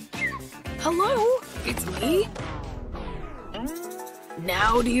 Hello, it's me.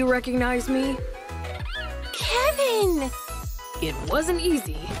 Now do you recognize me? Kevin! It wasn't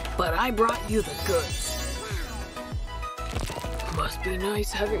easy, but I brought you the goods. Must be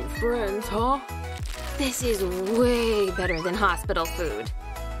nice having friends, huh? This is way better than hospital food.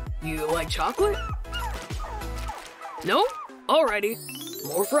 You like chocolate? No? Alrighty.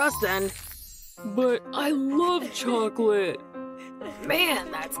 More for us then. But I love chocolate.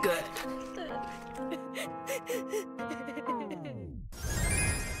 Man, that's good.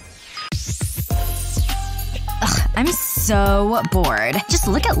 I'm so bored. Just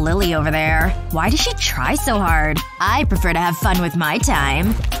look at Lily over there. Why does she try so hard? I prefer to have fun with my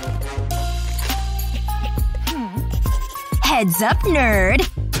time. Heads up, nerd.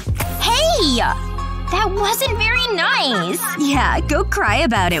 Hey! That wasn't very nice. Yeah, go cry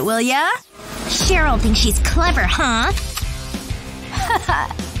about it, will ya? Cheryl thinks she's clever, huh?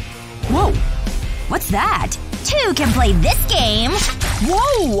 Whoa. What's that? Two can play this game.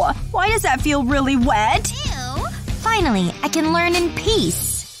 Whoa! Why does that feel really wet? Ew. Finally, I can learn in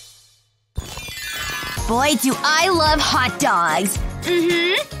peace. Boy, do I love hot dogs.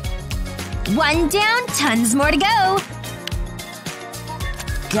 One down, tons more to go.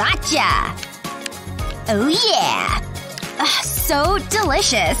 Gotcha! Oh yeah! Ugh, so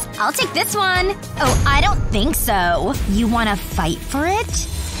delicious. I'll take this one. Oh, I don't think so. You wanna fight for it?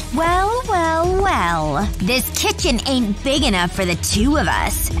 Well, well, well. This kitchen ain't big enough for the two of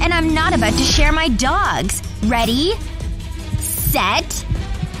us. And I'm not about to share my dogs. Ready? Set?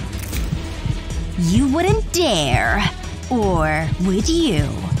 You wouldn't dare. Or would you?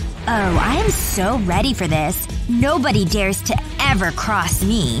 Oh, I am so ready for this. Nobody dares to ever cross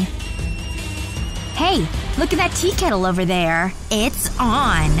me. Hey, look at that tea kettle over there. It's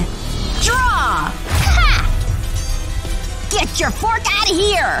on. Draw! Ha! Get your fork out of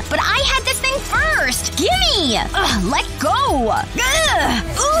here! But I had this thing first! Gimme! Ugh, let go!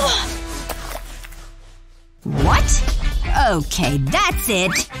 Ugh. What? Okay, that's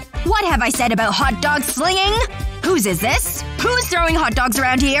it. What have I said about hot dog slinging? Whose is this? Who's throwing hot dogs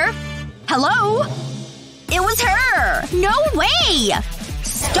around here? Hello? It was her! No way!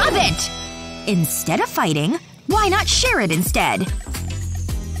 Stop it! Instead of fighting, why not share it instead?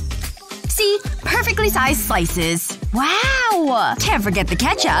 See? Perfectly sized slices. Wow! Can't forget the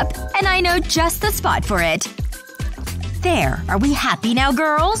ketchup. And I know just the spot for it. There. Are we happy now,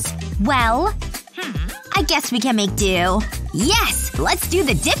 girls? Well… I guess we can make do. Yes! Let's do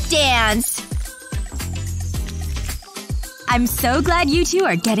the dip dance! I'm so glad you two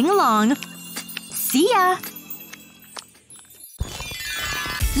are getting along. See ya!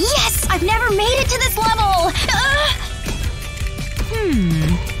 Yes! I've never made it to this level!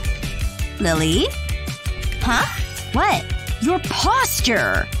 Lily? Huh? What? Your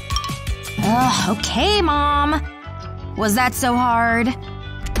posture! Ugh, okay, Mom. Was that so hard?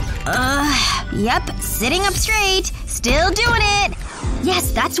 Yep. Sitting up straight. Still doing it.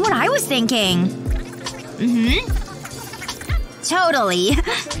 Yes, that's what I was thinking. Totally.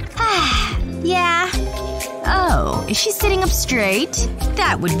 Yeah. Oh, is she sitting up straight?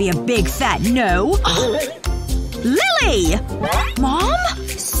 That would be a big fat no. Lily! Mom?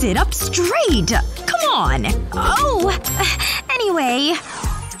 Sit up straight! Come on! Oh! Anyway.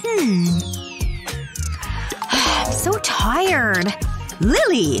 I'm so tired.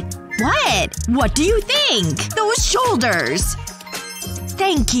 Lily! What? What do you think? Those shoulders!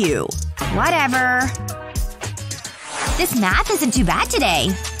 Thank you. Whatever. This math isn't too bad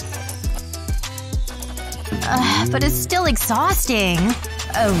today. But it's still exhausting.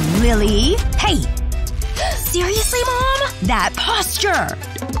 Oh, Lily? Hey! Seriously, Mom? That posture!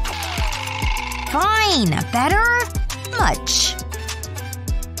 Fine. Better? Much.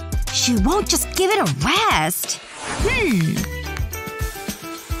 She won't just give it a rest.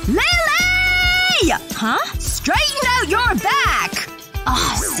 Lily! Huh? Straighten out your back!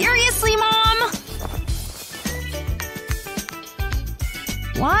 Oh, seriously, Mom?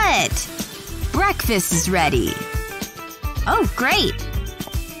 What? Breakfast is ready. Oh, great.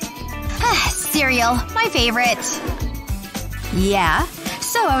 Cereal. My favorite. Yeah?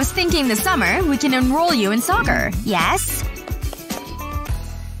 So I was thinking this summer we can enroll you in soccer. Yes?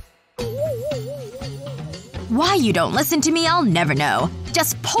 Why you don't listen to me, I'll never know.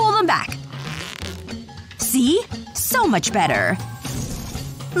 Just pull them back. See? So much better.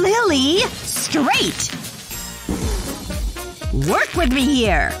 Lily! Straight! Work with me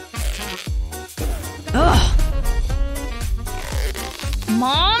here! Ugh.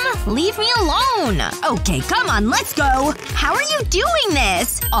 Mom? Leave me alone! Okay, come on, let's go! How are you doing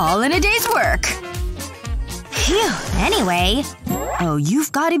this? All in a day's work. Phew. Anyway. Oh,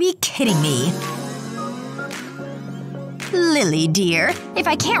 you've gotta be kidding me. Lily, dear. If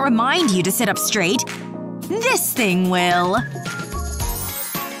I can't remind you to sit up straight, this thing will.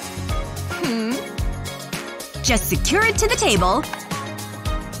 Just secure it to the table.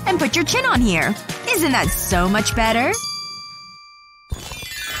 And put your chin on here. Isn't that so much better?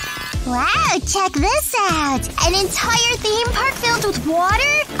 Wow, check this out! An entire theme park filled with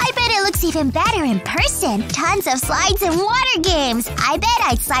water? I bet it looks even better in person. Tons of slides and water games. I bet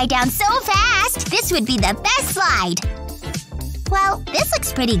I'd slide down so fast. This would be the best slide. Well, this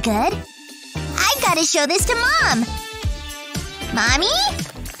looks pretty good. I gotta show this to Mom. Mommy?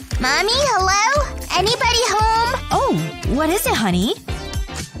 Mommy, hello? Anybody home? Oh, what is it, honey?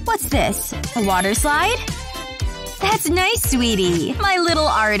 What's this? A water slide? That's nice, sweetie. My little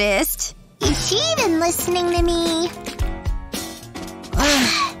artist. Is she even listening to me?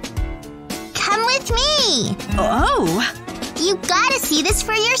 Come with me! Oh! You gotta see this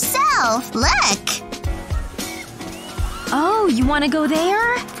for yourself. Look! Oh, you wanna go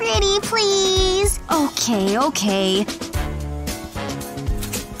there? Pretty, please. Okay, okay.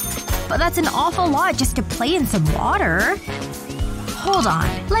 But that's an awful lot just to play in some water. Hold on.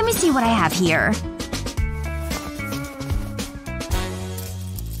 Let me see what I have here.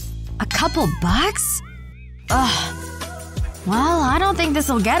 A couple bucks? Ugh. Well, I don't think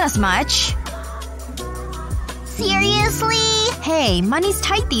this'll get us much. Seriously? Hey, money's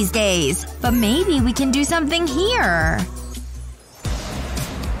tight these days. But maybe we can do something here.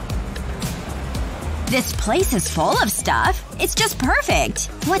 This place is full of stuff. It's just perfect.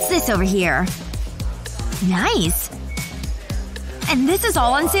 What's this over here? Nice. And this is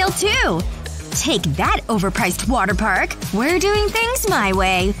all on sale too. Take that, overpriced water park. We're doing things my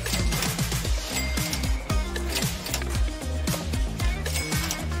way.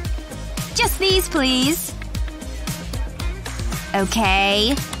 these, please.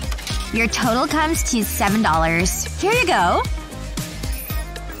 Okay. Your total comes to $7. Here you go.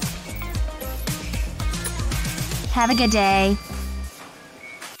 Have a good day.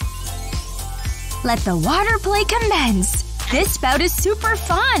 Let the water play commence. This spout is super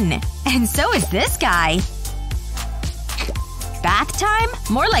fun. And so is this guy. Bath time?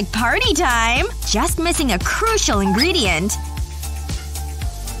 More like party time. Just missing a crucial ingredient.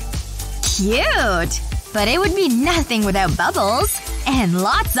 Cute. But it would be nothing without bubbles. And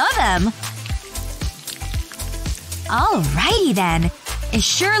lots of them. Alrighty then. It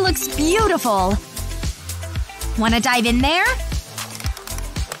sure looks beautiful. Wanna dive in there?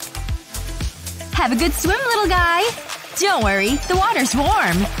 Have a good swim, little guy. Don't worry, the water's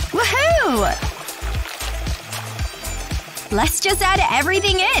warm. Woohoo! Let's just add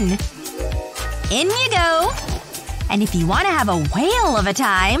everything in. In you go. And if you want to have a whale of a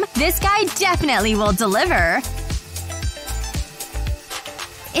time, this guy definitely will deliver.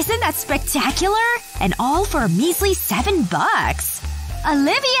 Isn't that spectacular? And all for a measly $7.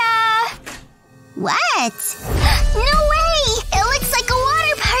 Olivia! What? No way! It looks like a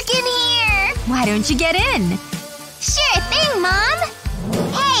water park in here! Why don't you get in? Sure thing, Mom!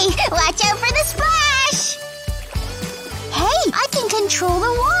 Hey, watch out for the splash! Hey, I can control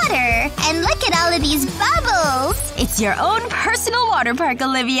the water! And look at all of these bubbles! It's your own personal water park,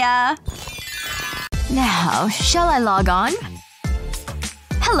 Olivia. Now, shall I log on?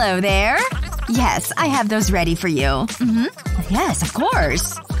 Hello there. Yes, I have those ready for you. Yes, of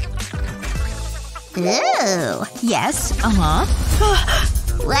course. Ooh. Yes,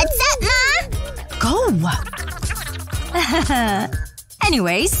 What's up, Mom? Go!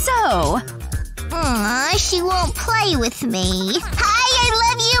 Anyway, so… Aw, she won't play with me. Hi, I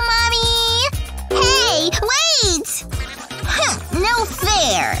love you, Mommy! Hey, wait! No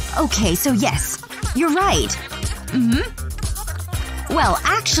fair. Okay, so yes. You're right. Well,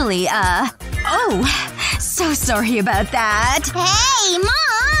 actually, oh. So sorry about that. Hey,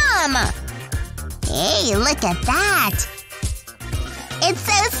 Mom! Hey, look at that. It's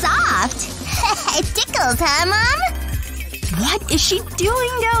so soft. It tickles, huh, Mom? What is she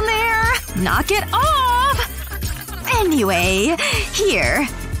doing down there? Knock it off! Anyway, here.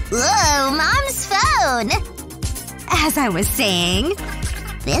 Whoa, Mom's phone! As I was saying…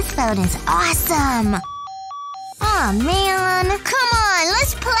 This phone is awesome! Aw, man. Come on,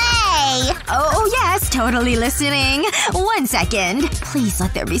 let's play! Oh, yes, totally listening. 1 second. Please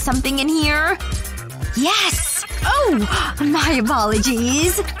let there be something in here. Yes! Oh! My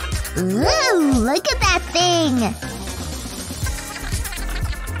apologies. Ooh, look at that thing!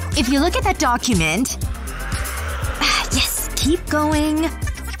 If you look at that document… Yes, keep going.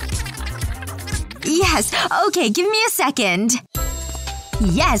 Yes, okay, give me a second.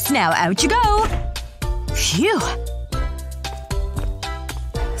 Yes, now out you go. Phew.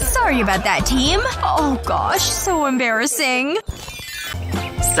 Sorry about that, team. Oh gosh, so embarrassing.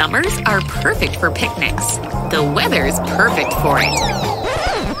 Summers are perfect for picnics. The weather's perfect for it.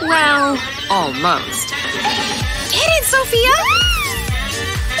 Well, almost. Get it, Sophia!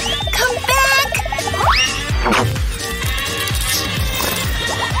 Come back!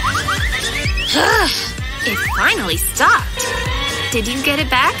 It finally stopped. Did you get it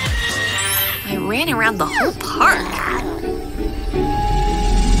back? I ran around the whole park.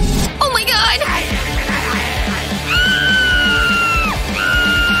 Oh my god!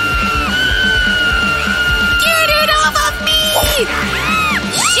 Get it off of me!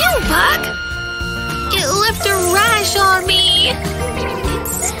 Shoo, Buck! It left a rash on me. It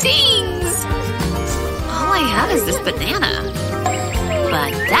stings. All I have is this banana.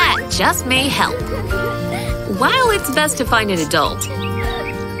 But that just may help. While it's best to find an adult,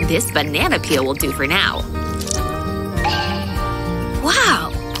 this banana peel will do for now.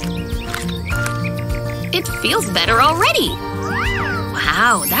 Wow! It feels better already!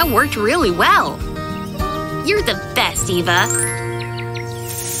 Wow, that worked really well! You're the best, Eva!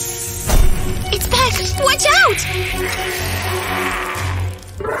 It's back! Watch out!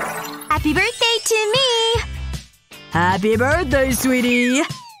 Happy birthday to me! Happy birthday, sweetie!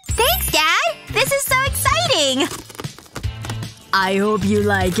 Thanks, Dad! This is so exciting! I hope you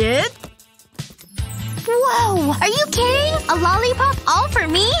like it. Whoa! Are you kidding? A lollipop all for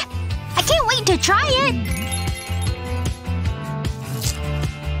me? I can't wait to try it!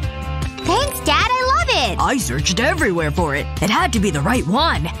 Thanks, Dad! I love it! I searched everywhere for it. It had to be the right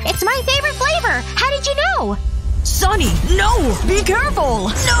one. It's my favorite flavor! How did you know? Sonny, no! Be careful!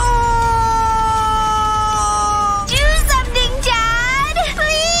 No! Do something, Dad!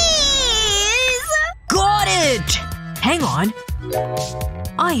 Please! Got it! Hang Hang on.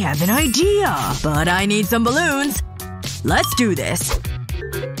 I have an idea. But I need some balloons. Let's do this.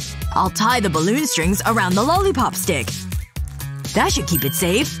 I'll tie the balloon strings around the lollipop stick. That should keep it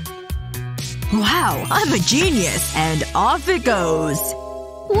safe. Wow, I'm a genius. And off it goes.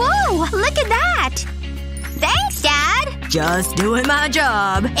 Whoa! Look at that! Thanks, Dad! Just doing my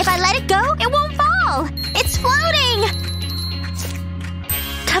job. If I let it go, it won't fall! It's floating!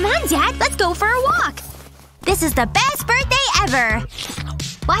 Come on, Dad. Let's go for a walk. This is the best birthday ever!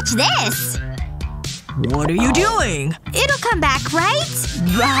 Watch this! What are you doing? It'll come back, right?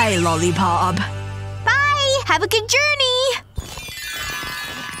 Bye, lollipop. Bye! Have a good journey!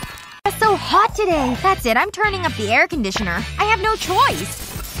 It's so hot today. That's it. I'm turning up the air conditioner. I have no choice.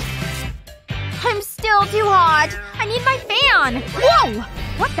 I'm still too hot. I need my fan. Whoa!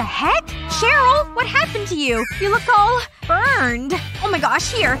 What the heck? Cheryl, what happened to you? You look all burned. Oh my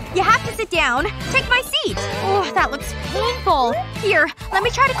gosh, here. You have to sit down. Take my seat. Oh, that looks painful. Here, let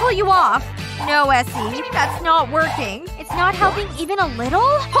me try to cool you off. No, Essie. That's not working. It's not helping even a little?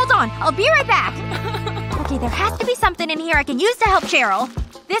 Hold on. I'll be right back. Okay, there has to be something in here I can use to help Cheryl.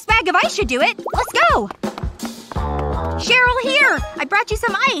 This bag of ice should do it. Let's go! Cheryl, here! I brought you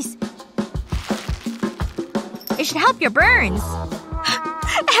some ice. It should help your burns.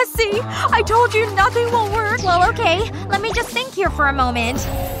 Essie! I told you nothing will work. Well, okay. Let me just think here for a moment.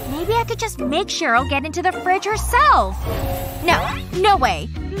 Maybe I could just make Cheryl get into the fridge herself. No. No way.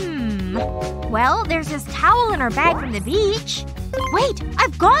 Well, there's this towel in her bag from the beach. Wait!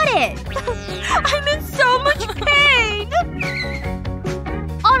 I've got it! I'm in so much pain!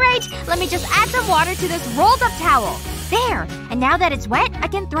 Alright, let me just add some water to this rolled-up towel. There! And now that it's wet, I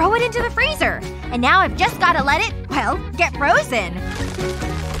can throw it into the freezer. And now I've just gotta let it, well, get frozen.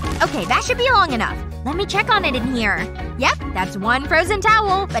 Okay, that should be long enough. Let me check on it in here. Yep, that's one frozen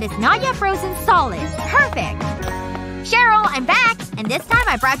towel, but it's not yet frozen solid. Perfect! Cheryl, I'm back! And this time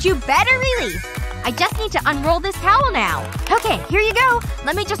I brought you better relief. I just need to unroll this towel now. Okay, here you go.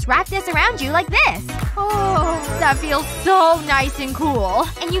 Let me just wrap this around you like this. Oh, that feels so nice and cool.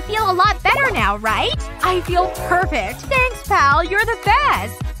 And you feel a lot better now, right? I feel perfect. Thanks, pal. You're the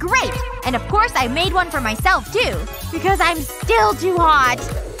best. Great. And of course I made one for myself, too. Because I'm still too hot.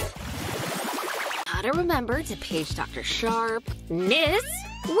 Gotta remember to page Dr. Sharp. Miss?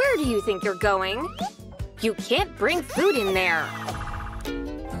 Where do you think you're going? You can't bring food in there.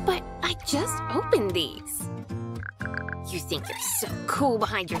 But I just opened these. You think you're so cool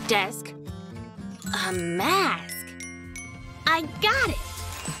behind your desk? A mask. I got it.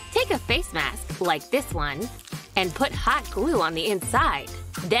 Take a face mask, like this one, and put hot glue on the inside.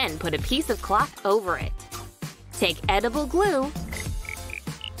 Then put a piece of cloth over it. Take edible glue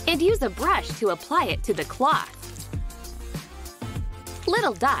and use a brush to apply it to the cloth.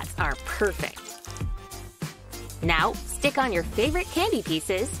 Little dots are perfect. Now, stick on your favorite candy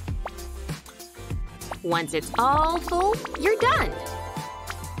pieces. Once it's all full, you're done.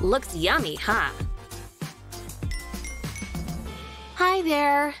 Looks yummy, huh? Hi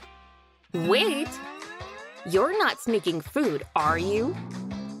there. Wait! You're not sneaking food, are you?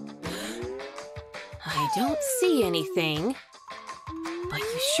 I don't see anything. But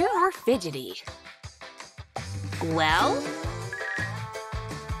you sure are fidgety. Well?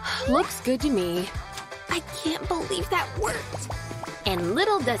 Looks good to me. I can't believe that worked. And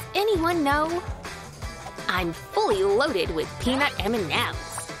little does anyone know, I'm fully loaded with peanut M&Ms.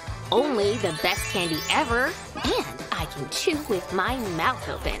 Only the best candy ever, and I can chew with my mouth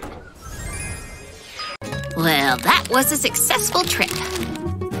open. Well, that was a successful trip.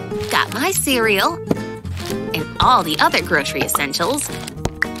 Got my cereal, and all the other grocery essentials,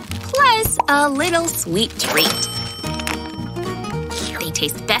 plus a little sweet treat. They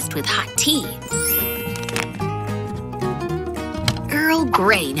taste best with hot tea. Earl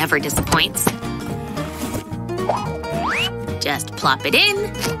Grey never disappoints. Just plop it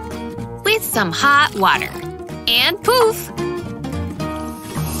in with some hot water. And poof!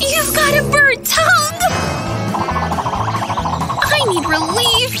 You've got a burnt tongue! I need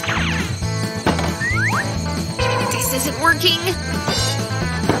relief! This isn't working.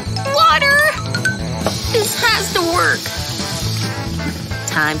 Water! This has to work.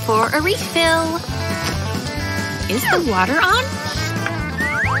 Time for a refill. Is the water on?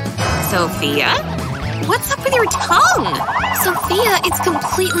 Sophia? What's up with your tongue? Sophia, it's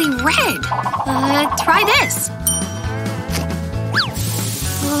completely red. Try this.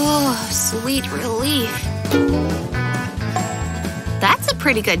 Oh, sweet relief. That's a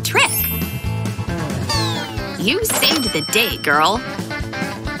pretty good trick. You saved the day, girl.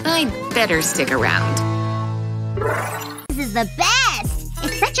 I'd better stick around. This is the best!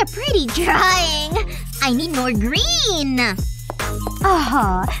 It's such a pretty drawing. I need more green!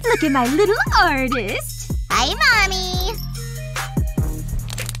 Aha! Look at my little artist! Hi, Mommy!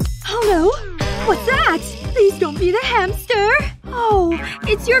 Oh no! What's that? Please don't be the hamster! Oh,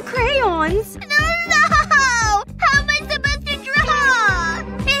 it's your crayons! No! How am I supposed to draw?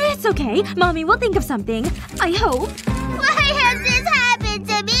 It's okay. Mommy will think of something. I hope. Why has this happened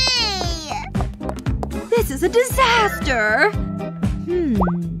to me? This is a disaster!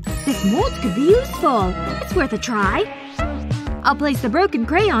 This mold could be useful. It's worth a try. I'll place the broken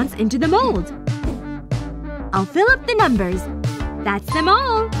crayons into the mold. I'll fill up the numbers. That's them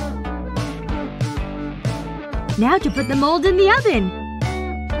all. Now to put the mold in the oven.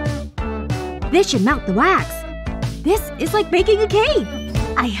 This should melt the wax. This is like baking a cake.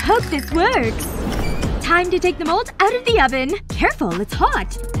 I hope this works. Time to take the mold out of the oven. Careful, it's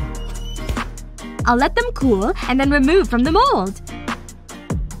hot. I'll let them cool and then remove from the mold.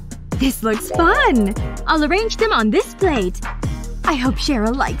 This looks fun! I'll arrange them on this plate. I hope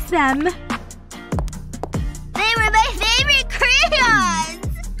Cheryl likes them. They were my favorite crayons!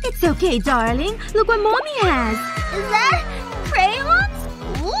 It's okay, darling. Look what Mommy has. Is that crayons?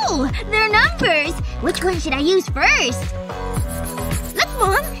 Ooh, they're numbers! Which one should I use first? Look,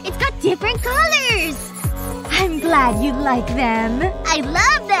 Mom! It's got different colors! I'm glad you like them. I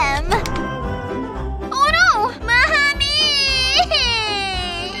love them! Oh no! Mommy!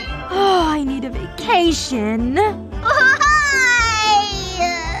 Oh, I need a vacation. Why?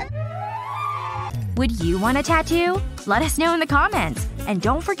 Would you want a tattoo? Let us know in the comments. And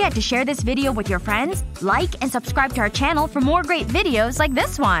don't forget to share this video with your friends, like and subscribe to our channel for more great videos like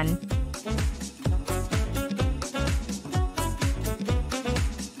this one.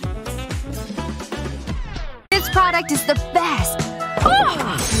 This product is the best!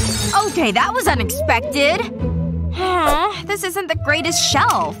 Oh! Okay, that was unexpected. This isn't the greatest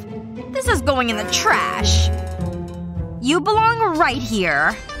shelf. This is going in the trash. You belong right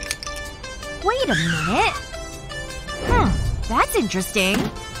here. Wait a minute. That's interesting.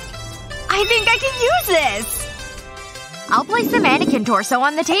 I think I can use this! I'll place the mannequin torso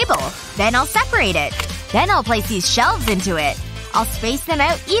on the table. Then I'll separate it. Then I'll place these shelves into it. I'll space them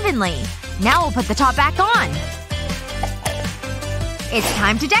out evenly. Now we'll put the top back on. It's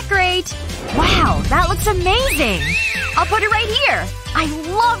time to decorate! Wow, that looks amazing! I'll put it right here. I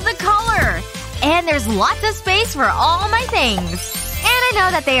love the color! And there's lots of space for all my things. And I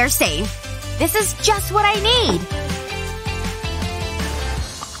know that they are safe. This is just what I need.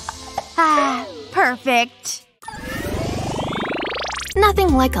 Ah, perfect.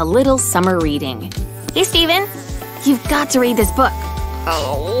 Nothing like a little summer reading. Hey, Steven. You've got to read this book.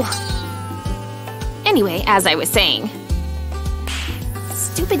 Oh. Anyway, as I was saying.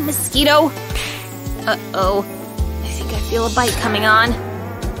 Stupid mosquito. Uh-oh. I think I feel a bite coming on.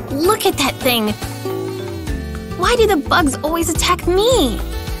 Look at that thing. Why do the bugs always attack me?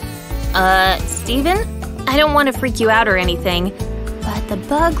 Steven? I don't want to freak you out or anything, but the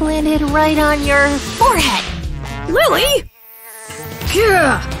bug landed right on your forehead. Lily?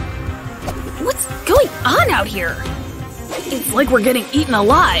 Yeah. What's going on out here? It's like we're getting eaten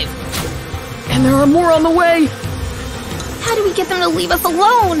alive. And there are more on the way. How do we get them to leave us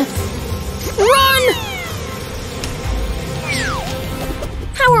alone? Run!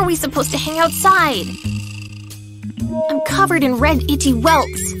 How are we supposed to hang outside? I'm covered in red, itchy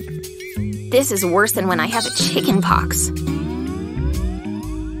welts. This is worse than when I have a chicken pox.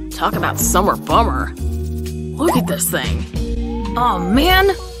 Talk about summer bummer. Look at this thing. Oh, man.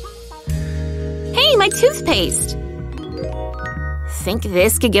 Hey, my toothpaste. Think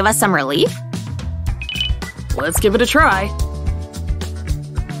this could give us some relief? Let's give it a try.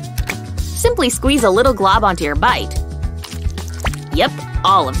 Simply squeeze a little glob onto your bite. Yep,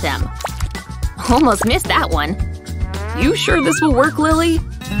 all of them. Almost missed that one. You sure this will work, Lily?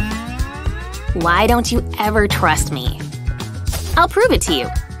 Why don't you ever trust me? I'll prove it to you.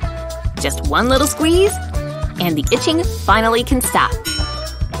 Just one little squeeze, and the itching finally can stop.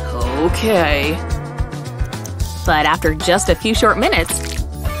 Okay. But after just a few short minutes,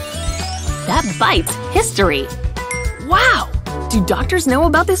 that bite's history. Wow! Do doctors know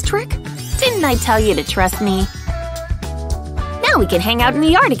about this trick? Didn't I tell you to trust me? Now we can hang out in the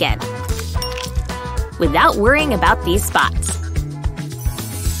yard again. Without worrying about these spots.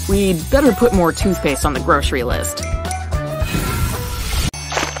 We'd better put more toothpaste on the grocery list.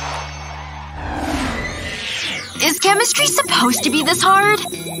 Is chemistry supposed to be this hard?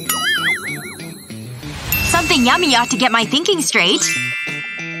 Something yummy ought to get my thinking straight.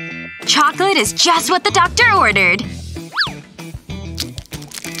 Chocolate is just what the doctor ordered.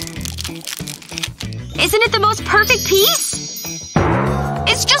 Isn't it the most perfect piece?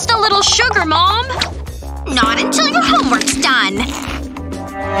 It's just a little sugar, Mom! Not until your homework's done.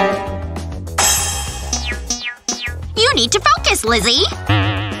 You need to focus, Lizzie.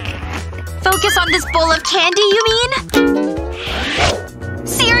 Focus on this bowl of candy, you mean?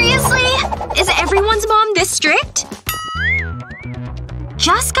 Seriously? Is everyone's mom this strict?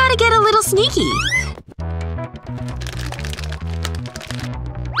 Just gotta get a little sneaky.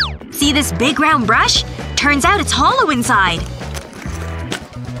 See this big round brush? Turns out it's hollow inside.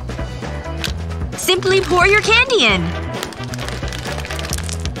 Simply pour your candy in.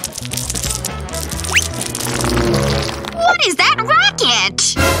 What is that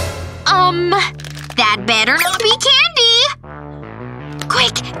racket? That better not be candy!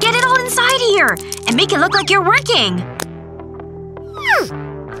 Quick! Get it all inside here! And make it look like you're working!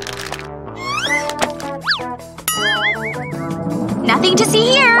 Nothing to see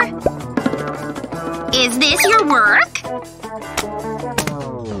here. Is this your work?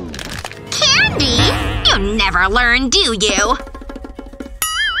 Candy? You never learn, do you?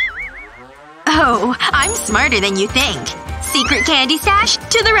 Oh, I'm smarter than you think. Secret candy stash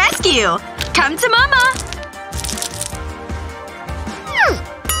to the rescue! Come to mama!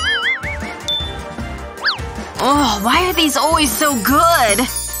 Oh, why are these always so good?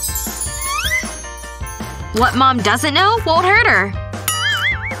 What mom doesn't know won't hurt her.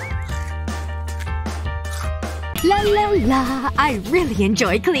 La la la. I really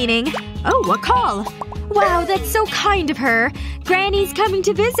enjoy cleaning. Oh, a call. Wow, that's so kind of her. Granny's coming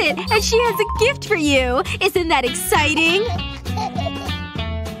to visit, and she has a gift for you. Isn't that exciting?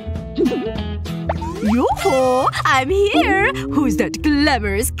 Yoo-hoo! I'm here! Who's that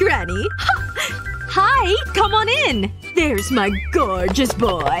glamorous granny? Hi! Come on in! There's my gorgeous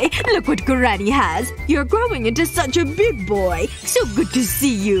boy. Look what Granny has. You're growing into such a big boy. So good to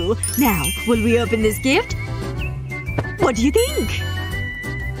see you. Now, will we open this gift? What do you think?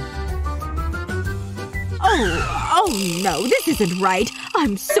 Oh no, this isn't right.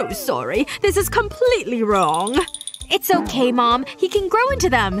 I'm so sorry. This is completely wrong. It's okay, Mom. He can grow into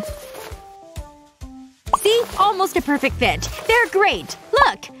them. See? Almost a perfect fit. They're great.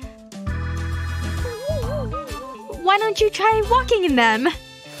 Look! Why don't you try walking in them?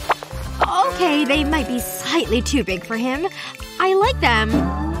 Okay, they might be slightly too big for him. I like them.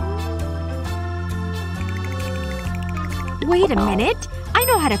 Wait a minute. I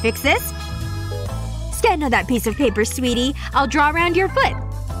know how to fix this. Stand on that piece of paper, sweetie. I'll draw around your foot.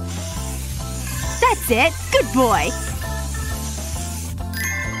 That's it. Good boy.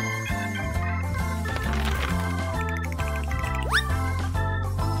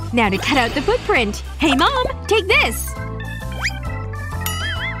 Now to cut out the footprint. Hey, Mom! Take this!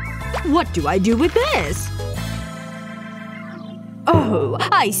 What do I do with this? Oh,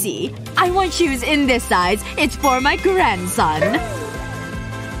 I see. I want shoes in this size. It's for my grandson.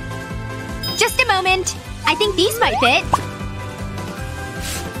 Just a moment. I think these might fit.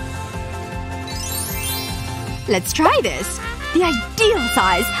 Let's try this. The ideal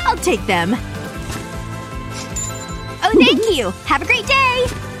size. I'll take them. Oh, thank you. Have a great day!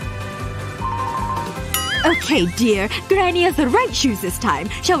 Okay, dear. Granny has the right shoes this time.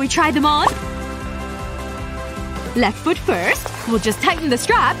 Shall we try them on? Left foot first. We'll just tighten the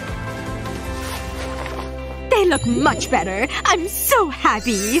strap. They look much better. I'm so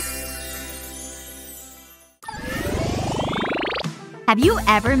happy. Have you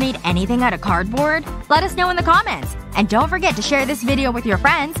ever made anything out of cardboard? Let us know in the comments. And don't forget to share this video with your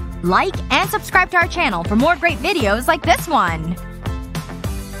friends, like, and subscribe to our channel for more great videos like this one.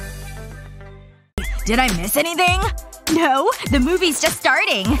 Did I miss anything? No, the movie's just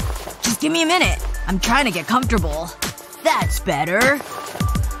starting. Just give me a minute. I'm trying to get comfortable. That's better.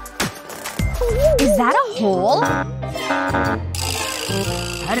 Is that a hole? How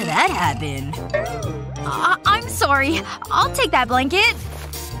did that happen? I'm sorry. I'll take that blanket.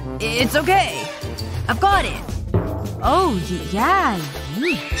 It's okay. I've got it. Oh, yeah,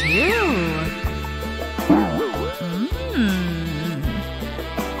 you do.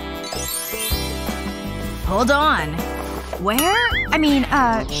 Hold on. Where? I mean,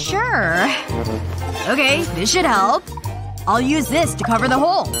 sure. Okay, this should help. I'll use this to cover the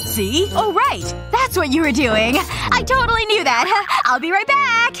hole. See? Oh, right. That's what you were doing. I totally knew that. I'll be right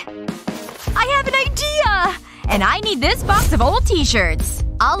back. I have an idea! And I need this box of old t-shirts.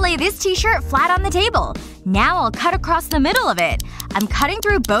 I'll lay this t-shirt flat on the table. Now I'll cut across the middle of it. I'm cutting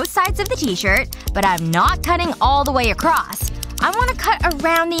through both sides of the t-shirt, but I'm not cutting all the way across. I want to cut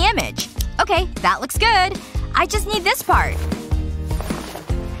around the image. Okay, that looks good. I just need this part.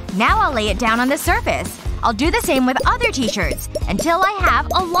 Now I'll lay it down on the surface. I'll do the same with other t-shirts until I have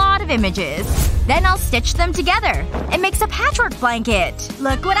a lot of images. Then I'll stitch them together. It makes a patchwork blanket.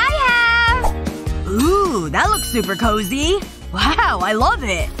 Look what I have! Ooh, that looks super cozy. Wow, I love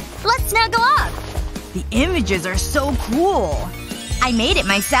it. Let's snuggle up. The images are so cool. I made it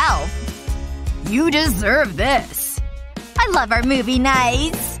myself. You deserve this. I love our movie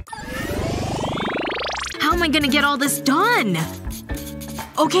nights. How am I gonna get all this done?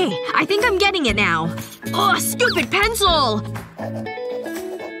 Okay, I think I'm getting it now. Ugh, stupid pencil!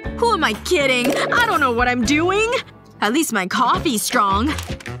 Who am I kidding? I don't know what I'm doing. At least my coffee's strong.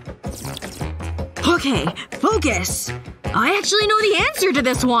 Okay, focus. I actually know the answer to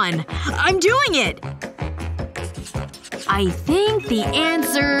this one. I'm doing it! I think the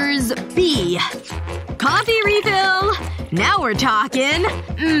answer's B. Coffee refill! Now we're talking.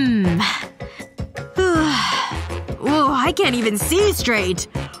 Ooh, I can't even see straight.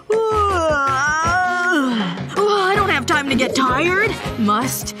 I don't have time to get tired.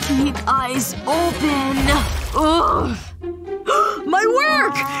 Must keep eyes open. Ugh. My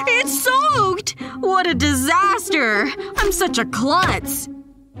work! It's soaked! What a disaster! I'm such a klutz.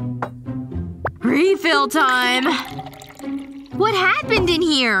 Refill time. What happened in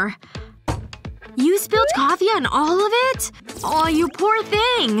here? You spilled coffee on all of it? Aw, you poor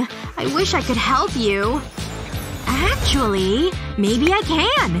thing. I wish I could help you. Actually, maybe I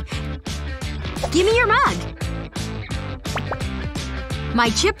can. Give me your mug. My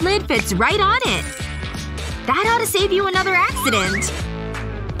chip lid fits right on it. That ought to save you another accident.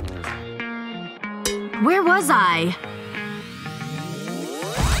 Where was I?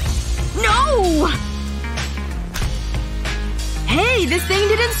 No! Hey, this thing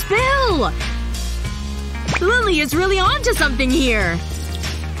didn't spill! Lily is really onto something here.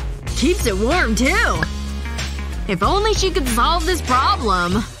 Keeps it warm, too. If only she could solve this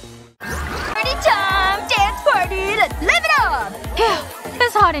problem. Party time! Dance party! Let's live it up! Phew.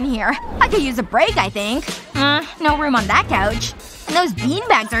 It's hot in here. I could use a break, I think. No room on that couch. And those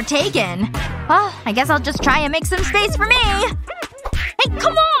beanbags are taken. Well, I guess I'll just try and make some space for me. Hey,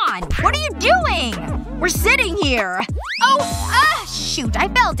 come on! What are you doing? We're sitting here. Oh! Shoot, I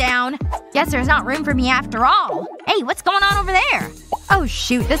fell down. Guess there's not room for me after all. Hey, what's going on over there? Oh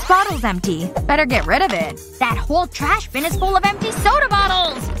shoot, this bottle's empty. Better get rid of it. That whole trash bin is full of empty soda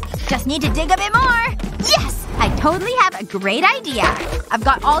bottles! Just need to dig a bit more. Yes! I totally have a great idea. I've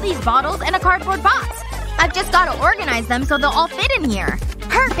got all these bottles in a cardboard box. I've just gotta organize them so they'll all fit in here.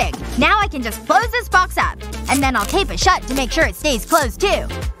 Perfect! Now I can just close this box up. And then I'll tape it shut to make sure it stays closed too.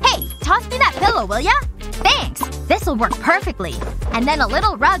 Hey, toss me that pillow, will ya? Thanks! This'll work perfectly. And then a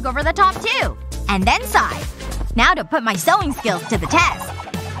little rug over the top too. And then side. Now to put my sewing skills to the test.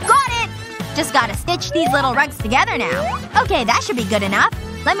 Got it! Just gotta stitch these little rugs together now. Okay, that should be good enough.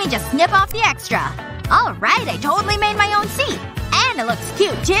 Let me just snip off the extra. Alright, I totally made my own seat. And it looks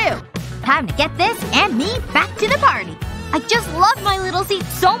cute, too. Time to get this and me back to the party. I just love my little seat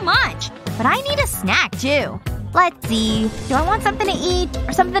so much. But I need a snack, too. Let's see. Do I want something to eat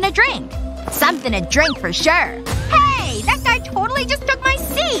or something to drink? Something to drink for sure. Hey! That guy totally just took my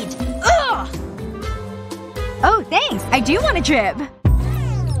seat! Ugh! Oh, thanks. I do want a trip.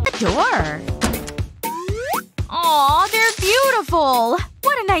 The door. Aw, they're beautiful.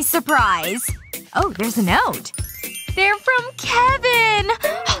 What a nice surprise. Oh, there's a note. They're from Kevin!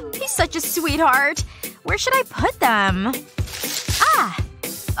 He's such a sweetheart. Where should I put them? Ah!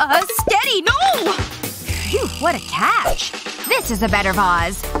 Steady! No! Phew, what a catch. This is a better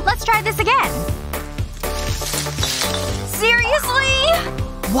vase. Let's try this again. Seriously?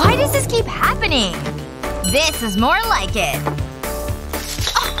 Why does this keep happening? This is more like it.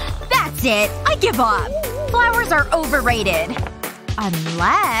 Oh, that's it. I give up. Flowers are overrated.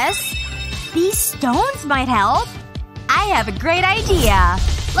 Unless… these stones might help. I have a great idea.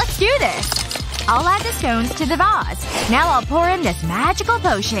 Let's do this. I'll add the stones to the vase. Now I'll pour in this magical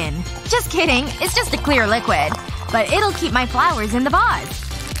potion. Just kidding. It's just a clear liquid. But it'll keep my flowers in the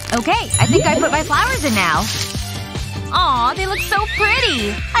vase. Okay, I think I put my flowers in now. Aw, they look so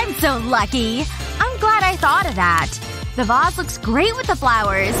pretty. I'm so lucky. I'm glad I thought of that. The vase looks great with the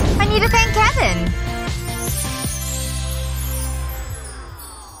flowers. I need to thank Kevin.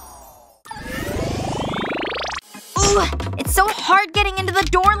 Ooh, it's so hard getting into the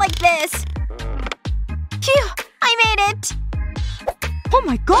door like this. Phew, I made it. Oh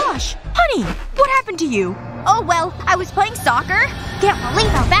my gosh! Honey! What happened to you? Oh well, I was playing soccer. Can't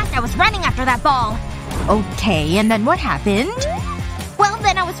believe how fast I was running after that ball. Okay, and then what happened? Well,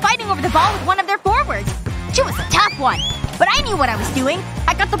 then I was fighting over the ball with one of their forwards. She was a tough one. But I knew what I was doing.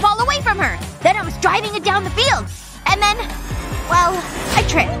 I got the ball away from her. Then I was driving it down the field. And then… well, I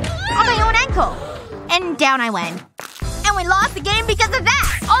tripped. On my own ankle. And down I went. And we lost the game because of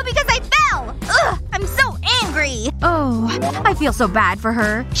that! All because I fell! Ugh! I'm so angry! Oh, I feel so bad for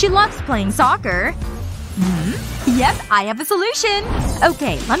her. She loves playing soccer. Yep, I have a solution.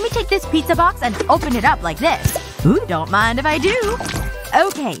 Okay, let me take this pizza box and open it up like this. Ooh, don't mind if I do.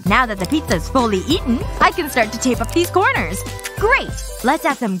 Okay, now that the pizza's fully eaten, I can start to tape up these corners. Great! Let's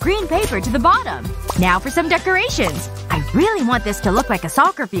add some green paper to the bottom. Now for some decorations. I really want this to look like a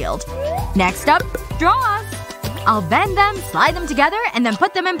soccer field. Next up, straws. I'll bend them, slide them together, and then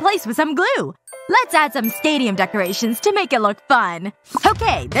put them in place with some glue. Let's add some stadium decorations to make it look fun.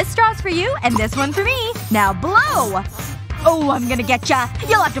 Okay, this straw's for you, and this one for me. Now blow! Oh, I'm gonna getcha.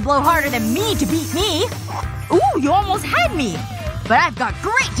 You'll have to blow harder than me to beat me. Ooh, you almost had me. But I've got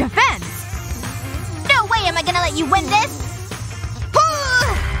great defense. No way am I gonna let you win this!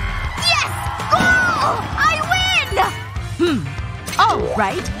 Yes! Goal! I win!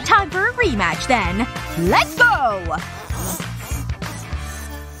 Alright, time for a rematch then. Let's go!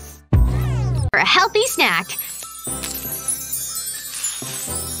 For a healthy snack.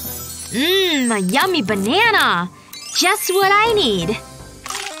 A yummy banana. Just what I need.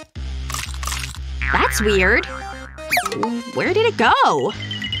 That's weird. Where did it go?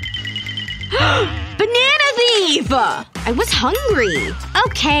 Banana thief! I was hungry.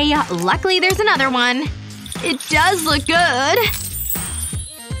 Okay, luckily there's another one. It does look good.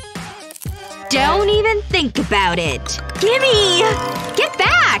 Don't even think about it. Gimme! Get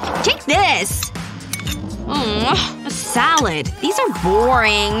back! Take this! A salad. These are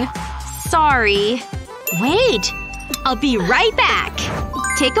boring. Sorry. Wait. I'll be right back.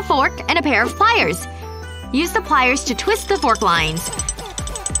 Take a fork and a pair of pliers. Use the pliers to twist the fork lines.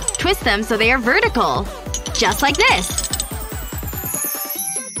 Twist them so they are vertical. Just like this.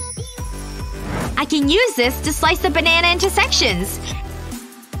 I can use this to slice the banana into sections.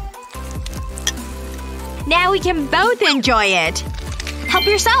 Now we can both enjoy it. Help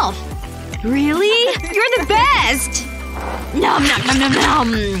yourself. Really? You're the best! Nom nom nom nom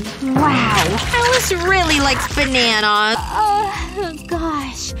nom. Wow. Alice really likes bananas. Oh,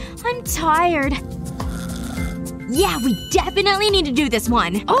 gosh. I'm tired. Yeah, we definitely need to do this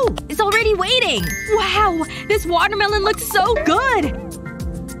one. Oh, it's already waiting. Wow! This watermelon looks so good!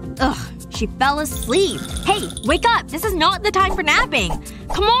 Ugh, she fell asleep. Hey, wake up. This is not the time for napping.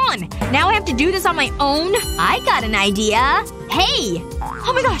 Come on. Now I have to do this on my own? I got an idea. Hey!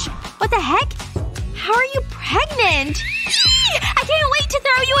 Oh my gosh. What the heck? How are you pregnant? I can't wait to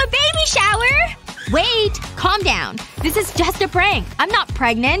throw you a baby shower! Wait. Calm down. This is just a prank. I'm not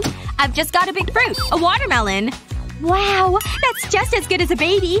pregnant. I've just got a big fruit. A watermelon. Wow. That's just as good as a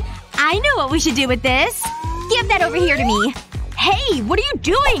baby. I know what we should do with this. Give that over here to me. Hey! What are you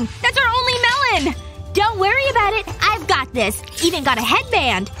doing? That's our only melon! Don't worry about it. I've got this. Even got a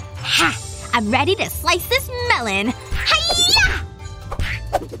headband. Ha! I'm ready to slice this melon. Hi-ya!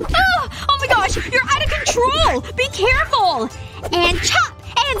 Oh my gosh! You're out of control! Be careful! And chop!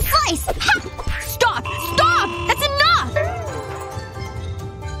 And slice! Ha! Stop! Stop! That's enough!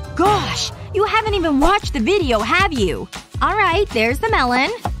 Gosh. You haven't even watched the video, have you? Alright, there's the melon.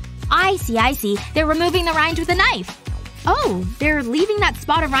 I see, I see. They're removing the rind with a knife. Oh, they're leaving that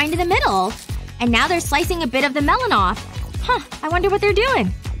spot of rind in the middle. And now they're slicing a bit of the melon off. Huh, I wonder what they're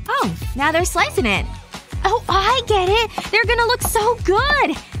doing. Oh, now they're slicing it. Oh, I get it! They're gonna look so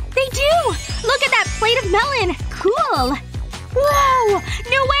good! They do! Look at that plate of melon! Cool! Whoa!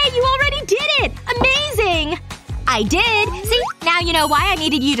 No way! You already did it! Amazing! I did! See? Now you know why I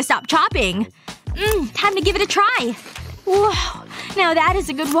needed you to stop chopping. Time to give it a try. Whoa. Now that is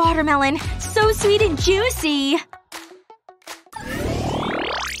a good watermelon. So sweet and juicy.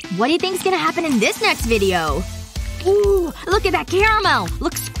 What do you think's gonna happen in this next video? Ooh, look at that caramel!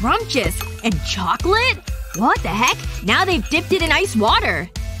 Looks scrumptious. And chocolate? What the heck? Now they've dipped it in ice water.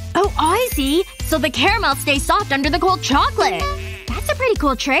 Oh, I see. So the caramel stays soft under the cold chocolate. That's a pretty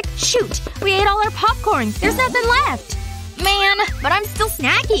cool trick. Shoot. We ate all our popcorn. There's nothing left. Man, but I'm still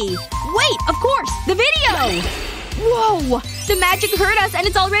snacky. Wait, of course! The video! Whoa! The magic hurt us and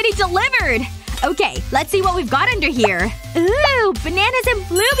it's already delivered! Okay, let's see what we've got under here. Ooh, bananas and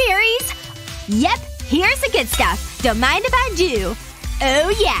blueberries! Yep, here's the good stuff. Don't mind if I do. Oh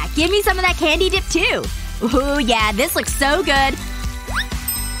yeah, give me some of that candy dip too. Ooh yeah, this looks so good.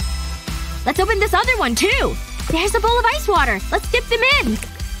 Let's open this other one too. There's a bowl of ice water. Let's dip them in.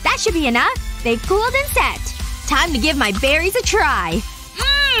 That should be enough. They've cooled and set. Time to give my berries a try.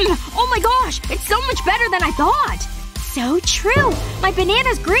 Oh my gosh! It's so much better than I thought! So true! My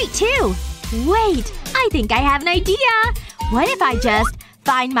banana's great too! Wait, I think I have an idea! What if I just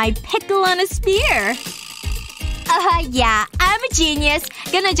find my pickle on a spear? Yeah, I'm a genius.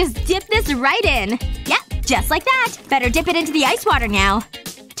 Gonna just dip this right in. Yep, just like that. Better dip it into the ice water now.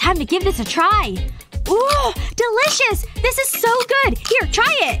 Time to give this a try. Ooh, delicious! This is so good! Here,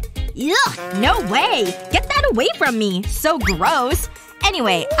 try it! Ugh, no way! Get that away from me! So gross.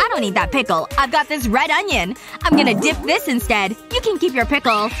 Anyway, I don't need that pickle. I've got this red onion. I'm gonna dip this instead. You can keep your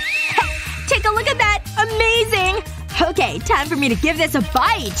pickle. Take a look at that! Amazing! Okay, time for me to give this a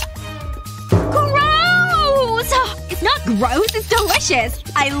bite. Gross! It's not gross, it's delicious.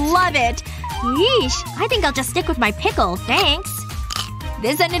 I love it. Yeesh. I think I'll just stick with my pickle, thanks.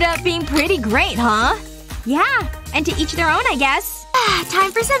 This ended up being pretty great, huh? Yeah. And to each their own, I guess.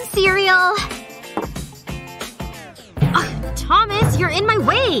 Time for some cereal. Ugh, Thomas, you're in my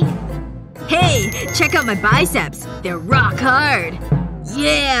way. Hey, check out my biceps. They're rock hard.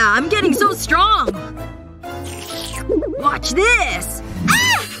 Yeah, I'm getting so strong. Watch this.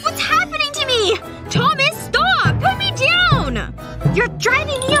 Ah! What's happening to me? Thomas, stop! Put me down! You're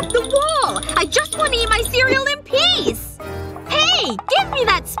driving me up the wall! I just want to eat my cereal in peace! Hey! Give me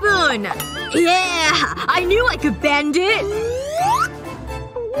that spoon! Yeah! I knew I could bend it!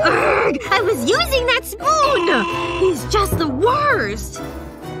 Urgh! I was using that spoon! He's just the worst!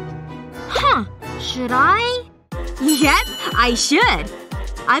 Huh. Should I? Yep, I should.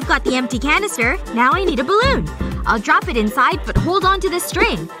 I've got the empty canister. Now I need a balloon. I'll drop it inside but hold on to the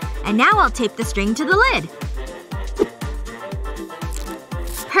string. And now I'll tape the string to the lid.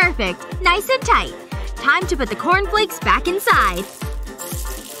 Perfect. Nice and tight. Time to put the cornflakes back inside.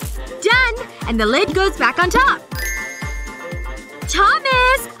 Done! And the lid goes back on top.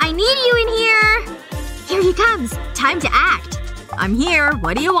 Thomas! I need you in here! Here he comes. Time to act. I'm here.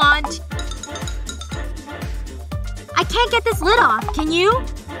 What do you want? I can't get this lid off. Can you?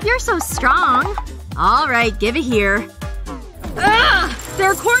 You're so strong. Alright, give it here. Ugh! There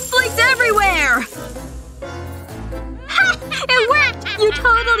are cornflakes everywhere! Ha! It worked! You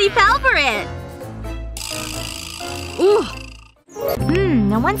totally fell for it! Ooh.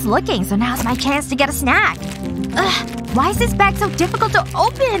 No one's looking, so now's my chance to get a snack. Ugh. Why is this bag so difficult to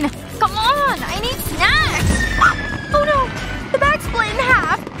open? Come on! I need snacks! Oh no! The bag's split in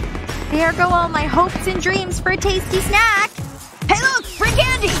half! There go all my hopes and dreams for a tasty snack. Hey look! Free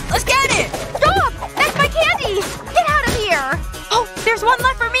candy! Let's get it! Stop! That's my candy! Get out of here! Oh, there's one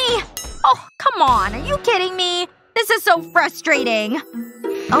left for me! Oh, come on. Are you kidding me? This is so frustrating.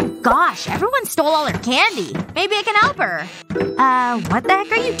 Oh gosh, everyone stole all her candy. Maybe I can help her. What the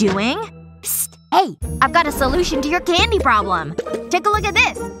heck are you doing? Psst. Hey, I've got a solution to your candy problem. Take a look at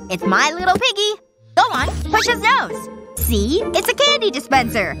this. It's my little piggy. Go on, push his nose. See? It's a candy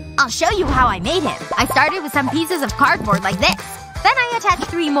dispenser. I'll show you how I made him. I started with some pieces of cardboard like this. Then I attached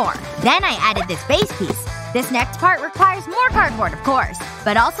 3 more. Then I added this base piece. This next part requires more cardboard, of course.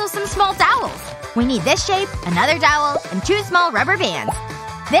 But also some small dowels. We need this shape, another dowel, and 2 small rubber bands.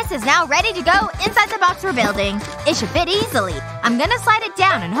 This is now ready to go inside the box we're building. It should fit easily. I'm gonna slide it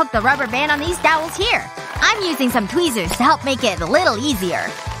down and hook the rubber band on these dowels here. I'm using some tweezers to help make it a little easier.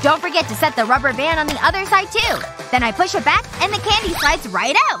 Don't forget to set the rubber band on the other side too. Then I push it back and the candy slides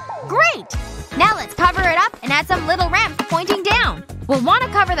right out. Great! Now let's cover it up and add some little ramps pointing down. We'll want to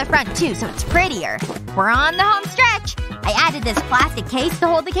cover the front too so it's prettier. We're on the home stretch. I added this plastic case to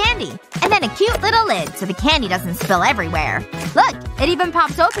hold the candy. And then a cute little lid so the candy doesn't spill everywhere. Look! It even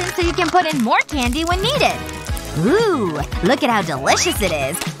pops open so you can put in more candy when needed. Ooh! Look at how delicious it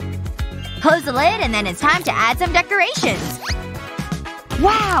is. Close the lid and then it's time to add some decorations.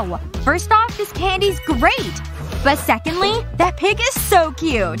 Wow! First off, this candy's great. But secondly, that pig is so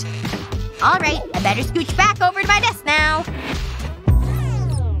cute. Alright, I better scooch back over to my desk now.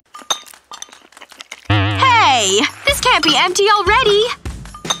 Hey! This can't be empty already!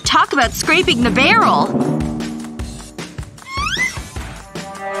 Talk about scraping the barrel.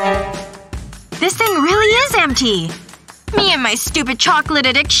 This thing really is empty. Me and my stupid chocolate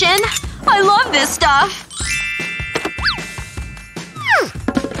addiction. I love this stuff.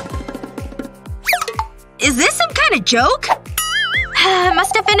 Is this some kind of joke?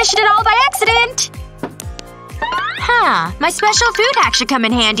 Must have finished it all by accident. Huh. My special food hack should come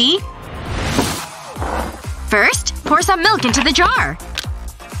in handy. First, pour some milk into the jar.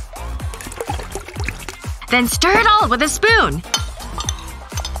 Then stir it all with a spoon.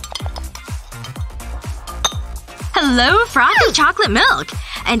 Hello, frothy chocolate milk.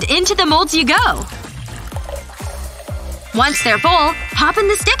 And into the molds you go. Once they're full, pop in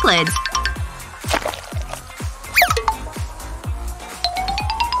the stick lids.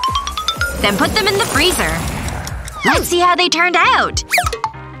 Then put them in the freezer. Let's see how they turned out.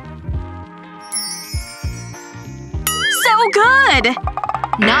 So good!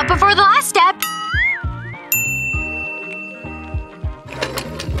 Not before the last step.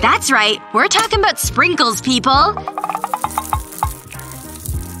 That's right. We're talking about sprinkles, people.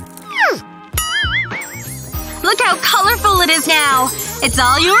 it is now. It's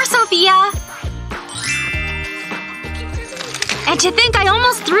all yours, Sophia. And to think I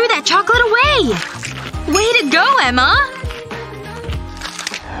almost threw that chocolate away! Way to go, Emma!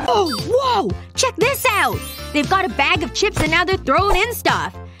 Oh, whoa! Check this out! They've got a bag of chips and now they're throwing in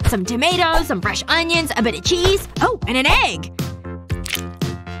stuff. Some tomatoes, some fresh onions, a bit of cheese. Oh, and an egg.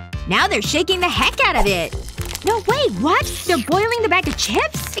 Now they're shaking the heck out of it. No, wait, what? They're boiling the bag of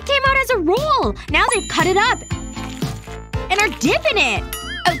chips? It came out as a roll! Now they've cut it up. And are dipping it!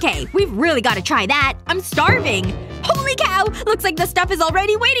 Okay, we've really gotta try that. I'm starving. Holy cow! Looks like the stuff is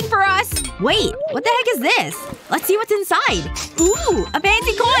already waiting for us! Wait, what the heck is this? Let's see what's inside. Ooh, a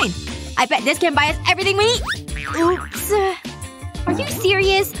fancy coin! I bet this can buy us everything we need. Oops. Are you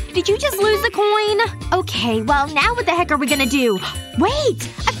serious? Did you just lose the coin? Okay, well now what the heck are we gonna do? Wait!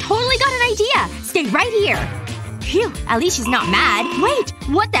 I've totally got an idea! Stay right here. Phew, at least she's not mad. Wait!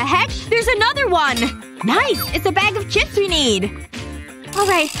 What the heck? There's another one! Nice! It's a bag of chips we need.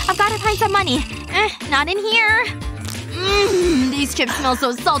 Alright, I've gotta find some money. Not in here. These chips smell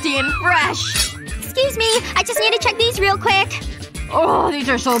so salty and fresh. Excuse me, I just need to check these real quick. Oh, these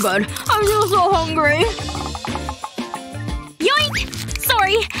are so good. I feel so hungry. Yoink!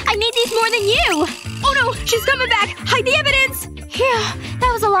 Sorry, I need these more than you. Oh no, she's coming back! Hide the evidence! Phew,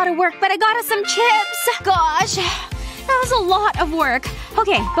 that was a lot of work, but I got us some chips. Gosh. That was a lot of work.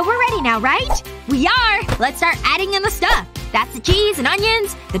 Okay, but we're ready now, right? We are! Let's start adding in the stuff. That's the cheese and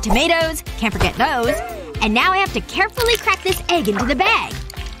onions, the tomatoes, can't forget those. And now I have to carefully crack this egg into the bag.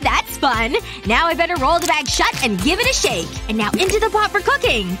 That's fun! Now I better roll the bag shut and give it a shake. And now into the pot for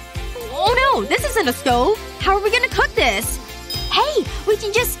cooking. Oh no, this isn't a stove. How are we gonna cook this? Hey! We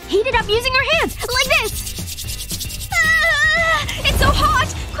can just heat it up using our hands! Like this! Ah! It's so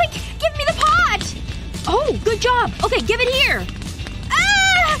hot! Quick! Give me the pot! Oh, good job! Okay, give it here.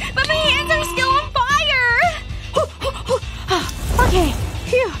 Ah! But my hands are still on fire! Okay.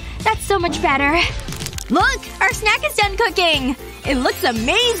 Phew. That's so much better. Look! Our snack is done cooking! It looks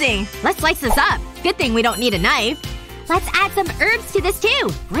amazing! Let's slice this up. Good thing we don't need a knife. Let's add some herbs to this too.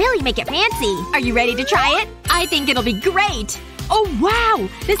 Really make it fancy. Are you ready to try it? I think it'll be great! Oh wow!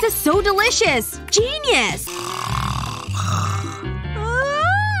 This is so delicious! Genius!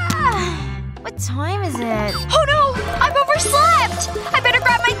 What time is it? Oh no! I've overslept! I better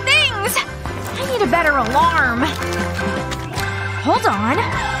grab my things! I need a better alarm. Hold on.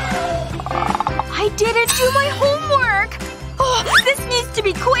 I didn't do my homework! Oh, this needs to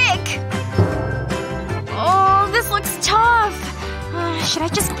be quick! Oh, this looks tough. Should I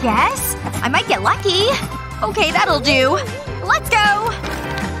just guess? I might get lucky. Okay, that'll do. Let's go!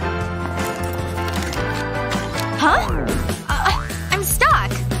 Huh? I'm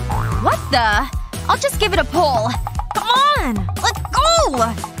stuck. What the? I'll just give it a pull. Come on! Let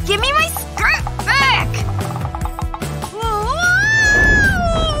go! Give me my skirt back! Whoa!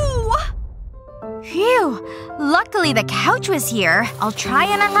 Phew. Luckily the couch was here. I'll try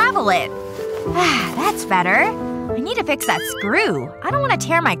and unravel it. That's better. I need to fix that screw. I don't want to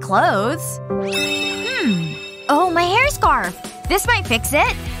tear my clothes. Oh, my hair scarf. This might fix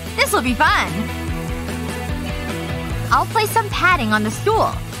it. This'll be fun. I'll place some padding on the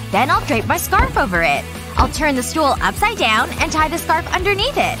stool. Then I'll drape my scarf over it. I'll turn the stool upside down and tie the scarf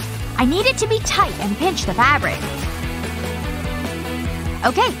underneath it. I need it to be tight and pinch the fabric.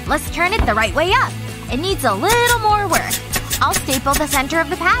 Okay, let's turn it the right way up. It needs a little more work. I'll staple the center of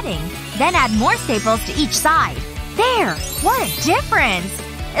the padding. Then add more staples to each side. There! What a difference!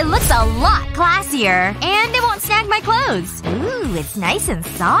 It looks a lot classier. And it won't snag my clothes. Ooh, it's nice and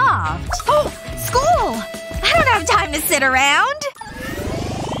soft. Oh! School! I don't have time to sit around.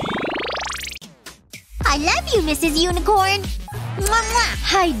 I love you, Mrs. Unicorn. Mwah, mwah.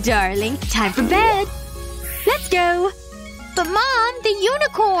 Hi, darling. Time for bed. Let's go. But Mom, the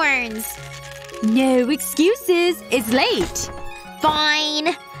unicorns. No excuses. It's late.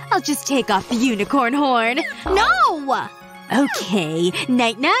 Fine. I'll just take off the unicorn horn. No! Okay.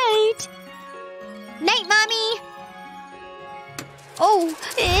 Night-night. Night, Mommy. Oh,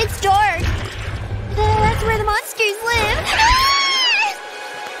 it's dark. That's where the monsters live.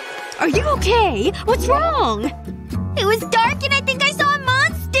 Are you okay? What's wrong? It was dark and I think I saw a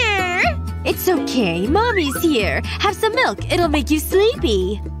monster! It's okay. Mommy's here. Have some milk. It'll make you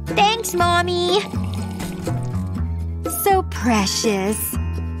sleepy. Thanks, Mommy. So precious.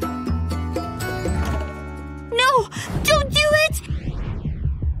 No! Don't do it!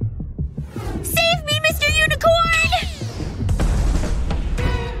 Save me, Mr. Unicorn!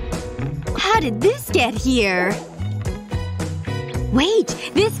 How did this get here? Wait!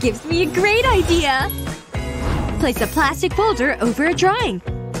 This gives me a great idea! Place a plastic folder over a drawing.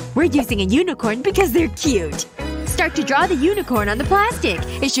 We're using a unicorn because they're cute. Start to draw the unicorn on the plastic.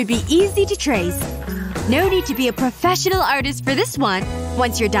 It should be easy to trace. No need to be a professional artist for this one.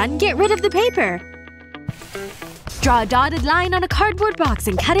 Once you're done, get rid of the paper. Draw a dotted line on a cardboard box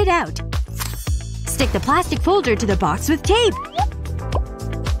and cut it out. Stick the plastic folder to the box with tape.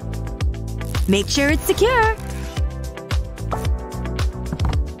 Make sure it's secure.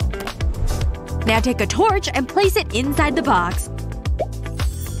 Now take a torch and place it inside the box.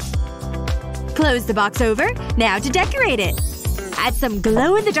 Close the box over. Now to decorate it. Add some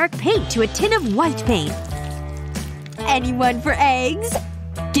glow-in-the-dark paint to a tin of white paint. Anyone for eggs?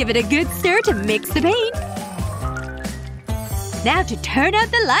 Give it a good stir to mix the paint. Now to turn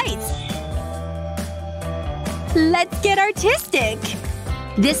out the lights. Let's get artistic!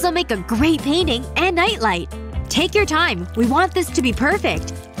 This'll make a great painting and nightlight. Take your time. We want this to be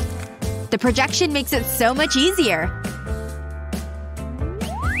perfect. The projection makes it so much easier.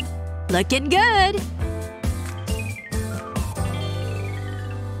 Looking good!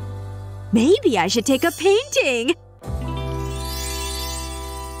 Maybe I should take a painting!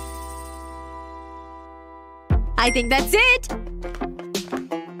 I think that's it!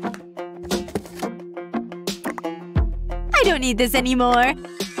 I don't need this anymore.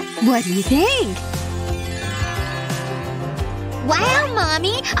 What do you think? Wow,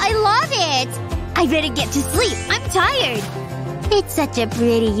 Mommy! I love it! I better get to sleep. I'm tired. It's such a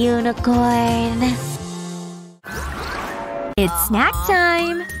pretty unicorn. It's snack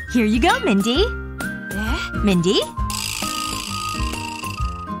time. Here you go, Mindy. Mindy?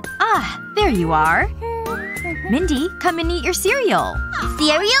 Ah, there you are. Mindy, come and eat your cereal.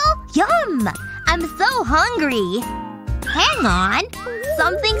 Cereal? Yum! I'm so hungry. Hang on.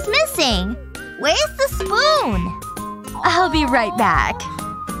 Something's missing. Where's the spoon? I'll be right back.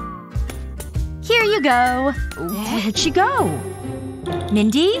 Here you go. Where'd she go?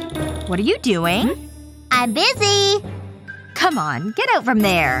 Mindy? What are you doing? I'm busy. Come on, get out from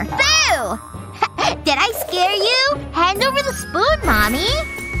there. Boo! Did I scare you? Hand over the spoon, Mommy.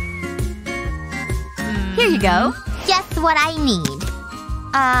 Here you go. Just what I need.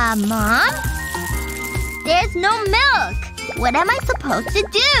 Mom? There's no milk. What am I supposed to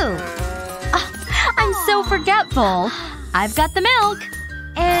do? I'm so forgetful. I've got the milk.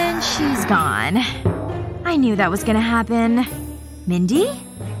 And she's gone. I knew that was gonna happen. Mindy?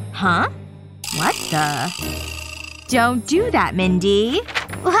 Huh? What the… Don't do that, Mindy.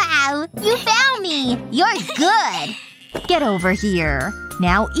 Wow! You found me! You're good! Get over here.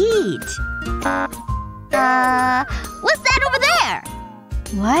 Now eat. What's that over there?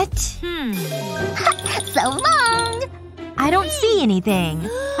 What? So long! I don't see anything.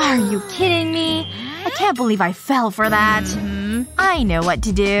 Are you kidding me? I can't believe I fell for that. I know what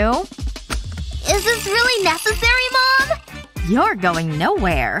to do. Is this really necessary, Mom? You're going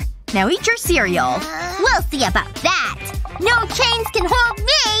nowhere. Now eat your cereal. We'll see about that. No chains can hold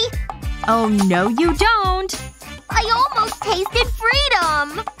me! Oh no you don't. I almost tasted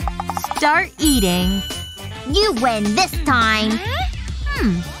freedom! Start eating. You win this time.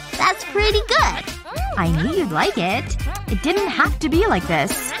 That's pretty good. I knew you'd like it. It didn't have to be like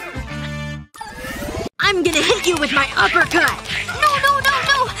this. I'm gonna hit you with my uppercut! No, no, no,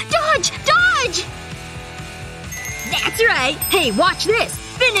 no! Dodge! Dodge! That's right! Hey, watch this!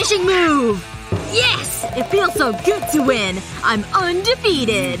 Finishing move! Yes! It feels so good to win! I'm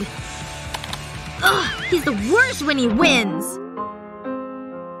undefeated! Ugh, he's the worst when he wins!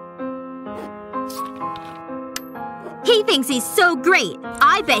 He thinks he's so great.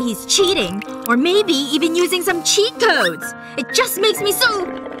 I bet he's cheating. Or maybe even using some cheat codes. It just makes me so…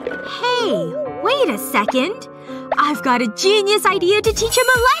 Hey, wait a second. I've got a genius idea to teach him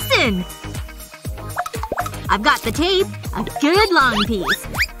a lesson! I've got the tape. A good long piece.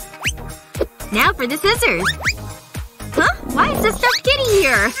 Now for the scissors. Huh? Why is the stuffed kitty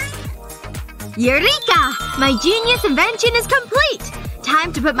here? Eureka! My genius invention is complete!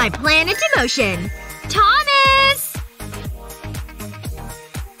 Time to put my plan into motion. Thomas!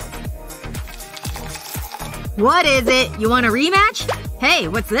 What is it? You want a rematch? Hey,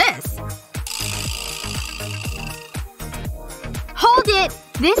 what's this? Hold it!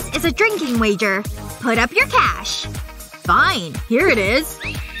 This is a drinking wager. Put up your cash. Fine. Here it is.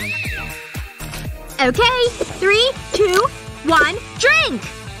 Okay. 3, 2, 1, drink!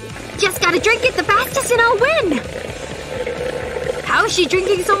 Just gotta drink it the fastest and I'll win! How is she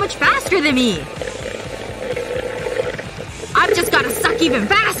drinking so much faster than me? I've just gotta suck even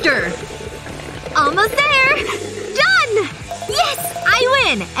faster! Almost there! Done! Yes! I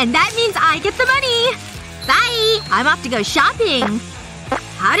win! And that means I get the money! Bye! I'm off to go shopping.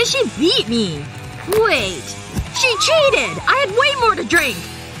 How did she beat me? Wait. She cheated! I had way more to drink!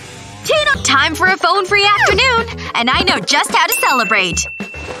 Time for a phone-free afternoon! And I know just how to celebrate.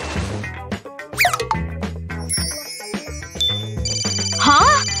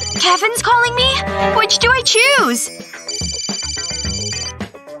 Huh? Kevin's calling me? Which do I choose?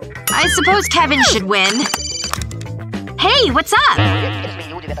 I suppose Kevin should win. Hey, what's up?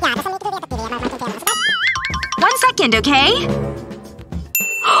 1 second, okay?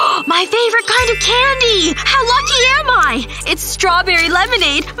 My favorite kind of candy! How lucky am I? It's strawberry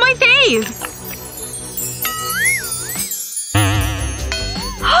lemonade, my fave!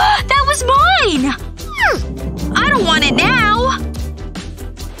 That was mine! I don't want it now!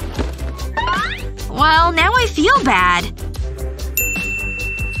 Well, now I feel bad.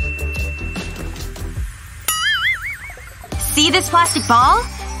 See this plastic ball?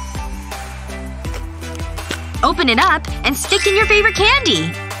 Open it up and stick in your favorite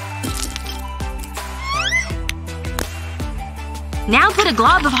candy. Now put a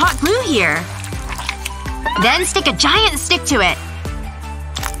glob of hot glue here. Then stick a giant stick to it.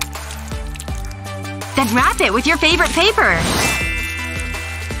 Then wrap it with your favorite paper.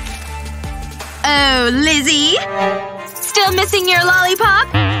 Oh, Lizzie? Still missing your lollipop?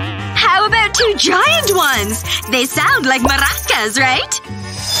 How about 2 giant ones? They sound like maracas, right?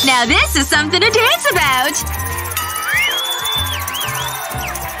 Now this is something to dance about!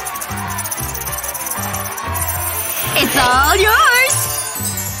 It's all yours!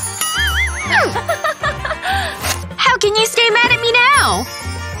 How can you stay mad at me now?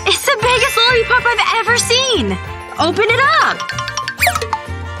 It's the biggest lollipop I've ever seen! Open it up!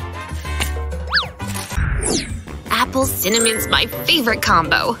 Apple cinnamon's my favorite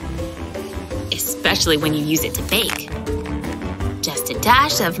combo. Especially when you use it to bake. Just a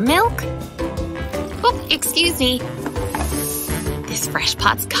dash of milk. Oh, excuse me. This fresh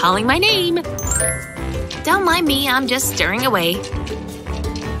pot's calling my name. Don't mind me, I'm just stirring away.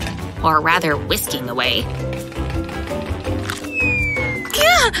 Or rather, whisking away.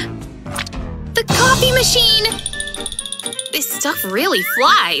 Yeah! The coffee machine! This stuff really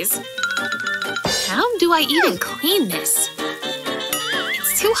flies. How do I even clean this?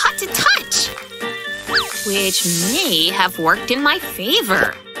 It's too hot to touch. Which may have worked in my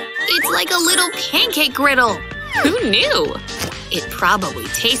favor. It's like a little pancake griddle. Who knew? It probably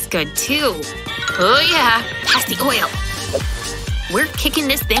tastes good too. Oh yeah, pass the oil. We're kicking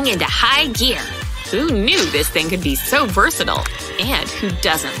this thing into high gear. Who knew this thing could be so versatile? And who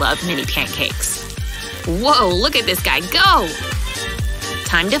doesn't love mini pancakes? Whoa, look at this guy go!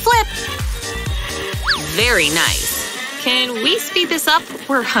 Time to flip. Very nice. Can we speed this up?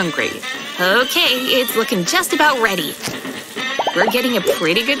 We're hungry. Okay, it's looking just about ready. We're getting a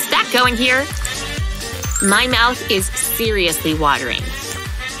pretty good stack going here. My mouth is seriously watering.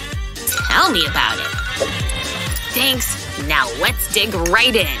 Tell me about it. Thanks. Now let's dig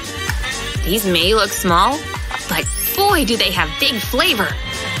right in. These may look small, but boy do they have big flavor.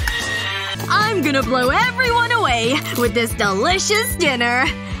 I'm gonna blow everyone away with this delicious dinner.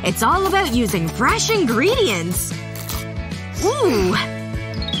 It's all about using fresh ingredients. Ooh.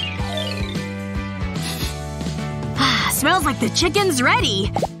 Smells like the chicken's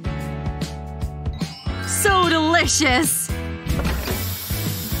ready. So delicious.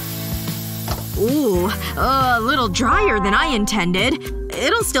 Ooh, a little drier than I intended.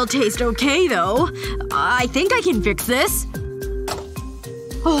 It'll still taste okay, though. I think I can fix this.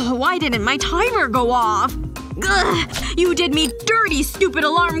 Oh, why didn't my timer go off? Ugh, you did me dirty, stupid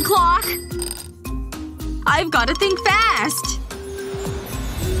alarm clock! I've gotta think fast.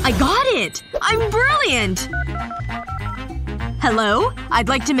 I got it! I'm brilliant! Hello? I'd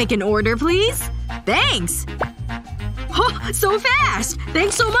like to make an order, please? Thanks! Oh, so fast!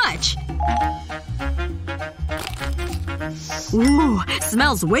 Thanks so much! Ooh,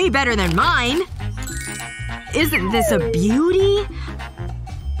 smells way better than mine. Isn't this a beauty?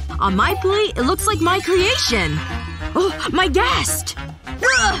 On my plate, it looks like my creation. Oh, my guest!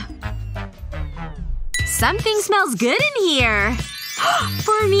 Ugh! Something smells good in here.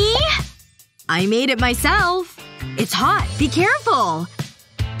 For me? I made it myself. It's hot. Be careful.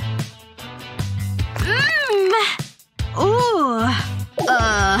 Ooh.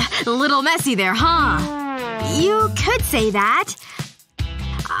 A little messy there, huh? You could say that.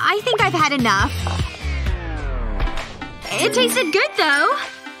 I think I've had enough. It tasted good, though.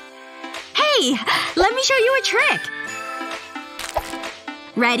 Hey! Let me show you a trick.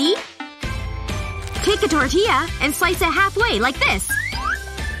 Ready? Take a tortilla and slice it halfway, like this.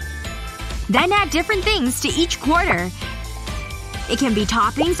 Then add different things to each quarter. It can be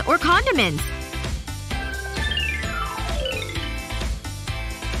toppings or condiments.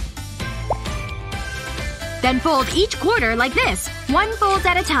 Then fold each quarter like this, One fold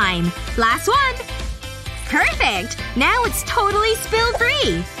at a time. Last one. Perfect! Now it's totally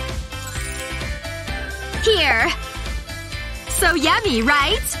spill-free. Here. So yummy,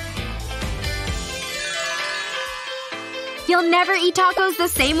 right? You'll never eat tacos the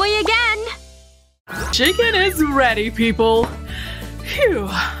same way again. Chicken is ready, people. Phew.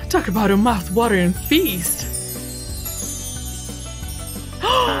 Talk about a mouth-watering feast.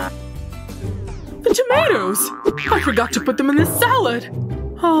 The tomatoes! I forgot to put them in the salad.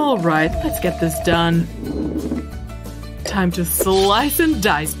 Alright, let's get this done. Time to slice and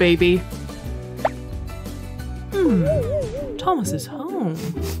dice, baby. Thomas is home.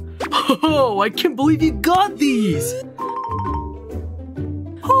 Oh, I can't believe you got these!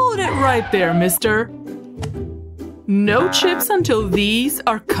 Hold it right there, mister. No chips until these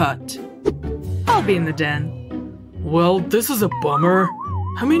are cut. I'll be in the den. Well, this is a bummer.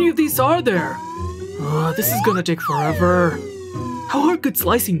 How many of these are there? This is gonna take forever. How hard could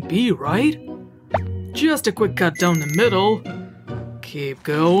slicing be, right? Just a quick cut down the middle. Keep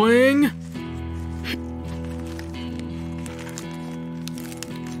going.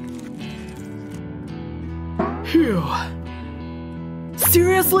 Phew.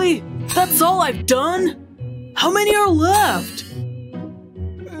 Seriously? That's all I've done? How many are left?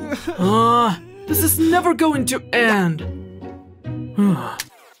 This is never going to end.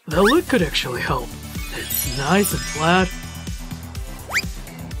 The lid could actually help. It's nice and flat.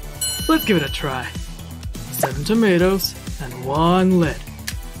 Let's give it a try. 7 tomatoes, and 1 lid.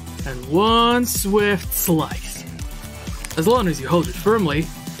 And 1 swift slice. As long as you hold it firmly,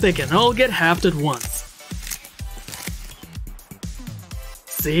 they can all get halved at once.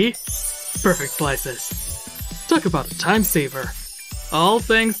 See? Perfect slices. Talk about a time saver. All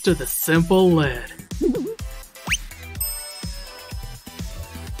thanks to the simple lid.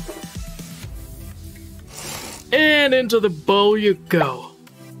 And into the bowl you go.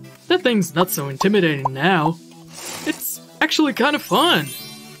 That thing's not so intimidating now. It's actually kind of fun.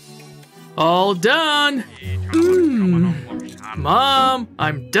 All done! Mom,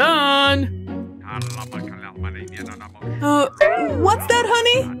 I'm done! What's that,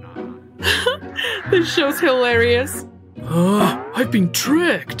 honey? This show's hilarious. I've been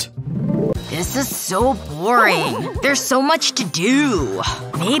tricked. This is so boring. There's so much to do.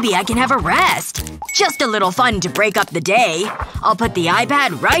 Maybe I can have a rest. Just a little fun to break up the day. I'll put the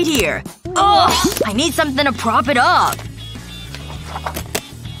iPad right here. Ugh! I need something to prop it up.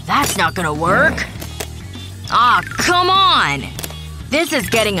 That's not gonna work. Ah, come on! This is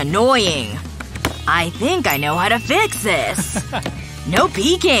getting annoying. I think I know how to fix this. No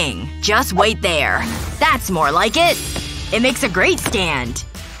peeking. Just wait there. That's more like it. It makes a great stand.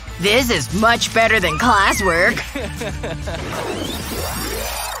 This is much better than classwork.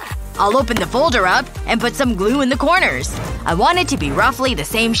 I'll open the folder up and put some glue in the corners. I want it to be roughly the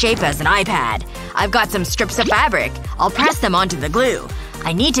same shape as an iPad. I've got some strips of fabric. I'll press them onto the glue.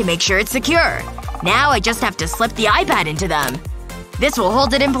 I need to make sure it's secure. Now I just have to slip the iPad into them. This will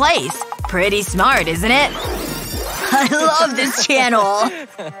hold it in place. Pretty smart, isn't it? I love this channel.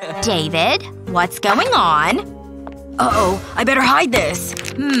 David, what's going on? Uh-oh. I better hide this.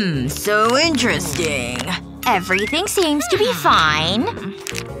 So interesting. Everything seems to be fine.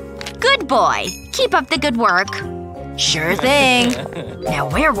 Good boy. Keep up the good work. Sure thing. Now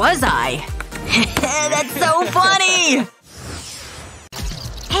where was I? That's so funny!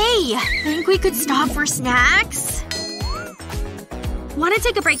 Hey, think we could stop for snacks? Wanna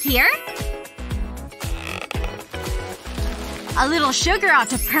take a break here? A little sugar ought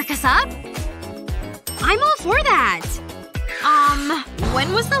to perk us up. I'm all for that.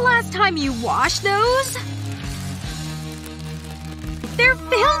 When was the last time you washed those? They're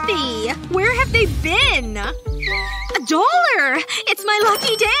filthy! Where have they been? $1! It's my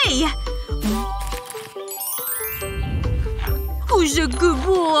lucky day! Who's a good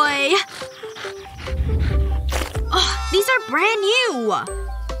boy? Oh, these are brand new!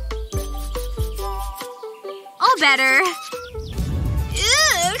 All better.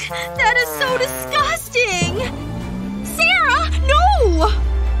 Ugh! That is so disgusting! Sarah! No!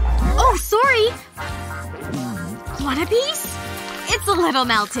 Oh, sorry. Want a piece? It's a little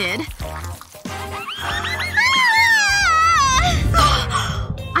melted.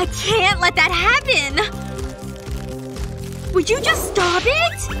 Ah! I can't let that happen! Would you just stop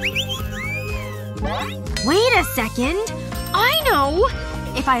it? Wait a second. I know!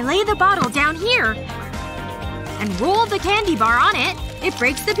 If I lay the bottle down here and roll the candy bar on it, it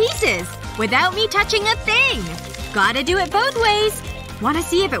breaks the pieces without me touching a thing. Gotta do it both ways. Wanna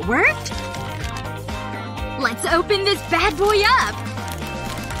see if it worked? Let's open this bad boy up.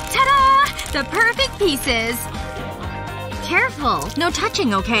 Ta-da! The perfect pieces. careful. No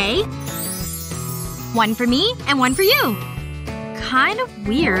touching, okay? One for me, and one for you. Kind of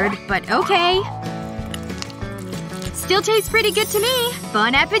weird, but okay. Still tastes pretty good to me.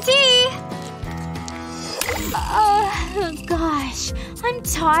 Bon appetit! Oh, gosh. I'm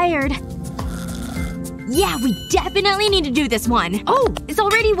tired. Yeah, we definitely need to do this one. Oh, it's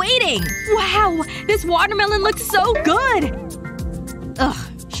already waiting! Wow! This watermelon looks so good! Ugh,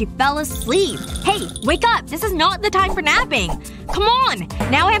 she fell asleep. Hey, wake up! This is not the time for napping. Come on!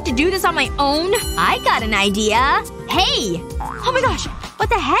 Now I have to do this on my own? I got an idea. Hey! Oh my gosh! What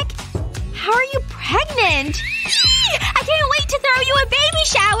the heck? How are you pregnant? Yee! I can't wait to throw you a baby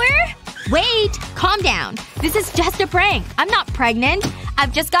shower! Wait! Calm down. This is just a prank. I'm not pregnant.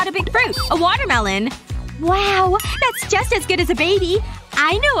 I've just got a big fruit. A watermelon. Wow. That's just as good as a baby.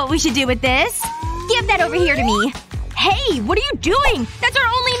 I know what we should do with this. Give that over here to me. Hey! What are you doing? That's our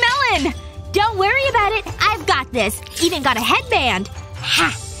only melon! Don't worry about it. I've got this. Even got a headband.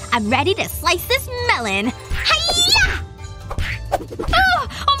 Ha! I'm ready to slice this melon. Hi-ya!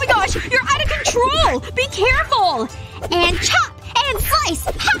 Oh my gosh! You're out of control! Be careful! And chop! And slice!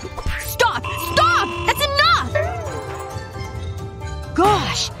 Ha! Stop! Stop! That's enough!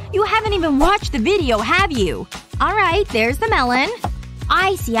 Gosh. You haven't even watched the video, have you? Alright, there's the melon.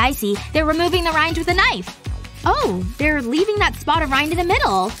 I see, I see. They're removing the rind with a knife. Oh, they're leaving that spot of rind in the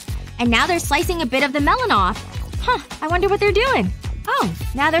middle. And now they're slicing a bit of the melon off. Huh, I wonder what they're doing. Oh,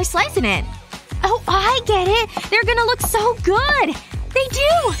 now they're slicing it. Oh, I get it. They're gonna look so good. They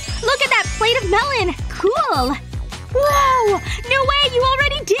do! Look at that plate of melon. Cool. Whoa! No way! You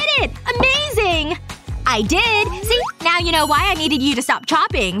already did it! Amazing! I did! See? Now you know why I needed you to stop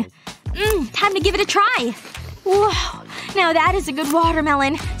chopping. Time to give it a try. Whoa. Now that is a good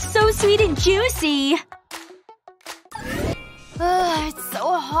watermelon. So sweet and juicy. Ugh, it's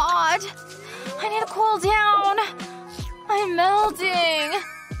so hot. I need to cool down. I'm melting.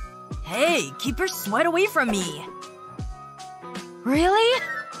 Hey, keep your sweat away from me. Really?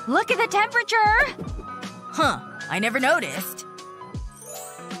 Look at the temperature! Huh. I never noticed.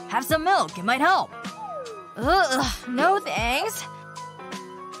 Have some milk. It might help. Ugh. No thanks.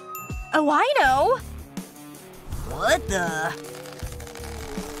 Oh, I know. What the…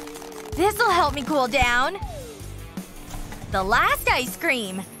 This'll help me cool down. The last ice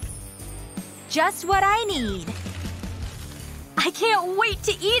cream. Just what I need. I can't wait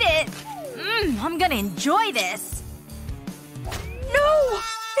to eat it. I'm gonna enjoy this. No!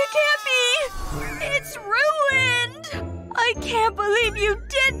 It can't be! It's ruined! I can't believe you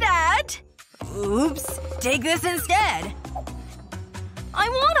did that! Oops. Take this instead. I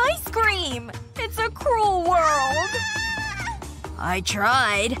want ice cream! It's a cruel world. I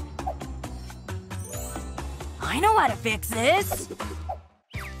tried. I know how to fix this.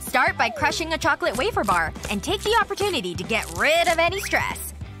 Start by crushing a chocolate wafer bar and take the opportunity to get rid of any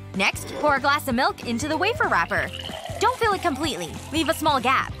stress. Next, pour a glass of milk into the wafer wrapper. Don't fill it completely. Leave a small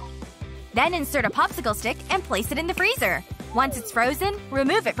gap. Then insert a popsicle stick and place it in the freezer. Once it's frozen,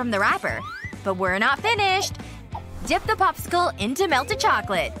 remove it from the wrapper. But we're not finished. Dip the popsicle into melted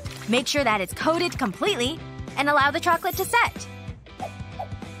chocolate. Make sure that it's coated completely, and allow the chocolate to set.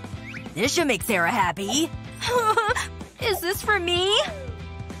 This should make Sarah happy. Is this for me?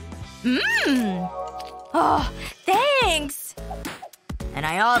 Oh, thanks! And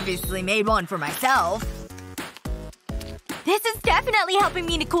I obviously made one for myself. This is definitely helping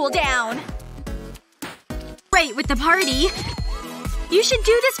me to cool down. Right, with the party. You should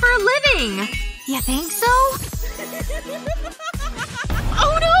do this for a living. You think so?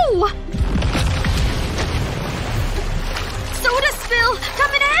 Oh no! Soda spill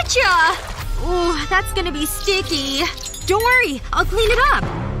coming at ya! Ooh, that's gonna be sticky. Don't worry, I'll clean it up.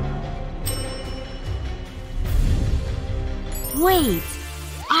 Wait.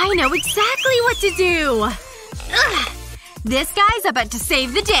 I know exactly what to do! Ugh. This guy's about to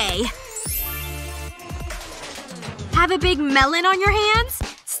save the day. Have a big melon on your hands?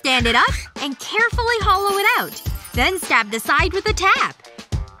 Stand it up and carefully hollow it out. Then stab the side with a tap.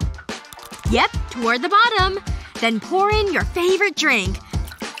 Yep, toward the bottom. Then pour in your favorite drink.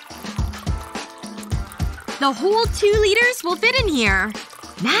 The whole 2 liters will fit in here.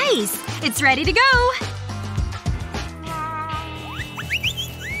 Nice! It's ready to go!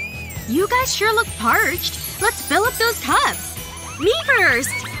 You guys sure look parched. Let's fill up those cups. Me first!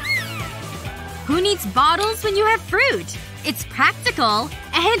 Who needs bottles when you have fruit? It's practical.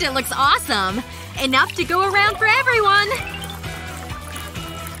 And it looks awesome. Enough to go around for everyone.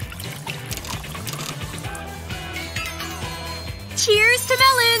 Cheers to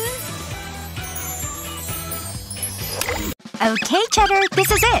melons! Okay, Cheddar,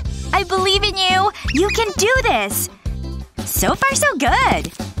 this is it. I believe in you. You can do this. So far so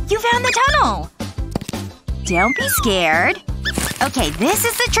good. You found the tunnel. Don't be scared. Okay, this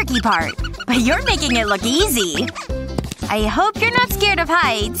is the tricky part. But you're making it look easy. I hope you're not scared of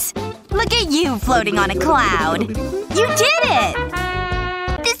heights. Look at you floating on a cloud. You did it!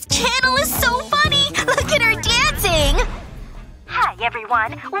 This channel is so funny! Look at her dancing! Hi,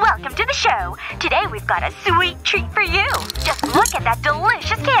 everyone. Welcome to the show. Today we've got a sweet treat for you. Just look at that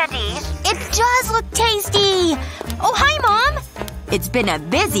delicious candy. It does look tasty! Oh, hi, Mom! It's been a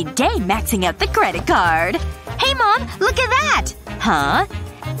busy day maxing out the credit card. Hey, Mom! Look at that! Huh?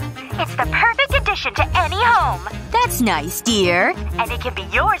 It's the perfect addition to any home. That's nice, dear. And it can be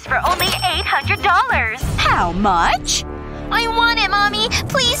yours for only $800. How much? I want it, Mommy!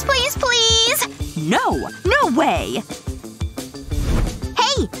 Please, please, please! No! No way!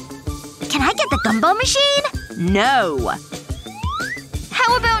 Hey! Can I get the gumball machine? No.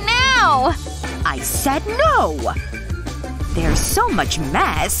 How about now? I said no! There's so much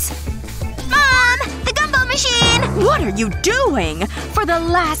mess. Mom! The gumball machine! What are you doing? For the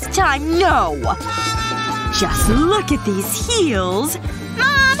last time, no! Just look at these heels.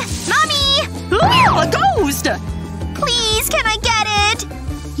 Mom! Mommy! Ooh, a ghost! Please, can I get it?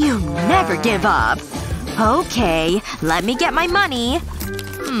 You never give up. Okay, let me get my money.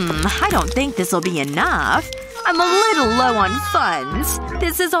 I don't think this'll be enough. I'm a little low on funds.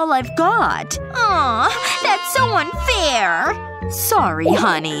 This is all I've got. Aw, that's so unfair. Sorry,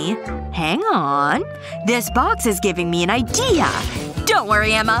 honey. Hang on. This box is giving me an idea. Don't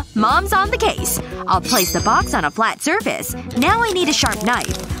worry, Emma. Mom's on the case. I'll place the box on a flat surface. Now I need a sharp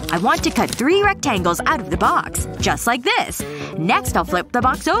knife. I want to cut 3 rectangles out of the box. Just like this. Next I'll flip the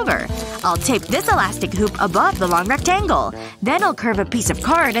box over. I'll tape this elastic hoop above the long rectangle. Then I'll curve a piece of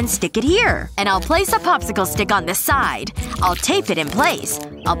card and stick it here. And I'll place a popsicle stick on this side. I'll tape it in place.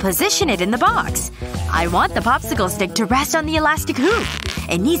 I'll position it in the box. I want the popsicle stick to rest on the elastic hoop.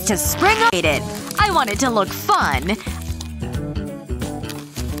 It needs to spring up. I want it to look fun.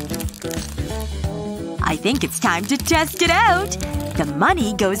 I think it's time to test it out. The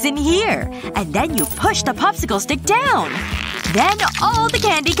money goes in here. And then you push the popsicle stick down. Then all the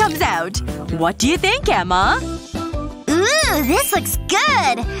candy comes out. What do you think, Emma? Ooh, this looks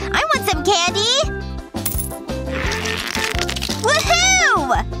good! I want some candy!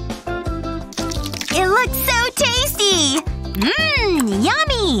 Woohoo! It looks so tasty!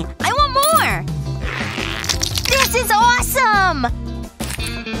 Yummy! I want more! This is awesome!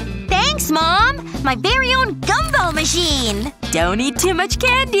 Thanks, Mom! My very own gumball machine! Don't eat too much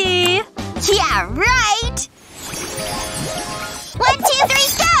candy! Yeah, right! 1, 2, 3,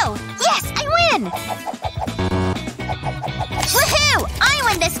 go! Yes, I win! Woohoo! I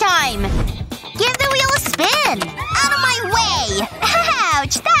win this time! Give the wheel a spin! Out of my way!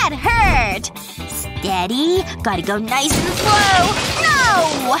 Ouch! That hurt! Steady. Gotta go nice and slow.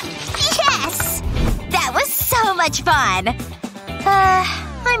 No! Yes! That was so much fun!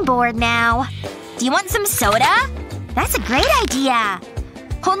 I'm bored now. Do you want some soda? That's a great idea!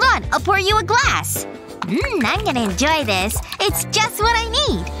 Hold on, I'll pour you a glass. I'm gonna enjoy this. It's just what I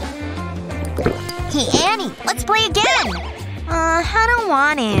need. Hey, Annie, let's play again! I don't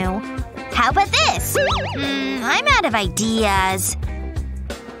want to. How about this? I'm out of ideas.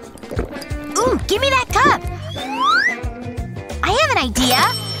 Ooh, give me that cup! I have an idea!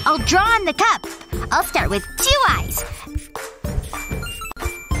 I'll draw on the cup. I'll start with 2 eyes.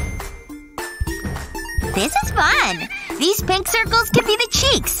 This is fun! These pink circles could be the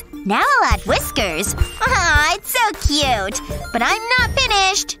cheeks. Now I'll add whiskers. Aw, it's so cute. But I'm not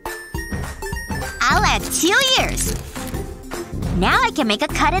finished. I'll add 2 ears. Now I can make a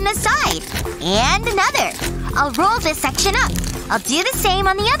cut in the side. And another. I'll roll this section up. I'll do the same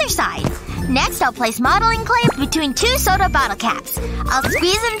on the other side. Next I'll place modeling clay between 2 soda bottle caps. I'll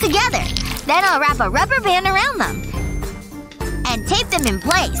squeeze them together. Then I'll wrap a rubber band around them. And tape them in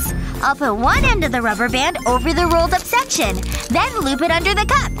place. I'll put one end of the rubber band over the rolled up section. Then loop it under the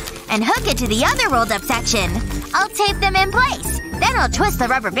cup. And hook it to the other rolled up section. I'll tape them in place. Then I'll twist the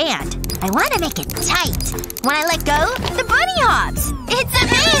rubber band. I want to make it tight. When I let go, the bunny hops! It's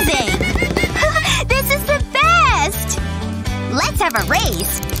amazing! This is the best! Let's have a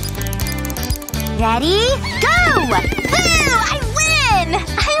race. Ready? Go! Woo! I win!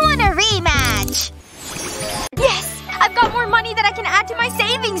 I want a rematch! Yes! I've got more money that I can add to my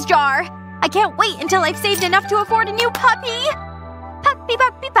savings jar! I can't wait until I've saved enough to afford a new puppy! Puppy,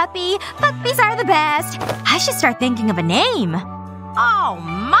 puppy, puppy. Puppies are the best. I should start thinking of a name. Oh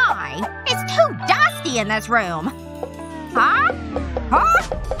my! It's too dusty in this room. Huh? Huh?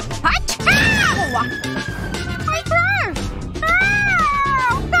 Achoo! My purse!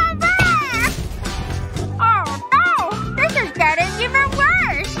 Oh, come back! Oh no! This is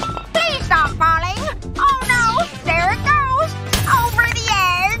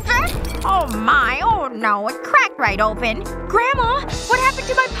Oh my, oh no, it cracked right open. Grandma, what happened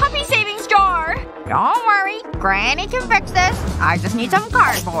to my puppy savings jar? Don't worry, Granny can fix this. I just need some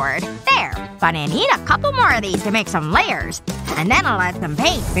cardboard. There. But I need a couple more of these to make some layers. And then I'll add some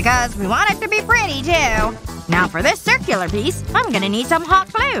paint, because we want it to be pretty too. Now for this circular piece, I'm gonna need some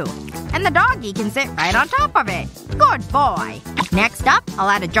hot glue. And the doggy can sit right on top of it. Good boy. Next up, I'll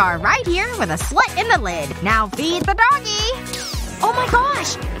add a jar right here with a slit in the lid. Now feed the doggy. Oh my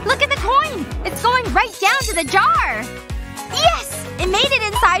gosh! Look at the coin! It's going right down to the jar! Yes! It made it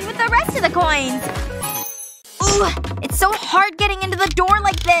inside with the rest of the coins! Ooh, it's so hard getting into the door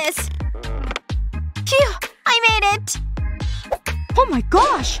like this. Phew! I made it! Oh my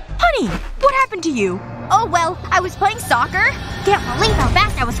gosh! Honey! What happened to you? Oh well, I was playing soccer. Can't believe how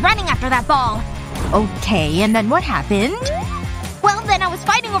fast I was running after that ball. Okay, and then what happened? Well, then I was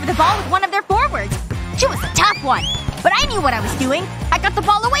fighting over the ball with one of their forwards. She was a tough one. But I knew what I was doing. I got the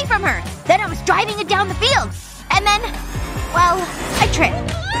ball away from her. Then I was driving it down the field. And then… well, I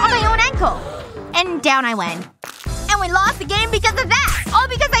tripped. On my own ankle. And down I went. And we lost the game because of that! All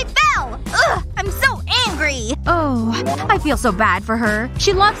because I fell! Ugh! I'm so angry! Oh, I feel so bad for her.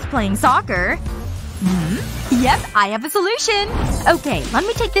 She loves playing soccer. Yep, I have a solution. Okay, let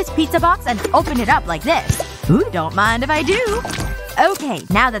me take this pizza box and open it up like this. Ooh, don't mind if I do. Okay,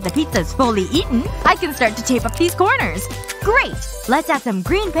 now that the pizza's fully eaten, I can start to tape up these corners. Great! Let's add some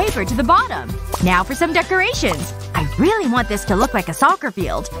green paper to the bottom. Now for some decorations. I really want this to look like a soccer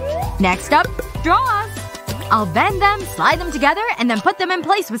field. Next up, straws. I'll bend them, slide them together, and then put them in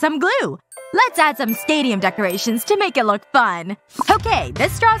place with some glue. Let's add some stadium decorations to make it look fun. Okay,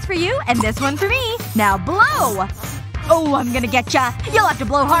 this straw's for you, and this one for me. Now blow! Oh, I'm gonna getcha. You'll have to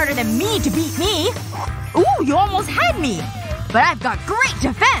blow harder than me to beat me. Ooh, you almost had me! But I've got great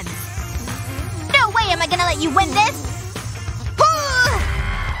defense! No way am I gonna let you win this!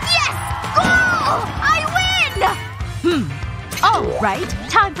 Yes! Goal! I win! Alright,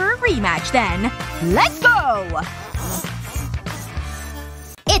 time for a rematch then. Let's go!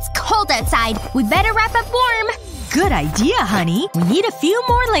 It's cold outside. We better wrap up warm. Good idea, honey. We need a few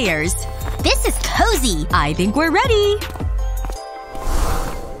more layers. This is cozy. I think we're ready.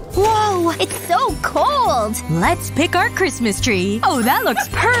 Whoa, it's so cold! Let's pick our Christmas tree. Oh, that looks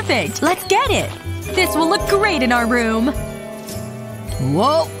perfect! Let's get it! This will look great in our room.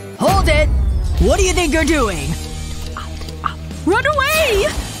 Whoa! Hold it! What do you think you're doing? Run away!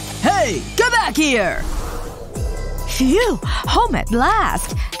 Hey! Come back here! Phew! Home at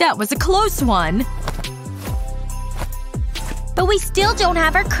last. That was a close one. But we still don't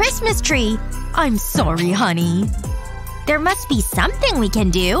have our Christmas tree. I'm sorry, honey. There must be something we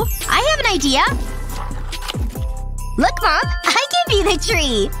can do. I have an idea. Look, Mom. I can be the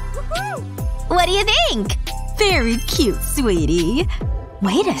tree. What do you think? Very cute, sweetie.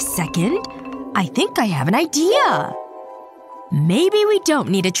 Wait a second. I think I have an idea. Maybe we don't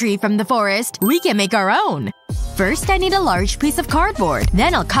need a tree from the forest. We can make our own. First, I need a large piece of cardboard.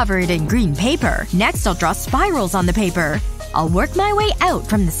 Then I'll cover it in green paper. Next, I'll draw spirals on the paper. I'll work my way out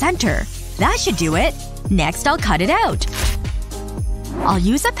from the center. That should do it. Next, I'll cut it out. I'll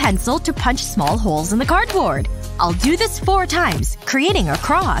use a pencil to punch small holes in the cardboard. I'll do this 4 times, creating a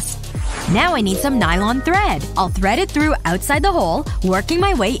cross. Now I need some nylon thread. I'll thread it through outside the hole, working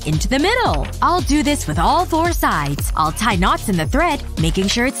my way into the middle. I'll do this with all 4 sides. I'll tie knots in the thread, making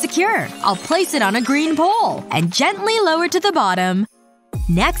sure it's secure. I'll place it on a green pole, and gently lower to the bottom.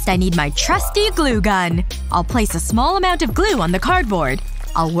 Next, I need my trusty glue gun. I'll place a small amount of glue on the cardboard.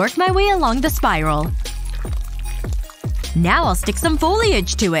 I'll work my way along the spiral. Now I'll stick some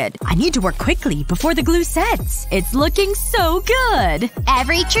foliage to it. I need to work quickly before the glue sets. It's looking so good!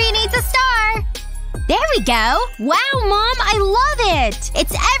 Every tree needs a star! There we go! Wow, Mom! I love it!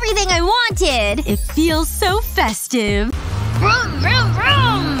 It's everything I wanted! It feels so festive. Vroom, vroom,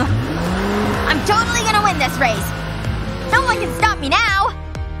 vroom! I'm totally gonna win this race! No one can stop me now!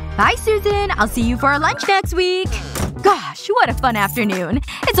 Bye, Susan. I'll see you for our lunch next week. Gosh, what a fun afternoon.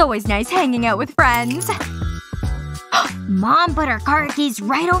 It's always nice hanging out with friends. Mom put her car keys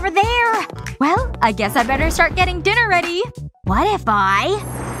right over there! Well, I guess I better start getting dinner ready. What if I…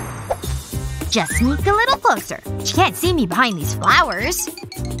 just sneak a little closer. She can't see me behind these flowers.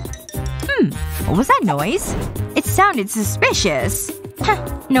 What was that noise? It sounded suspicious.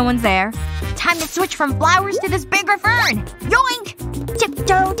 No one's there. Time to switch from flowers to this bigger fern! Yoink!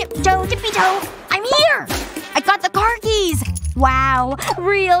 Tiptoe, tiptoe, tippy-toe! I'm here! I got the car keys! Wow.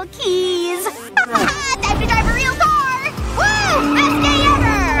 Real keys! Time to drive a real car! Woo! Best day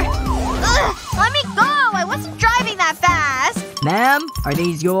ever! Ugh, let me go! I wasn't driving that fast! Ma'am, are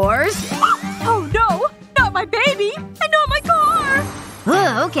these yours? Oh no! Not my baby! And not my car!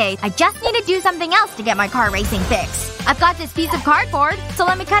 Okay, I just need to do something else to get my car racing fix. I've got this piece of cardboard, so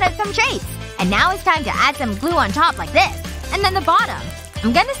let me cut out some shapes. And now it's time to add some glue on top like this. And then the bottom.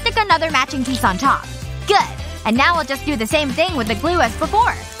 I'm gonna stick another matching piece on top. Good. And now I'll just do the same thing with the glue as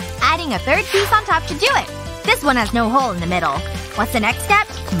before. Adding a third piece on top should do it. This one has no hole in the middle. What's the next step?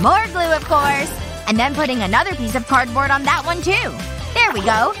 More glue, of course. And then putting another piece of cardboard on that one too. There we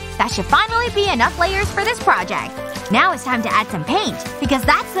go. That should finally be enough layers for this project. Now it's time to add some paint, because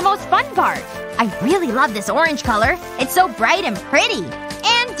that's the most fun part. I really love this orange color. It's so bright and pretty.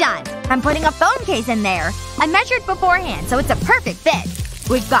 And done. I'm putting a phone case in there. I measured beforehand, so it's a perfect fit.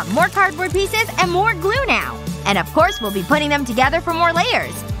 We've got more cardboard pieces and more glue now. And of course we'll be putting them together for more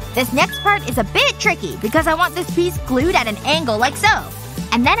layers. This next part is a bit tricky because I want this piece glued at an angle like so.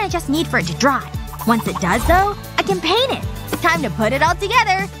 And then I just need for it to dry. Once it does though, I can paint it. Time to put it all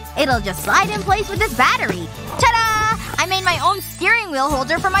together. It'll just slide in place with this battery. Ta-da! I made my own steering wheel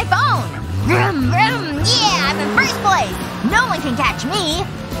holder for my phone. Vroom, vroom. Yeah, I'm in first place. No one can catch me.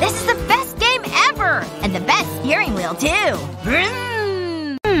 This is the best game ever! And the best steering wheel, too.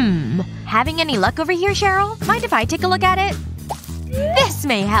 Vroom. Having any luck over here, Cheryl? Mind if I take a look at it? This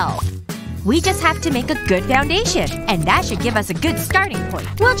may help. We just have to make a good foundation. And that should give us a good starting point.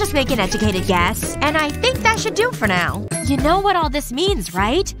 We'll just make an educated guess. And I think that should do for now. You know what all this means,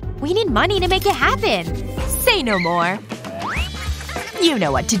 right? We need money to make it happen. Say no more. You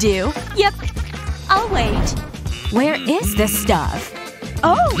know what to do. Yep. I'll wait. Where is this stuff?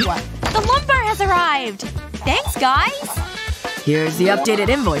 Oh! The lumber has arrived! Thanks, guys! Here's the updated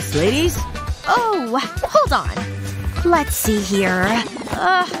invoice, ladies. Oh, hold on. Let's see here.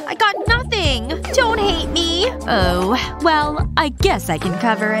 I got nothing. Don't hate me. Oh, well, I guess I can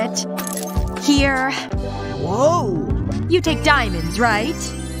cover it. Here. Whoa! You take diamonds, right?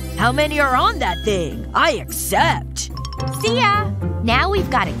 How many are on that thing? I accept. See ya! Now we've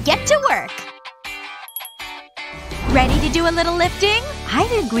gotta get to work. Ready to do a little lifting? I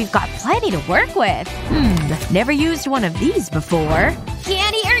think we've got plenty to work with. Never used one of these before.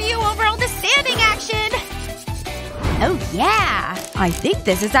 Can't hear you over all the standing action! Oh yeah! I think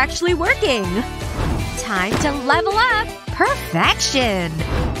this is actually working. Time to level up. Perfection!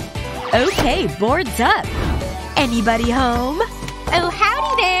 Okay, board's up. Anybody home? Oh,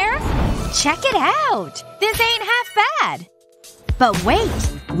 howdy there! Check it out! This ain't half bad. But wait,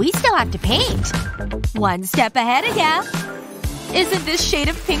 we still have to paint. One step ahead of ya. Isn't this shade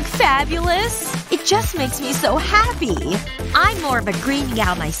of pink fabulous? It just makes me so happy. I'm more of a green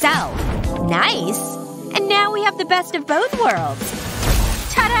gal myself. Nice. And now we have the best of both worlds.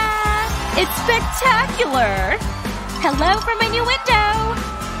 Ta-da! It's spectacular! Hello from my new window!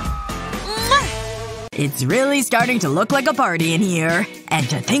 Mwah! It's really starting to look like a party in here. And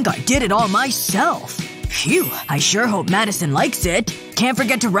to think I did it all myself. Phew. I sure hope Madison likes it. Can't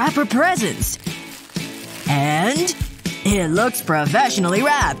forget to wrap her presents. And… it looks professionally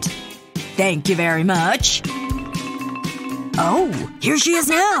wrapped. Thank you very much. Oh, here she is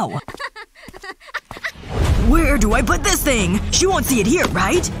now. Where do I put this thing? She won't see it here,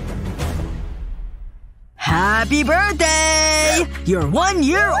 right? Happy birthday! You're 1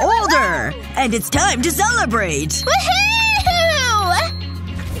 year older! And it's time to celebrate! Woohoo!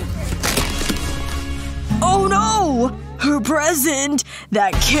 Oh no! Her present!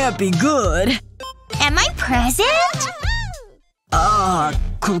 That can't be good. Am I present?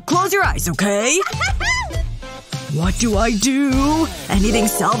 Close your eyes, okay? What do I do? Anything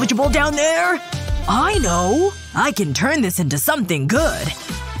salvageable down there? I know! I can turn this into something good.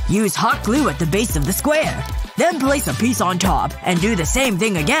 Use hot glue at the base of the square. Then place a piece on top, and do the same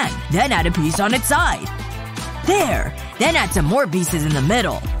thing again. Then add a piece on its side. There! Then add some more pieces in the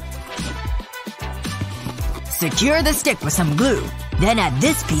middle. Secure the stick with some glue. Then add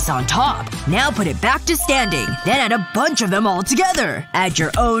this piece on top. Now put it back to standing. Then add a bunch of them all together. Add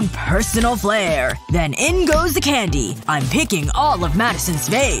your own personal flair. Then in goes the candy. I'm picking all of Madison's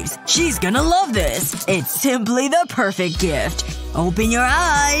faves. She's gonna love this. It's simply the perfect gift. Open your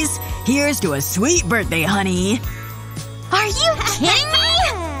eyes. Here's to a sweet birthday, honey. Are you kidding me?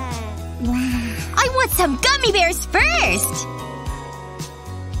 I want some gummy bears first!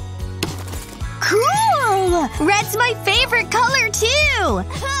 Cool! Red's my favorite color, too!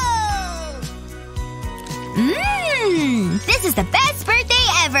 This is the best birthday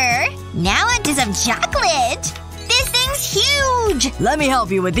ever! Now onto some chocolate! This thing's huge! Let me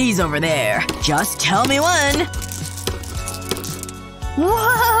help you with these over there. Just tell me when.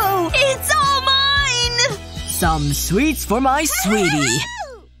 Whoa! It's all mine! Some sweets for my sweetie.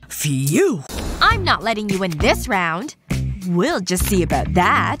 Phew. I'm not letting you win this round. We'll just see about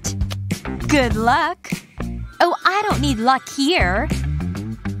that. Good luck. Oh, I don't need luck here.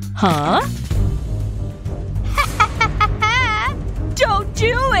 Huh? Don't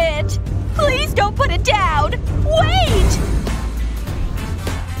do it! Please don't put it down! Wait!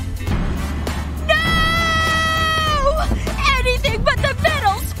 No! Anything but the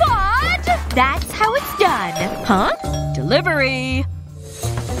middle spot! That's how it's done. Huh? Delivery.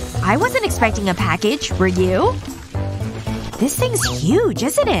 I wasn't expecting a package, were you? This thing's huge,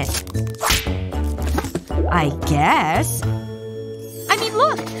 isn't it? I guess. I mean,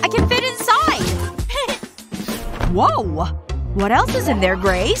 look! I can fit inside! Whoa! What else is in there,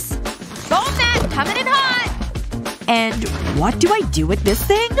 Grace? Phone mat coming in hot! And what do I do with this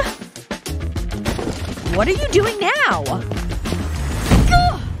thing? What are you doing now?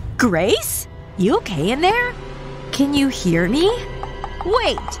 Gah! Grace? You okay in there? Can you hear me?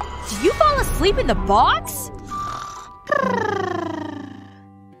 Wait. Did you fall asleep in the box?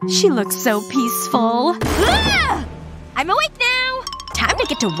 She looks so peaceful. Ah! I'm awake now! Time to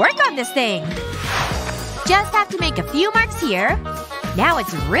get to work on this thing. Just have to make a few marks here. Now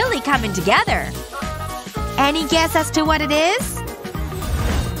it's really coming together. Any guess as to what it is?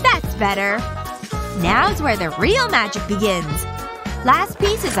 That's better. Now's where the real magic begins. Last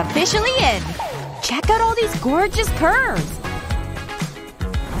piece is officially in. Check out all these gorgeous curves.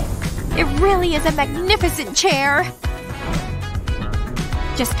 It really is a magnificent chair.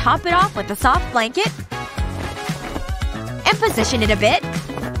 Just top it off with a soft blanket. And position it a bit.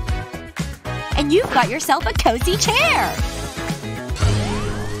 And you've got yourself a cozy chair!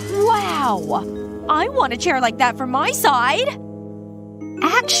 Wow! I want a chair like that for my side!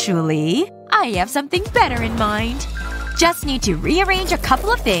 Actually, I have something better in mind. Just need to rearrange a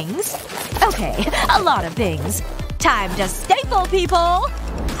couple of things. Okay, a lot of things. Time to staple, people!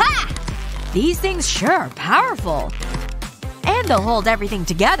 Ha! These things sure are powerful. And they'll hold everything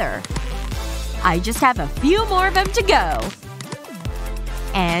together. I just have a few more of them to go.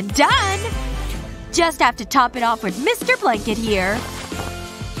 And done! Just have to top it off with Mr. Blanket here.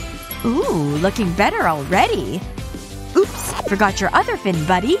 Ooh, looking better already. Oops, forgot your other fin,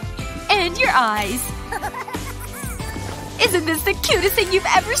 buddy. And your eyes. Isn't this the cutest thing you've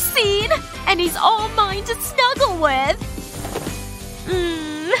ever seen? And he's all mine to snuggle with.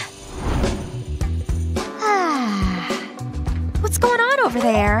 What's going on over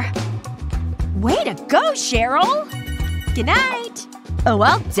there? Way to go, Cheryl! Good night. Oh,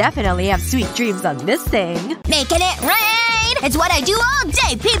 I'll definitely have sweet dreams on this thing. Making it rain! It's what I do all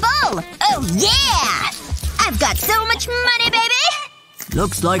day, people! Oh, yeah! I've got so much money, baby!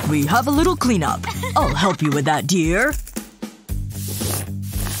 Looks like we have a little cleanup. I'll help you with that, dear.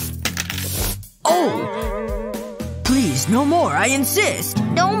 Oh! Please, no more, I insist.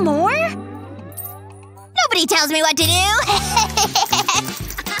 No more? Nobody tells me what to do!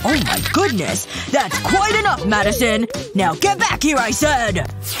 Oh my goodness! That's quite enough, Madison! Now get back here, I said!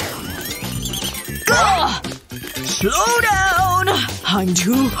 Ugh! Slow down! I'm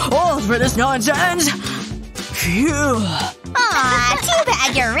too old for this nonsense! Phew. Aw, too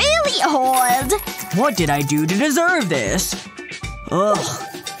bad you're really old. What did I do to deserve this? Ugh.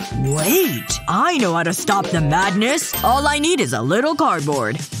 Wait. I know how to stop the madness. All I need is a little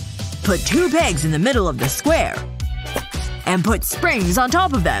cardboard. Put 2 pegs in the middle of the square. And put springs on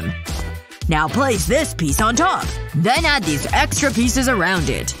top of them. Now place this piece on top. Then add these extra pieces around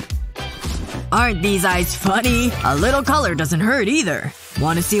it. Aren't these eyes funny? A little color doesn't hurt either.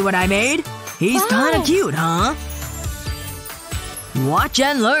 Want to see what I made? He's kinda cute, huh? Watch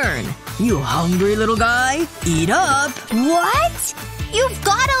and learn. You hungry little guy? Eat up! What? You've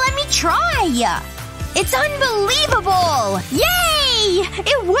gotta let me try! It's unbelievable! Yay!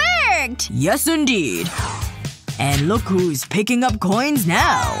 It worked! Yes, indeed. And look who's picking up coins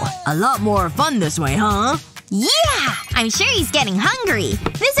now. A lot more fun this way, huh? Yeah! I'm sure he's getting hungry.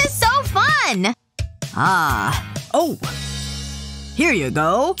 This is so fun! Ah. Oh. Here you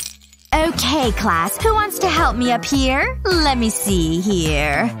go. Okay, class. Who wants to help me up here? Let me see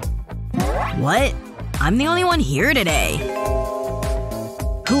here. What? I'm the only one here today.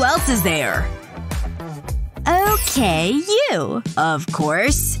 Who else is there? Okay, you. Of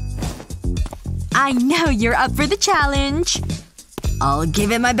course. I know you're up for the challenge. I'll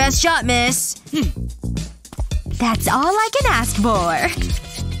give it my best shot, miss. That's all I can ask for.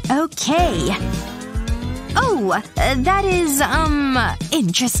 Okay. Oh, that is,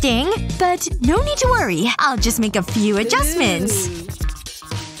 interesting. But no need to worry. I'll just make a few adjustments.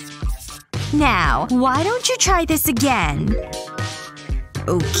 Now, why don't you try this again?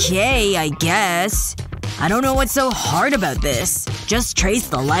 Okay, I guess. I don't know what's so hard about this. Just trace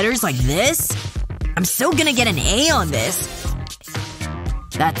the letters like this? I'm still gonna get an A on this.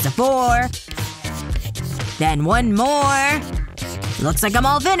 That's a 4. Then one more. Looks like I'm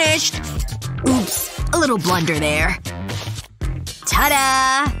all finished. Oops. A little blunder there.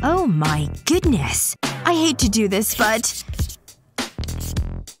 Ta-da! Oh my goodness. I hate to do this, but…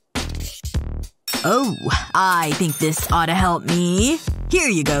 Oh, I think this ought to help me. Here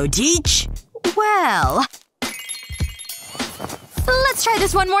you go, Teach. well… let's try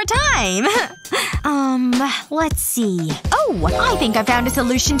this one more time. Let's see. Oh, I think I found a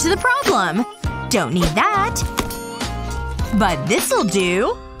solution to the problem. Don't need that. But this'll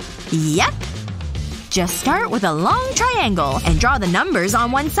do. Yep. Just start with a long triangle and draw the numbers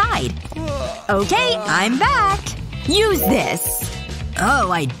on one side. Okay, I'm back. Use this.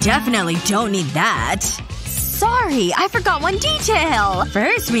 Oh, I definitely don't need that. Sorry, I forgot one detail.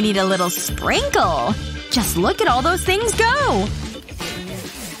 First, we need a little sprinkle. Just look at all those things go.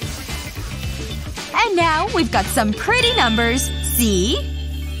 And now, we've got some pretty numbers. See?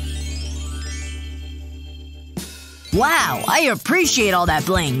 Wow, I appreciate all that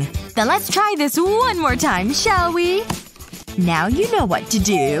bling. Then let's try this one more time, shall we? Now you know what to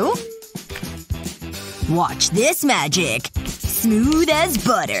do. Watch this magic. Smooth as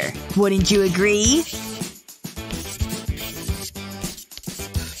butter. Wouldn't you agree?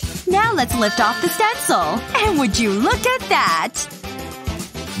 Now let's lift off the stencil. And would you look at that?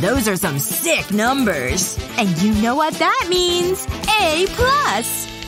 Those are some sick numbers. And you know what that means. A+.